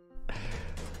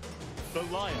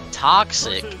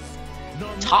 Toxic.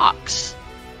 Tox.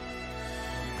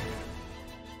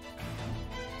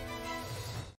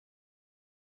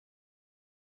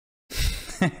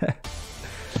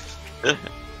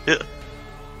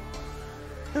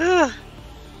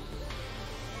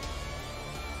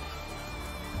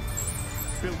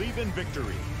 Believe in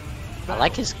victory. I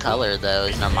like his color though.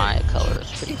 His Narmaya color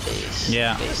is pretty base.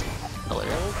 Yeah. Base color.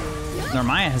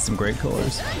 Narmaya has some great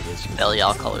colors.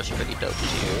 Belial color is pretty dope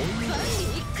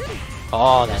too.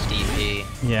 Oh, that DP.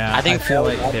 Yeah, I think feel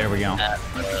like there we go. At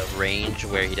a range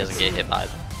where he doesn't get hit by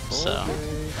them, so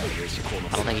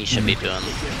I don't think he should be doing.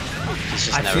 He's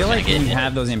just I never feel gonna like get when you hit.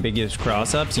 have those ambiguous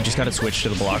cross-ups, you just gotta switch to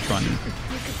the block button.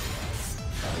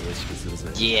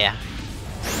 Yeah.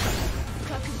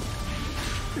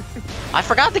 I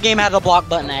forgot the game had a block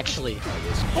button actually.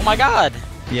 Oh my god.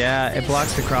 Yeah, it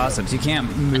blocks the cross-ups. You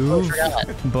can't move,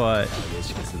 but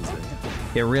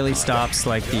it really stops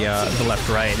like the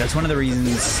left-right. That's one of the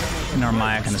reasons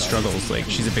Narmaya kind of struggles. Like,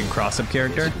 she's a big cross-up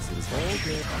character.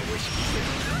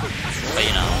 But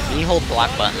you know, when you hold block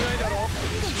button.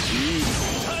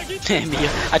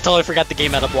 I totally forgot the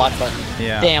game had a block button.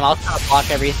 Yeah. Damn, I'll try to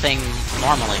block everything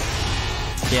normally.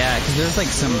 Yeah, because there's like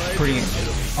some pretty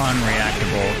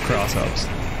unreactable cross-ups.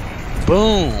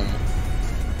 Boom.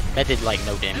 That did like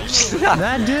no damage.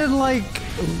 That did like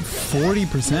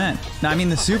 40%. No, I mean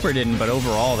the super didn't, but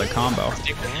overall the combo.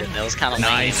 That was kind of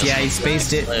Nice. Yeah, he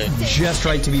spaced it just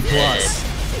right to be plus.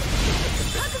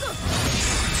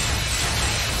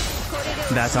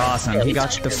 That's awesome. He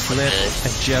got the flip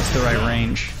at just the right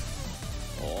range.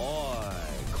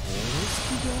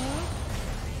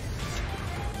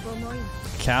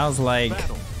 Cal's like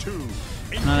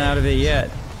not out of it yet.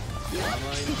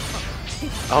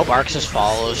 I hope Arx just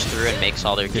follows through and makes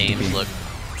all their games look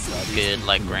good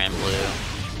like Granblue.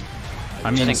 I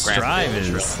mean, think Strive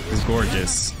is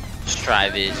gorgeous.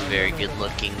 Strive is a very good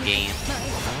looking game.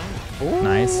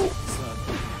 Nice.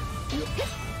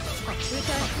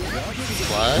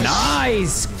 Plus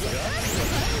Nice!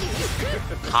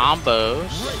 combos.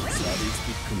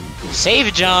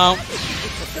 Save jump.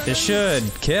 This should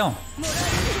kill.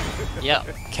 Yep.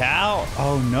 Cal?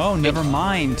 Oh no, never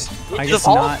mind. I The guess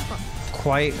vault? not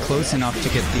quite close enough to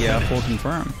get the full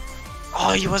confirm.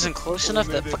 Oh, he wasn't close enough?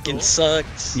 That fucking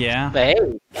sucks. Yeah. But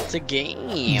hey, it's a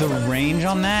game. The range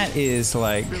on that is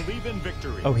like... Believe in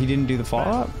victory. Oh, he didn't do the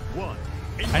follow-up? One.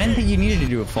 I didn't think you needed to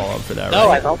do a follow-up for that, No,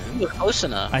 I right? don't think he was close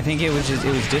enough. I think it was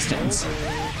distance.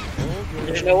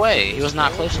 There's no way. He was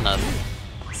not close enough.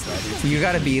 You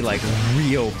gotta be like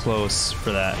real close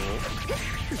for that.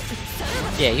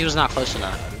 Yeah, he was not close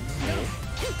enough.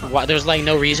 Why, there's like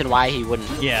no reason why he wouldn't.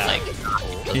 Yeah. Like,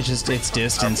 It's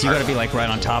distance. You gotta be like right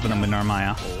on top of them with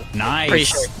Narmaya. Nice! pretty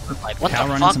sure. Like, what Cal the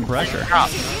running fuck? some pressure.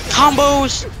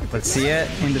 Combos! Let's see it.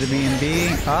 Into the B&B.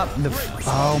 Up.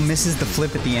 Oh, misses the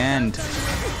flip at the end.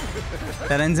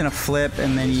 That ends in a flip,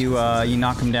 and then you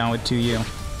knock him down with 2U.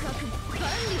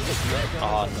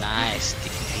 Oh, nice.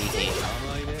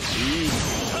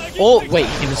 Oh, wait.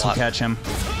 He This will blocked. catch him.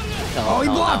 No, Oh, he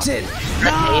no, blocks no. it!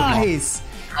 Nice!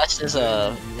 That's his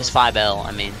 5L,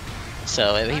 I mean.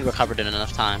 So he recovered in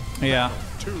enough time. Yeah.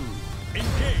 Two.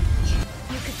 Engage.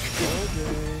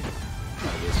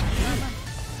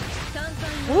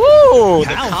 Woo!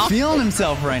 Cal feeling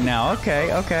himself right now.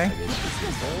 Okay, okay.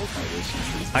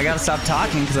 I gotta stop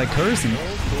talking because I curse him.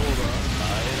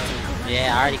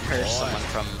 Yeah, I already cursed someone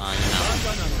from, you know,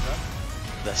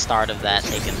 the start of that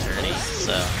Taken journey,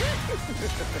 so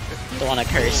don't want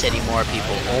to curse any more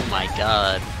people. Oh my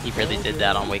god, he really did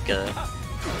that on Wake Up.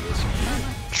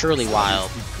 Truly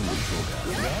wild.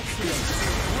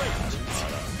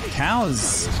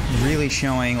 Cal's really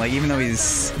showing, like, even though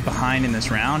he's behind in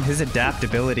this round, his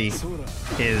adaptability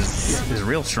is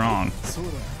real strong.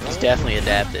 He's definitely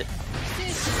adapted.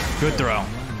 Good throw.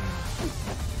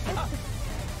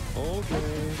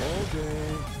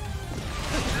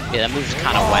 Yeah, that move's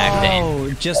kind of whacked in.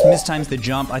 Oh, just mistimes the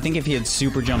jump. I think if he had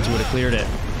super jumped, he would have cleared it.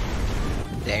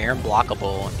 The air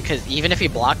blockable, because even if he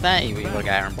blocked that, he would have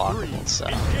got air blockable, so.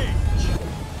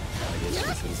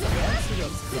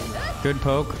 Good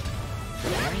poke.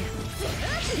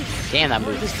 Damn, that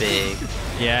move is big.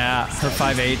 Yeah, her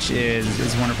 5H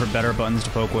is one of her better buttons to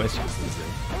poke with.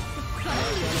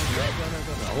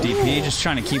 DP just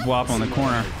trying to keep WAP on the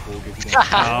corner.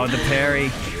 Oh, the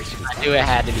parry. I knew it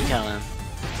had to be coming.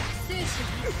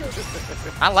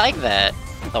 I like that.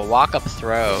 The walk-up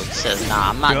throw says, nah,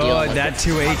 I'm not dealing Good, with that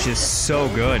it. 2H is so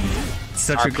good. It's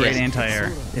such a great RPS.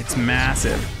 anti-air. It's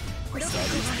massive.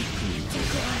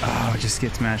 Oh, it just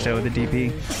gets mashed out with the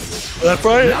DP. Left,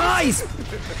 right. Nice!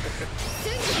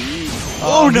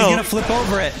 Oh, no. He's gonna flip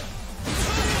over it.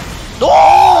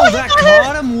 Oh, That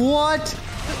caught him? What?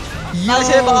 Yo, Nice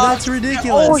hit, Bob. that's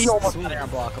ridiculous. Oh, you almost got air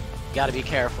blockable. You gotta be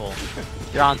careful.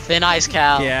 You're on thin ice,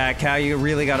 Cal. Yeah, Cal, you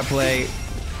really gotta play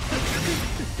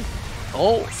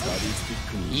Oh.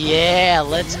 Yeah,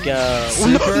 let's go.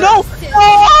 Super. No!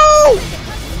 No!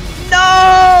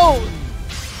 No!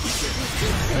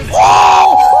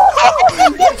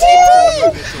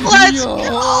 Let's go!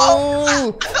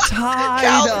 Yo,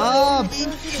 tied up.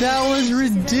 That was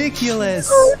ridiculous.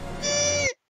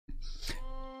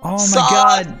 Oh my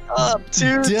god. Up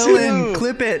 2-2. Dylan,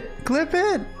 clip it. Clip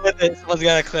it. Someone's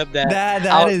gotta clip that.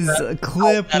 That is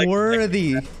clip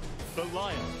worthy. The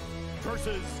Lion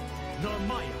versus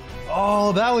Narmaya.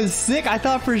 Oh, that was sick. I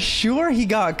thought for sure he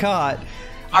got caught.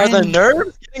 Are the And-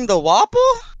 nerves getting the wobble?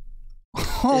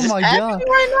 Oh Is this my happening god.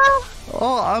 right now?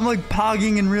 Oh, I'm like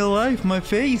pogging in real life. My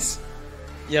face.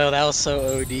 Yo, that was so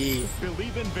OD.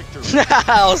 Believe in victory. That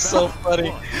was so funny.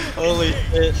 Holy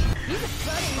shit.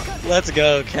 Let's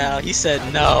go, Cal. He said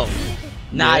no.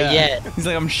 Not Yeah. yet. He's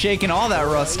like, I'm shaking all that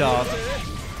rust off.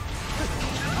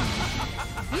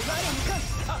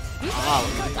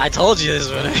 Oh, I told you this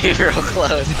was gonna be real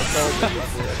close. I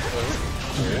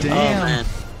told you. Damn. Oh, man.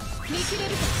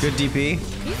 Good DP.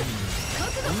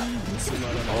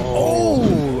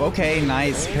 Oh, okay,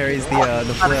 nice. Parries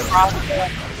the flip.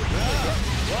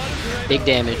 Big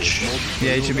damage.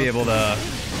 Yeah, he should be able to.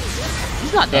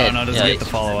 He's not Oh dead. no, doesn't get the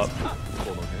follow up.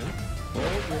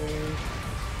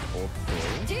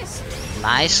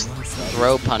 Nice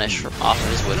throw punish off of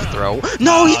his whip throw.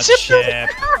 No, he Oh, chipped chip. it.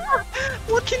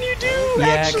 What can you do?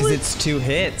 Yeah, because actually? it's 2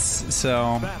 hits,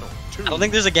 so. Battle 2. I don't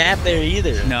think there's a gap there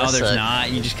either. No, That's there's a-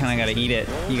 not. You just kind of gotta eat it.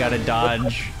 You gotta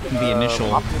dodge the initial.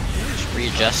 Just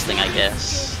readjusting, I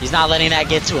guess. He's not letting that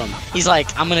get to him. He's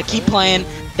like, I'm gonna keep playing.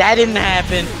 That didn't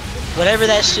happen. Whatever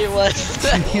that shit was.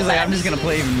 He's like, I'm just gonna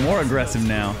play even more aggressive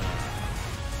now.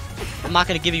 I'm not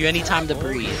gonna give you any time to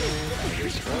breathe.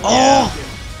 Oh!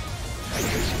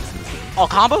 Oh,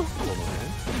 combo?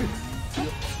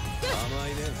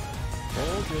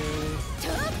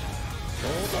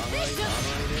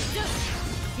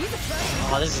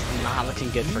 Oh, this is not looking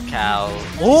good for Cal.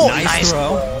 Oh, Nice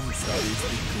throw.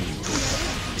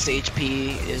 His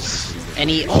HP is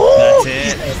any. Oh,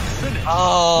 That's it.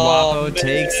 Oh, Wapo man.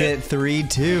 takes it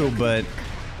 3-2, but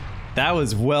that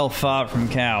was well fought from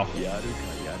Cal.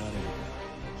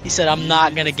 He said, "I'm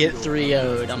not gonna get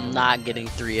 3-0'd. I'm not getting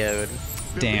 3-0'd."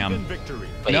 Damn. In victory.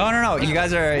 Wait. No. You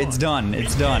guys are. It's done.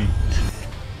 It's done.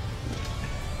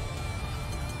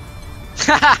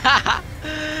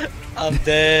 I'm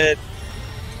dead.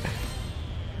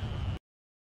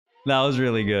 That was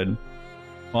really good.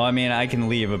 Well, I mean, I can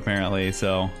leave apparently,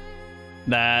 so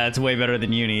that's way better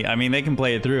than uni. I mean, they can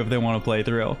play it through if they want to play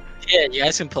through. Yeah, you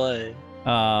guys can play.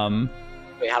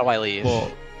 Wait, how do I leave?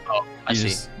 Well, oh, I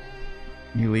see.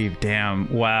 You leave.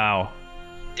 Damn. Wow.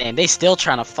 Damn, they still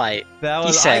trying to fight. That He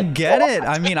was. said, I get it.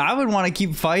 I mean, I would want to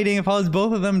keep fighting if I was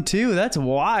both of them too. That's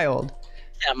wild.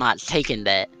 I'm not taking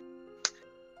that.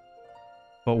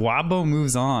 But Wabo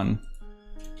moves on.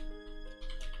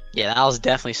 Yeah, that was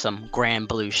definitely some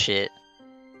Granblue shit.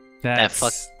 That's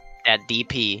That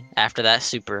DP after that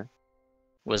super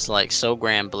was like so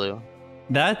Granblue.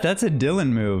 that's a Dylan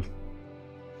move.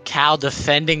 Cal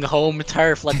defending home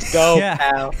turf. Let's go, Yeah.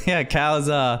 Cal. Yeah, Cal's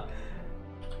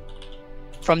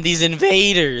From these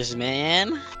invaders,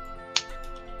 man.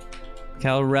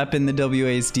 Cal repping the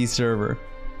WASD server.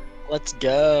 Let's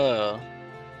go.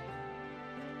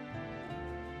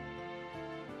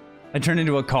 I turned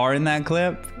into a car in that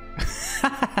clip.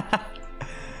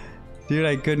 Dude,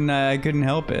 I couldn't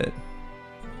help it.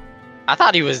 I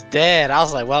thought he was dead. I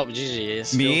was like, well, GG.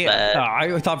 It's Me? bad.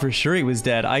 I thought for sure he was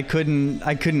dead. I couldn't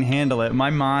handle it. My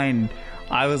mind,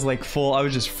 I was like full. I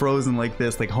was just frozen like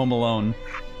this, like Home Alone.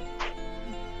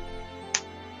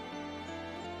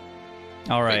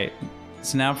 All right.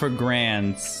 So now for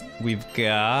Grans, we've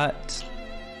got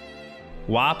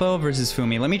Wapo versus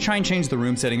Foomi. Let me try and change the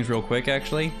room settings real quick,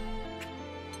 actually.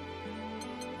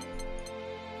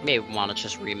 May want to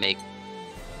just remake.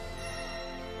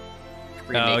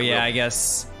 Oh yeah, real- I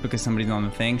guess because somebody's on the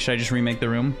thing. Should I just remake the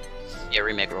room? Yeah,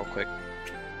 remake real quick.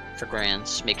 For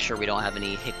Grants, make sure we don't have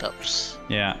any hiccups.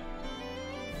 Yeah.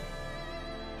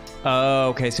 Oh,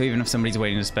 okay. So even if somebody's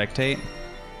waiting to spectate.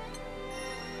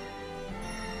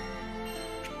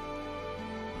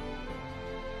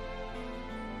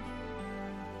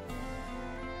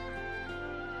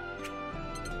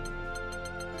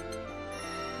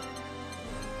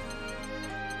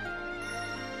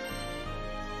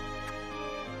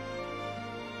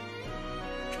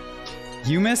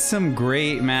 You missed some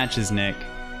great matches, Nick.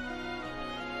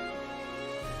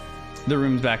 The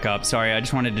room's back up. Sorry, I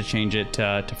just wanted to change it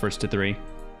to first to 3.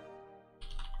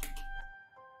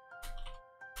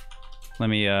 Let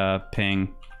me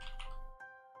ping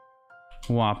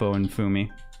Wapo and Foomi.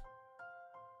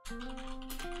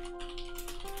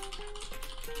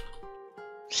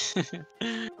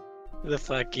 The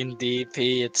fucking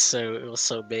DP, it was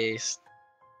so based.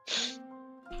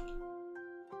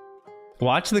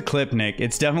 Watch the clip, Nick.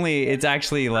 It's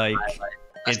actually like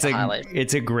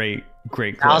it's a great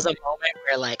clip. That was a moment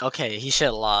where like, okay, he should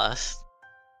have lost.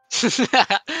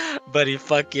 But he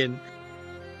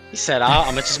said, I'm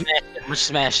gonna just smash it. I'm gonna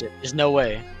smash it. There's no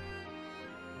way.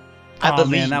 Oh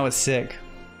man, that was sick.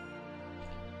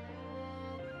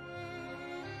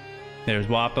 There's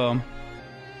Wapo.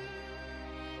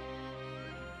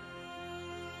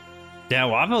 Yeah,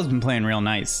 Wapo's been playing real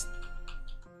nice.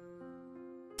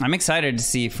 I'm excited to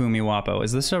see Foomi Wapo.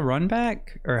 Is this a run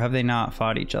back, or have they not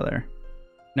fought each other?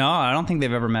 No, I don't think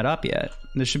they've ever met up yet.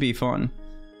 This should be fun.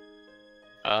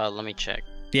 Let me check.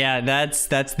 Yeah, that's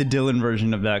the Dylan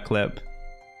version of that clip.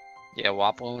 Yeah,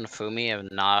 Wapo and Foomi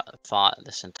have not fought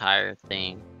this entire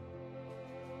thing.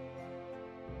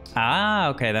 Ah,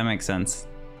 okay, that makes sense.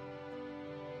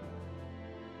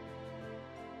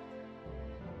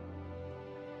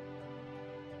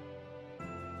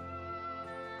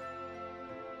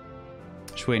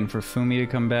 Just waiting for Foomi to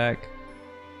come back.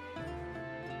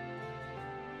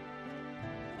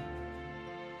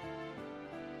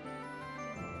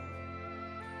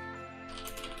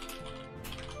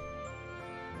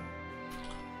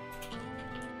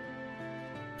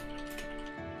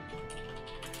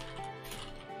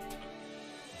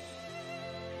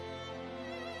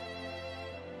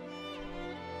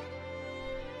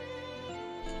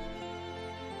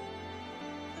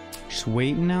 Just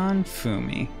waiting on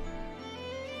Foomi.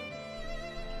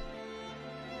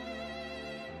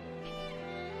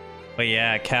 But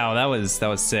yeah, Cow, that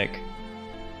was sick.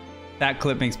 That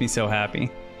clip makes me so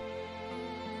happy.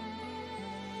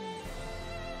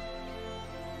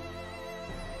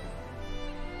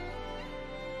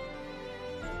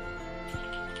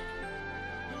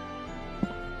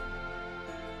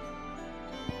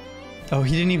 Oh,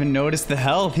 he didn't even notice the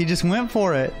health. He just went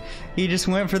for it. He just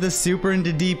went for the super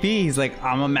into DP. He's like,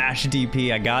 I'm a mash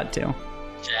DP. I got to.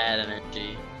 Chad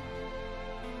energy.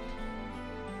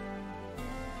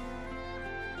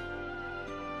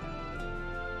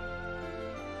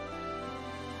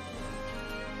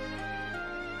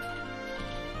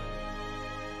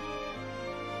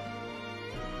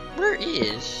 Where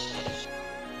is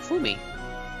Foomi?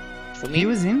 Foomi? He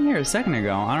was in here a second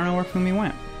ago. I don't know where Foomi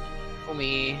went.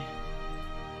 Foomi.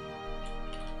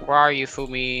 Where are you,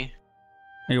 Foomi?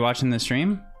 Are you watching the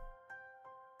stream?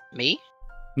 Me?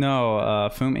 No,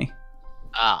 Foomi.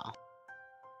 Ah.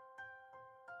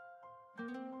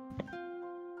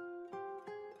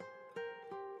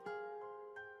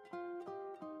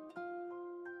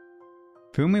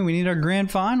 Foomi, we need our grand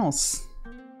finals.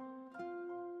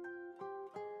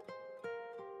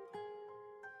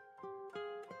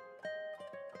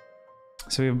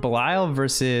 So we have Belial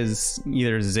versus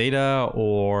either Zeta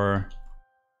or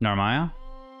Narmaya.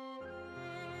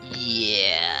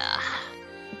 Yeah.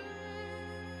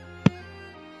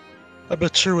 I'm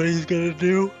not sure what he's gonna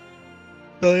do.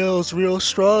 Belial's real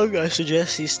strong. I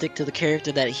suggest he stick to the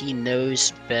character that he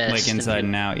knows best. Like inside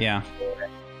and out, yeah.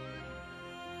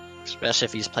 Especially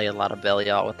if he's played a lot of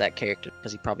Belial with that character,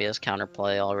 because he probably has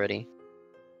counterplay already.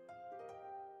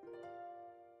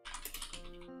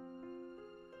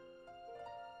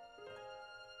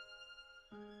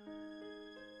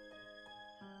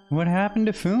 What happened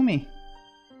to Foomi?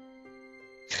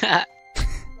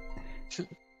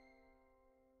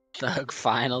 Thug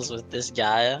finals with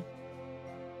Disgaea.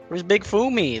 Where's Big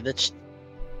Foomi?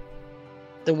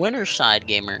 The winner's side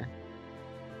gamer.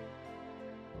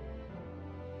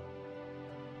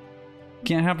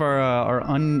 Can't have our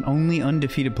only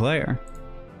undefeated player.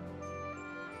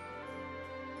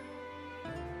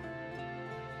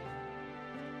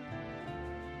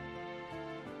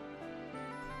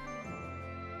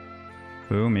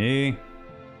 Foomi.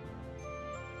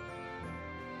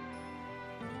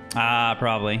 Ah,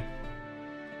 probably.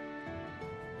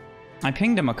 I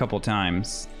pinged him a couple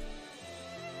times.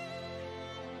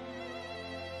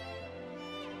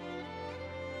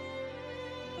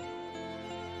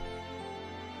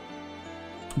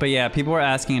 But yeah, people were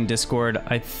asking in Discord.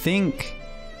 I think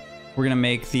we're gonna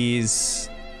make these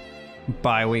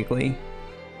bi-weekly.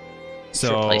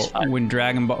 So when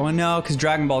Dragon Ball, well, no, because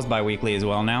Dragon Ball's bi-weekly as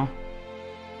well now.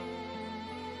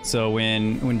 So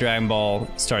when Dragon Ball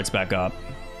starts back up,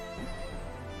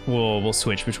 we'll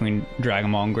switch between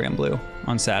Dragon Ball and Granblue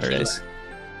on Saturdays.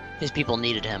 His people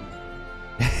needed him.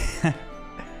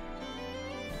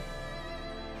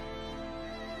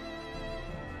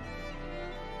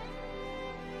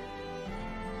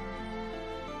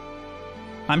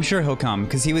 I'm sure he'll come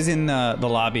because he was in the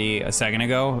lobby a second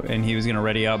ago and he was gonna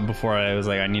ready up before I was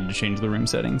like, I need to change the room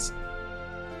settings.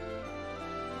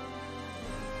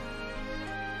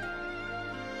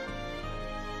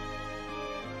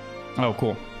 Oh,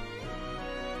 cool.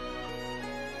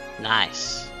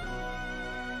 Nice.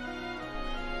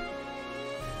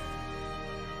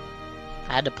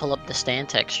 I had to pull up the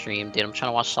Stantec stream, dude. I'm trying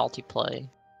to watch Salty play.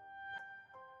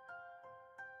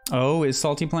 Oh, is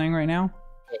Salty playing right now?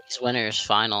 Yeah, he's winners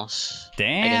finals.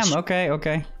 Damn.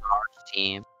 Okay.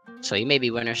 Team. So he may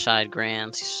be winner side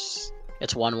Gran. It's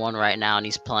 1-1 right now, and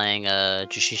he's playing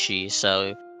Jushishi.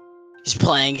 So he's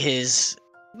playing his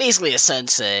basically a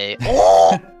sensei.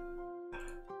 Oh!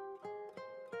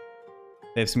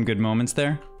 They have some good moments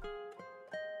there.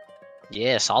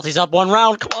 Yeah, Salty's up 1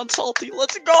 round. Come on, Salty,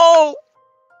 let's go!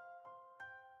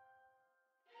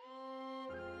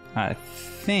 I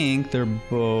think they're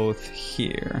both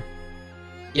here.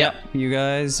 Yep. You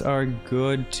guys are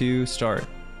good to start.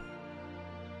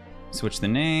 Switch the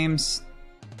names.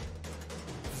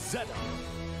 Zeta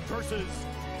versus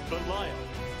Belial.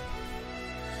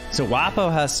 So Wapo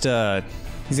has to...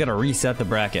 He's got to reset the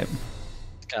bracket.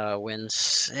 Gotta win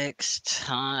 6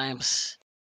 times.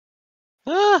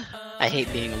 I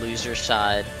hate being loser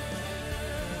side.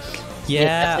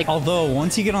 Yeah, like, although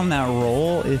once you get on that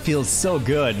roll, it feels so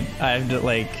good. I have to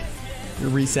like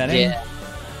resetting. Yeah.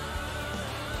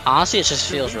 Honestly, it just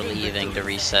feels relieving to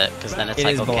reset because then it's It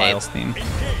like, is okay, Belial's theme.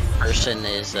 person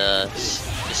is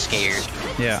scared.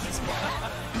 Yeah.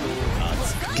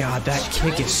 God, that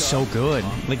kick is so good.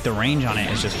 Like the range on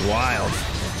it is just wild.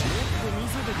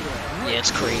 Yeah, it's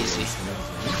crazy.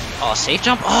 Oh, safe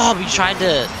jump? Oh, we tried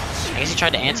to... I guess he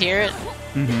tried to anti-air it?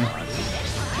 Mm-hmm.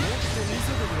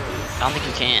 I don't think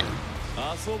you can.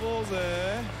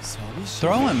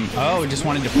 Throw him. Oh, just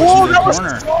wanted to push him to the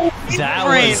corner. That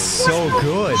was so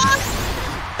good.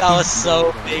 That was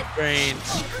so big brain.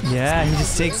 Yeah, he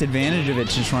just takes advantage of it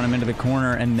to just run him into the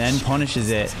corner and then punishes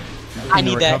it in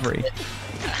the recovery.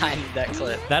 I need that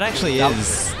clip. That actually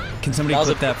is. Can somebody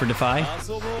clip that for Defy?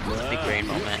 Big brain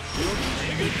moment.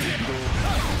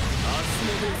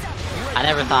 I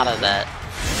never thought of that.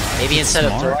 Maybe instead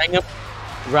of throwing him,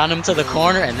 run him to the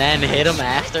corner and then hit him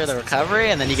after the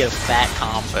recovery, and then you get a fat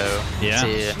combo. Yeah.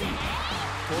 Too.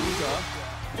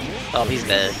 Oh, he's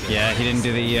dead. Yeah, he didn't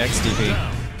do the EX DP.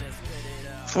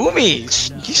 Foomi,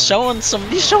 he's showing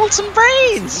some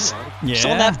brains. Yeah.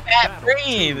 Showing that fat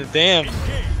brain. Damn.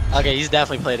 Okay, he's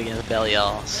definitely played against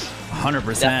Belial.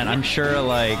 100%. I'm sure,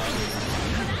 like,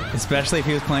 especially if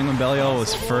he was playing when Belial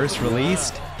was first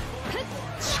released.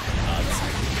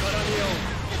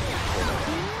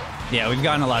 Yeah, we've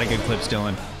gotten a lot of good clips,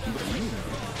 Dylan.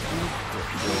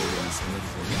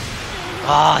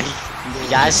 Oh, you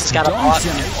guys just gotta block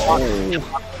him,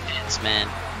 man.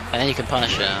 And then you can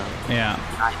punish him. Yeah.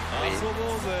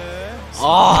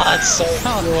 Oh, that's so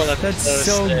cool. That's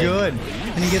so good.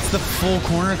 And he gets the full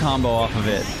corner combo off of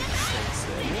it.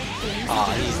 Oh,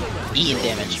 he's eating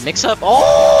damage. Mix up.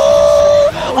 Oh!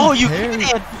 Oh, you can't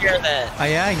hear that. Oh,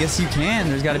 yeah, I guess you can.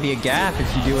 There's got to be a gap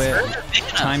if you do it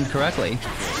timed correctly.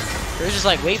 They're just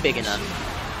like way big enough.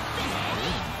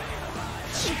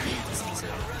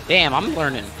 Damn, I'm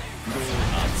learning.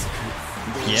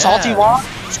 Yeah. Salty walk.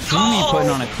 Foomi putting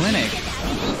on a clinic.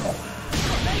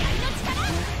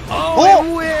 Oh, it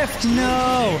whiffed!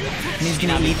 No! And he's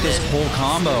gonna eat this whole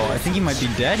combo. I think he might be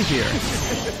dead here.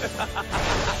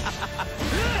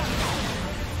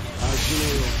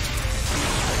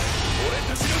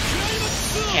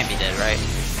 Can't be dead, right?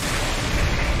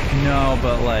 No,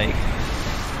 but like...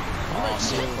 Oh,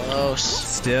 so close.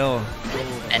 Still.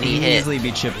 And he he hit. easily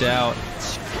be chipped out.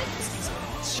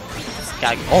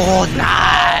 Oh,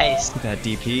 nice! That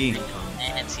DP.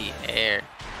 Anti-air.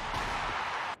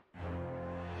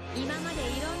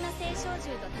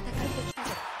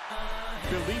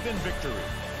 Believe in victory.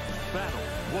 Battle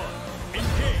 1.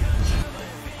 Engage.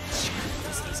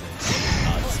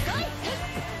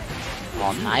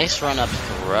 Oh, nice run up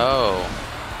throw.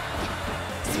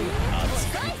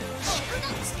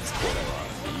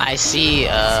 I see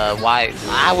why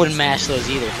I wouldn't mash those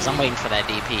either because I'm waiting for that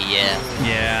DP. Yeah.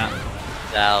 Yeah.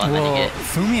 And well, then you get...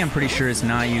 Foomi, I'm pretty sure is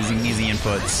not using easy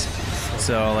inputs.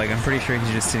 So, like, I'm pretty sure he's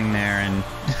just sitting there and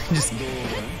just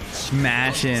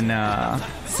mashing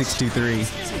 623.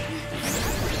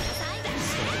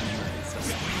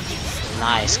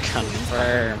 Nice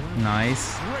confirm.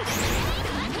 Nice.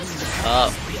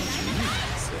 Oh.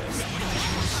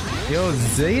 Yo,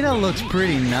 Zeta looks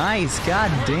pretty nice.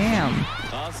 God damn.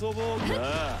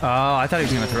 Oh, I thought he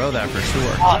was gonna throw that for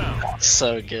sure. Oh,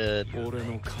 so good.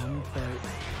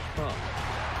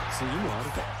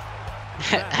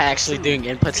 Actually doing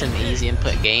inputs in the easy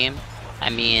input game. I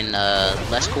mean,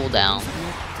 less cooldown.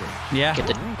 Yeah. Get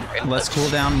the Less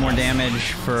cooldown, more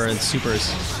damage for the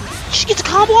supers. She gets a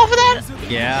combo off of that?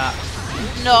 Yeah.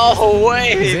 No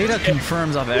way! Zeta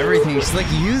confirms off everything. She's like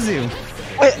Yuzu.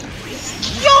 Wait.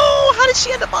 Yo! How did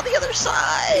she end up on the other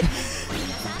side?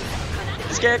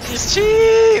 This character's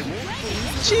cheap!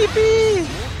 Cheapy!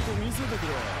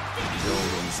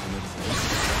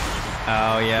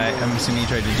 Oh yeah, I'm assuming he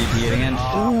tried to DP it again.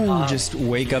 Ooh, just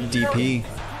wake up DP.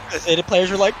 The Zeta players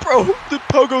were like, bro, the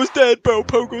Pogo's dead, bro.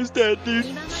 Pogo's dead, dude.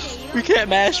 We can't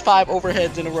mash 5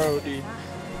 overheads in a row, dude.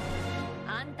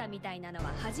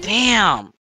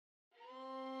 Damn!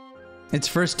 It's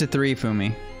first to 3,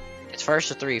 Foomi. It's first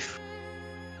to 3.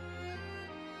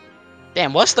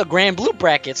 Damn, what's the Granblue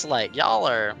brackets like? Y'all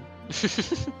are a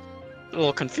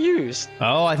little confused.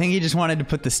 Oh, I think he just wanted to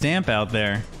put the stamp out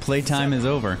there. Playtime is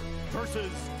over.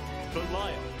 Versus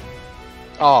Belial.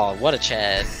 Oh, what a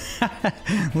Chad.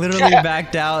 Literally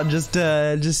backed out just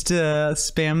to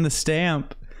spam the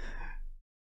stamp.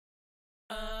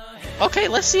 Okay,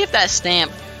 let's see if that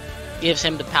stamp gives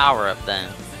him the power up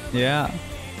then. Yeah.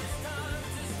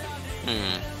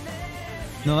 Hmm.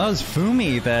 No, that was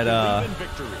Foomi that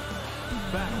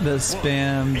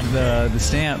spammed the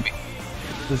stamp.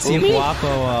 Let's see if Foomi?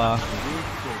 Guapo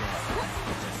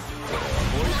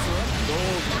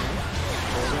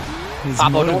is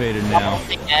Guapo, motivated don't now.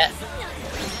 take that.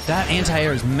 That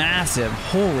anti-air is massive.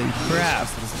 Holy crap.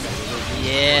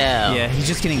 Yeah. Yeah, he's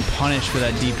just getting punished for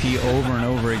that DP over and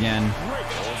over again.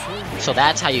 So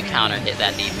that's how you counter hit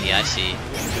that DP, I see.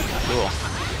 Cool.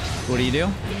 What do you do?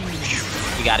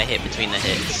 You gotta hit between the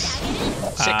hits.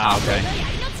 Sick combo. Okay.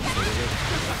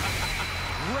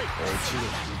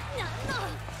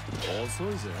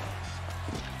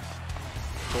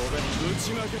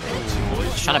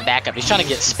 He's trying to back up. He's trying to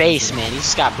get space, man. He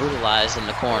just got brutalized in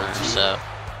the corner, so.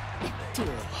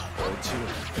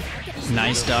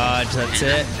 Nice dodge, that's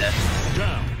it.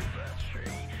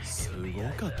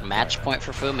 Match point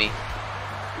for Foomi.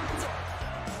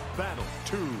 Battle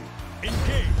 2.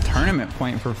 Engage. Tournament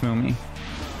point for Foomi.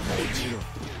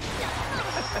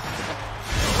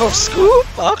 Oh, scoop?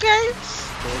 Okay.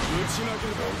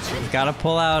 Gotta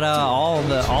pull out all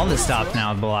the stops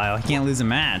now with Belial. He can't lose a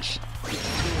match.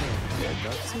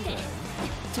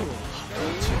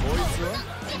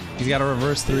 He's got a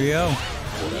reverse 3-0.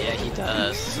 Yeah, he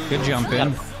does. Good jump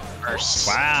in. First.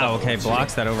 Wow, okay,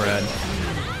 blocks that overhead.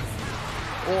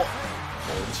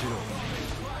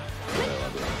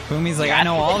 Foomi's like, I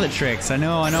know all the tricks. I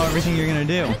know everything you're gonna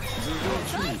do.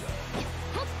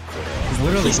 He's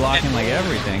literally blocking like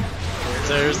everything.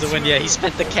 There's the win. Yeah, he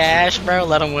spent the cash, bro.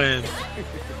 Let him win.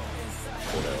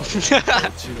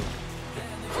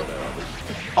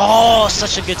 Oh,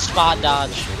 such a good spot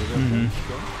dodge. Mm-hmm.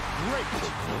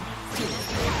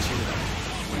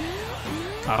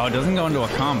 Oh, it doesn't go into a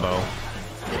combo.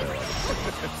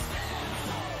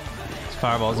 This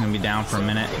fireball's gonna be down for a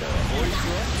minute.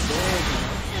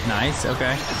 Nice,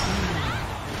 okay.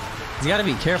 He's gotta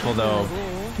be careful though.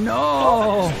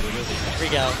 No!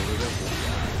 Freak out.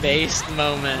 Based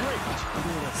moment.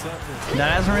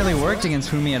 That hasn't really worked against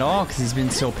Foomi at all because he's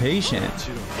been so patient.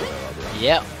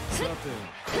 Yep.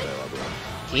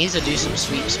 He needs to do some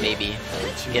sweeps, maybe.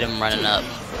 Get him running up.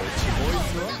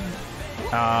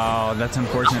 Oh, that's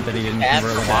unfortunate that he didn't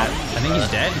convert with that. I think he's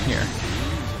dead here.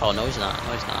 Oh, no, he's not.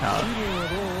 No, he's not.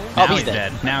 Now he's he's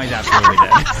dead. dead. Now he's absolutely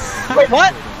dead. Wait,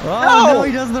 what? Oh, no,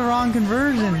 he does the wrong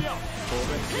conversion.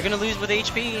 You're gonna lose with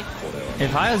HP.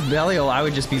 If I was Belial, I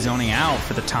would just be zoning out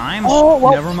for the time. Oh,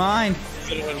 well. Never mind.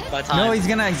 By time. No, he's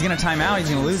gonna time out. He's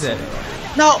gonna lose it.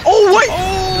 No. Oh wait.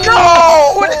 Oh,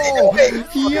 no. What is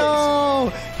he doing?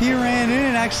 Yo, he ran in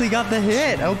and actually got the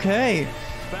hit. Okay.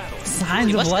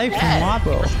 Signs of life from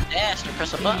Wapo. Press the dash or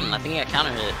press a button. I think he got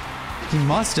counter hit. He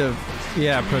must have.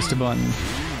 Yeah, pressed a button.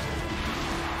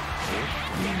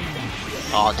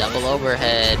 Oh, double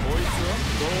overhead.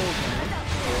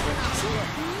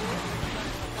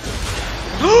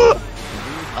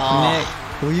 Oh. Nick,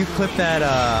 will you clip that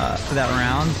that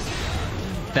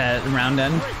round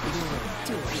end?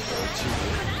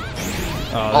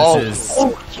 Oh, this is.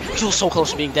 Oh, he was so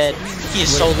close to being dead. He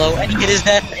is so low, and he hit his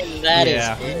death. And that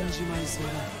Yeah. is.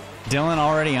 Dylan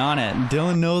already on it.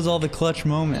 Dylan knows all the clutch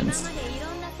moments.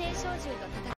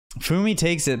 Foomi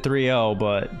takes it 3-0,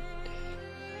 but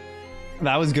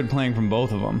that was good playing from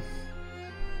both of them.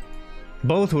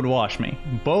 Both would wash me.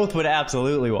 Both would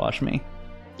absolutely wash me.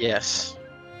 Yes.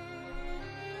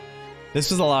 This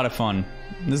was a lot of fun.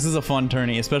 This is a fun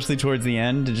tourney, especially towards the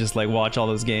end, to just like watch all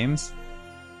those games.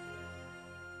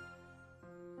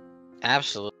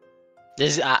 Absolutely.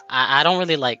 This I don't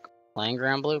really like playing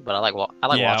Granblue, but I like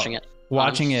Yeah, watching it.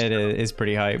 Watching it is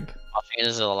pretty hype. Watching it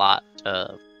is a lot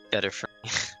better for me.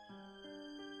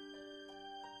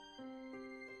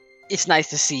 It's nice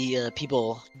to see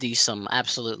people do some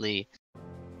absolutely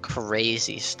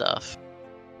crazy stuff.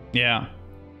 Yeah.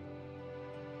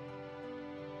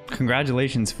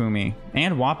 Congratulations, Foomi.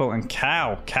 And Wapo and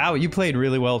Cow. Cow, you played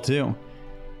really well too.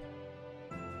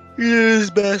 He's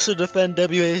best to defend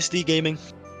WASD gaming.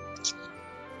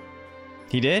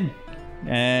 He did.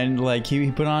 And like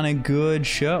he put on a good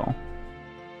show.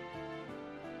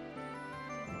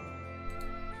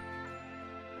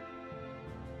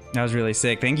 That was really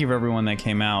sick. Thank you for everyone that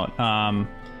came out. I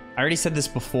already said this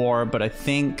before, but I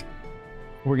think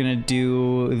we're gonna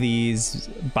do these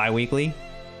bi-weekly.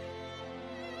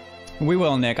 We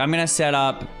will, Nick. I'm gonna set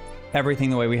up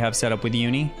everything the way we have set up with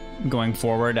Uni going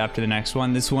forward after the next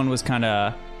one. This one was kind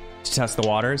of to test the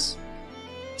waters.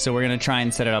 So we're gonna try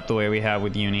and set it up the way we have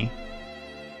with Uni.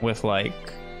 With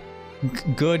like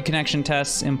good connection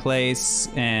tests in place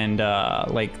and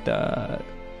like the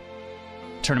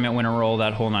tournament winner roll,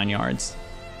 that whole 9 yards.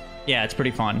 Yeah, it's pretty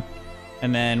fun.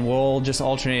 And then we'll just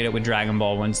alternate it with Dragon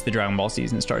Ball once the Dragon Ball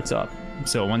season starts up.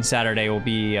 So one Saturday will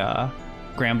be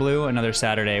Granblue, another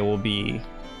Saturday will be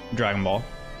Dragon Ball.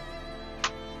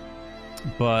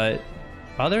 But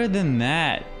other than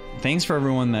that, thanks for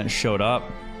everyone that showed up.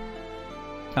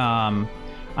 I'm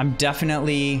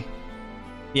definitely,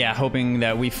 yeah, hoping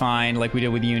that we find, like we did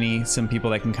with Uni, some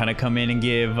people that can kind of come in and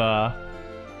give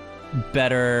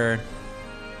better,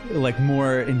 like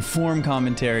more informed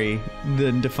commentary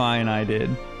than Defiant I did.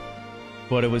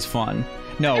 But it was fun.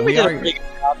 No, we did a pretty good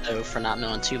job though for not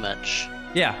knowing too much.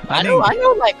 Yeah, I know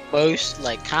like most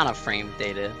like kind of frame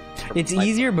data. It's like,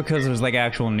 easier because there's like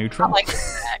actual neutral. Not like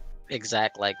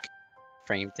exact like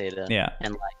frame data. Yeah.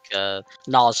 And like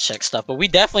knowledge check stuff, but we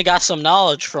definitely got some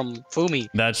knowledge from Foomi.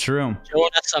 That's true. Showing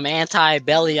us some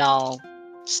anti-Belial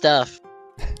stuff.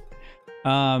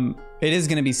 It is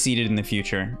gonna be seeded in the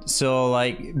future. So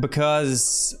like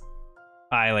because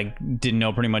I like didn't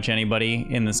know pretty much anybody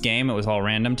in this game, it was all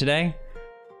random today.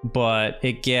 But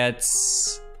it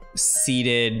gets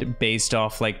seeded based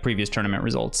off like previous tournament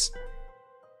results.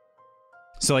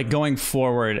 So like going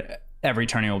forward, every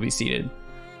tournament will be seeded.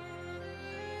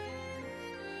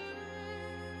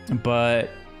 But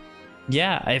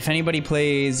yeah, if anybody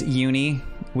plays Uni,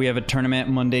 we have a tournament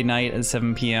Monday night at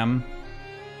 7 p.m.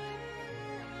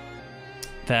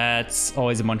 That's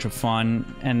always a bunch of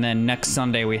fun. And then next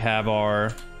Sunday we have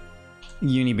our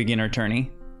Uni beginner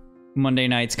tourney. Monday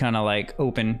night's kind of like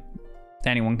open.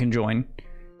 Anyone can join.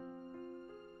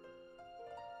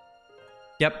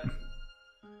 Yep.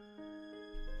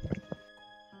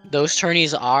 Those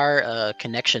tourneys are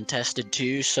connection tested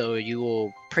too, so you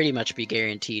will pretty much be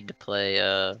guaranteed to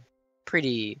play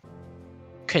pretty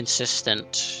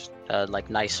consistent, like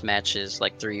nice matches,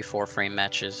 like 3-4 frame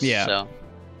matches. Yeah. So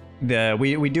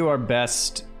we do our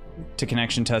best to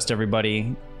connection test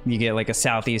everybody. You get like a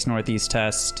southeast northeast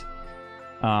test.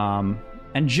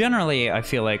 And generally I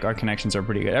feel like our connections are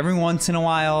pretty good. Every once in a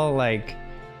while, like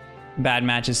bad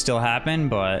matches still happen,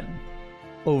 but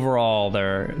overall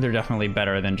they're definitely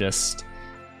better than just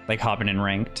like hopping in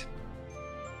ranked.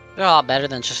 they're a lot better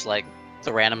than just like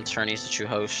the random tourneys that you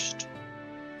host.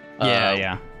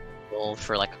 Yeah.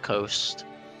 For like a coast,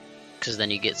 because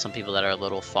then you get some people that are a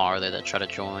little farther that try to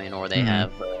join, or they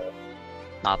have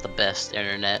not the best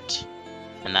internet,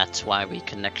 and that's why we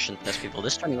connection test people.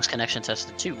 This tourney was connection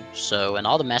tested too, so and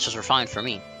all the matches were fine for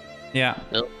me. Yeah.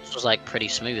 This was like pretty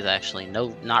smooth actually.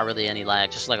 No, not really any lag,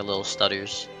 just like a little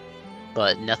stutters,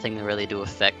 but nothing really to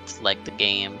affect like the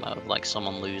game of like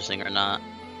someone losing or not.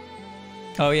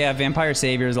 Oh yeah, Vampire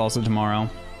Savior is also tomorrow.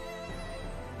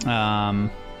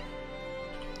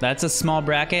 That's a small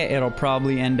bracket. It'll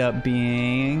probably end up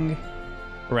being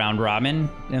round robin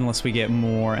unless we get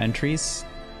more entries.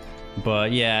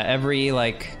 But yeah, every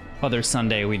like other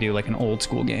Sunday we do like an old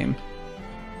school game.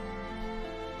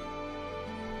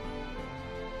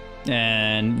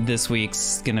 And this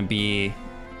week's gonna be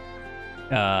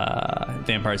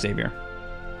Vampire Savior.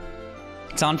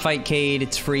 It's on Fightcade,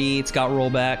 it's free, it's got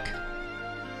rollback.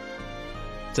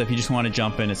 So if you just want to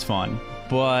jump in, it's fun.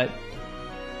 But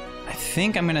I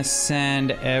think I'm gonna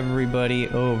send everybody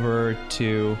over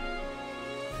to...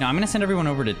 No, I'm gonna send everyone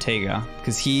over to Tega,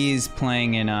 because he's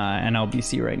playing in an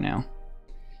LBC right now.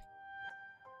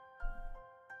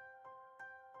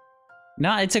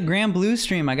 No, it's a Granblue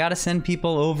stream. I gotta send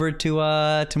people over to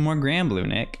more Granblue,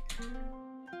 Nick.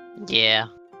 Yeah.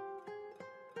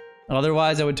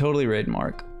 Otherwise, I would totally raid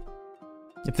Mark.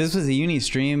 If this was a uni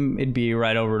stream, it'd be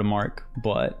right over to Mark,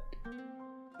 but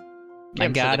I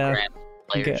gotta...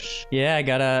 players. Yeah, I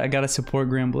gotta support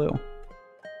Granblue.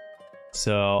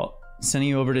 So sending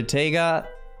you over to Tega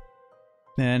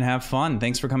and have fun.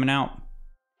 Thanks for coming out.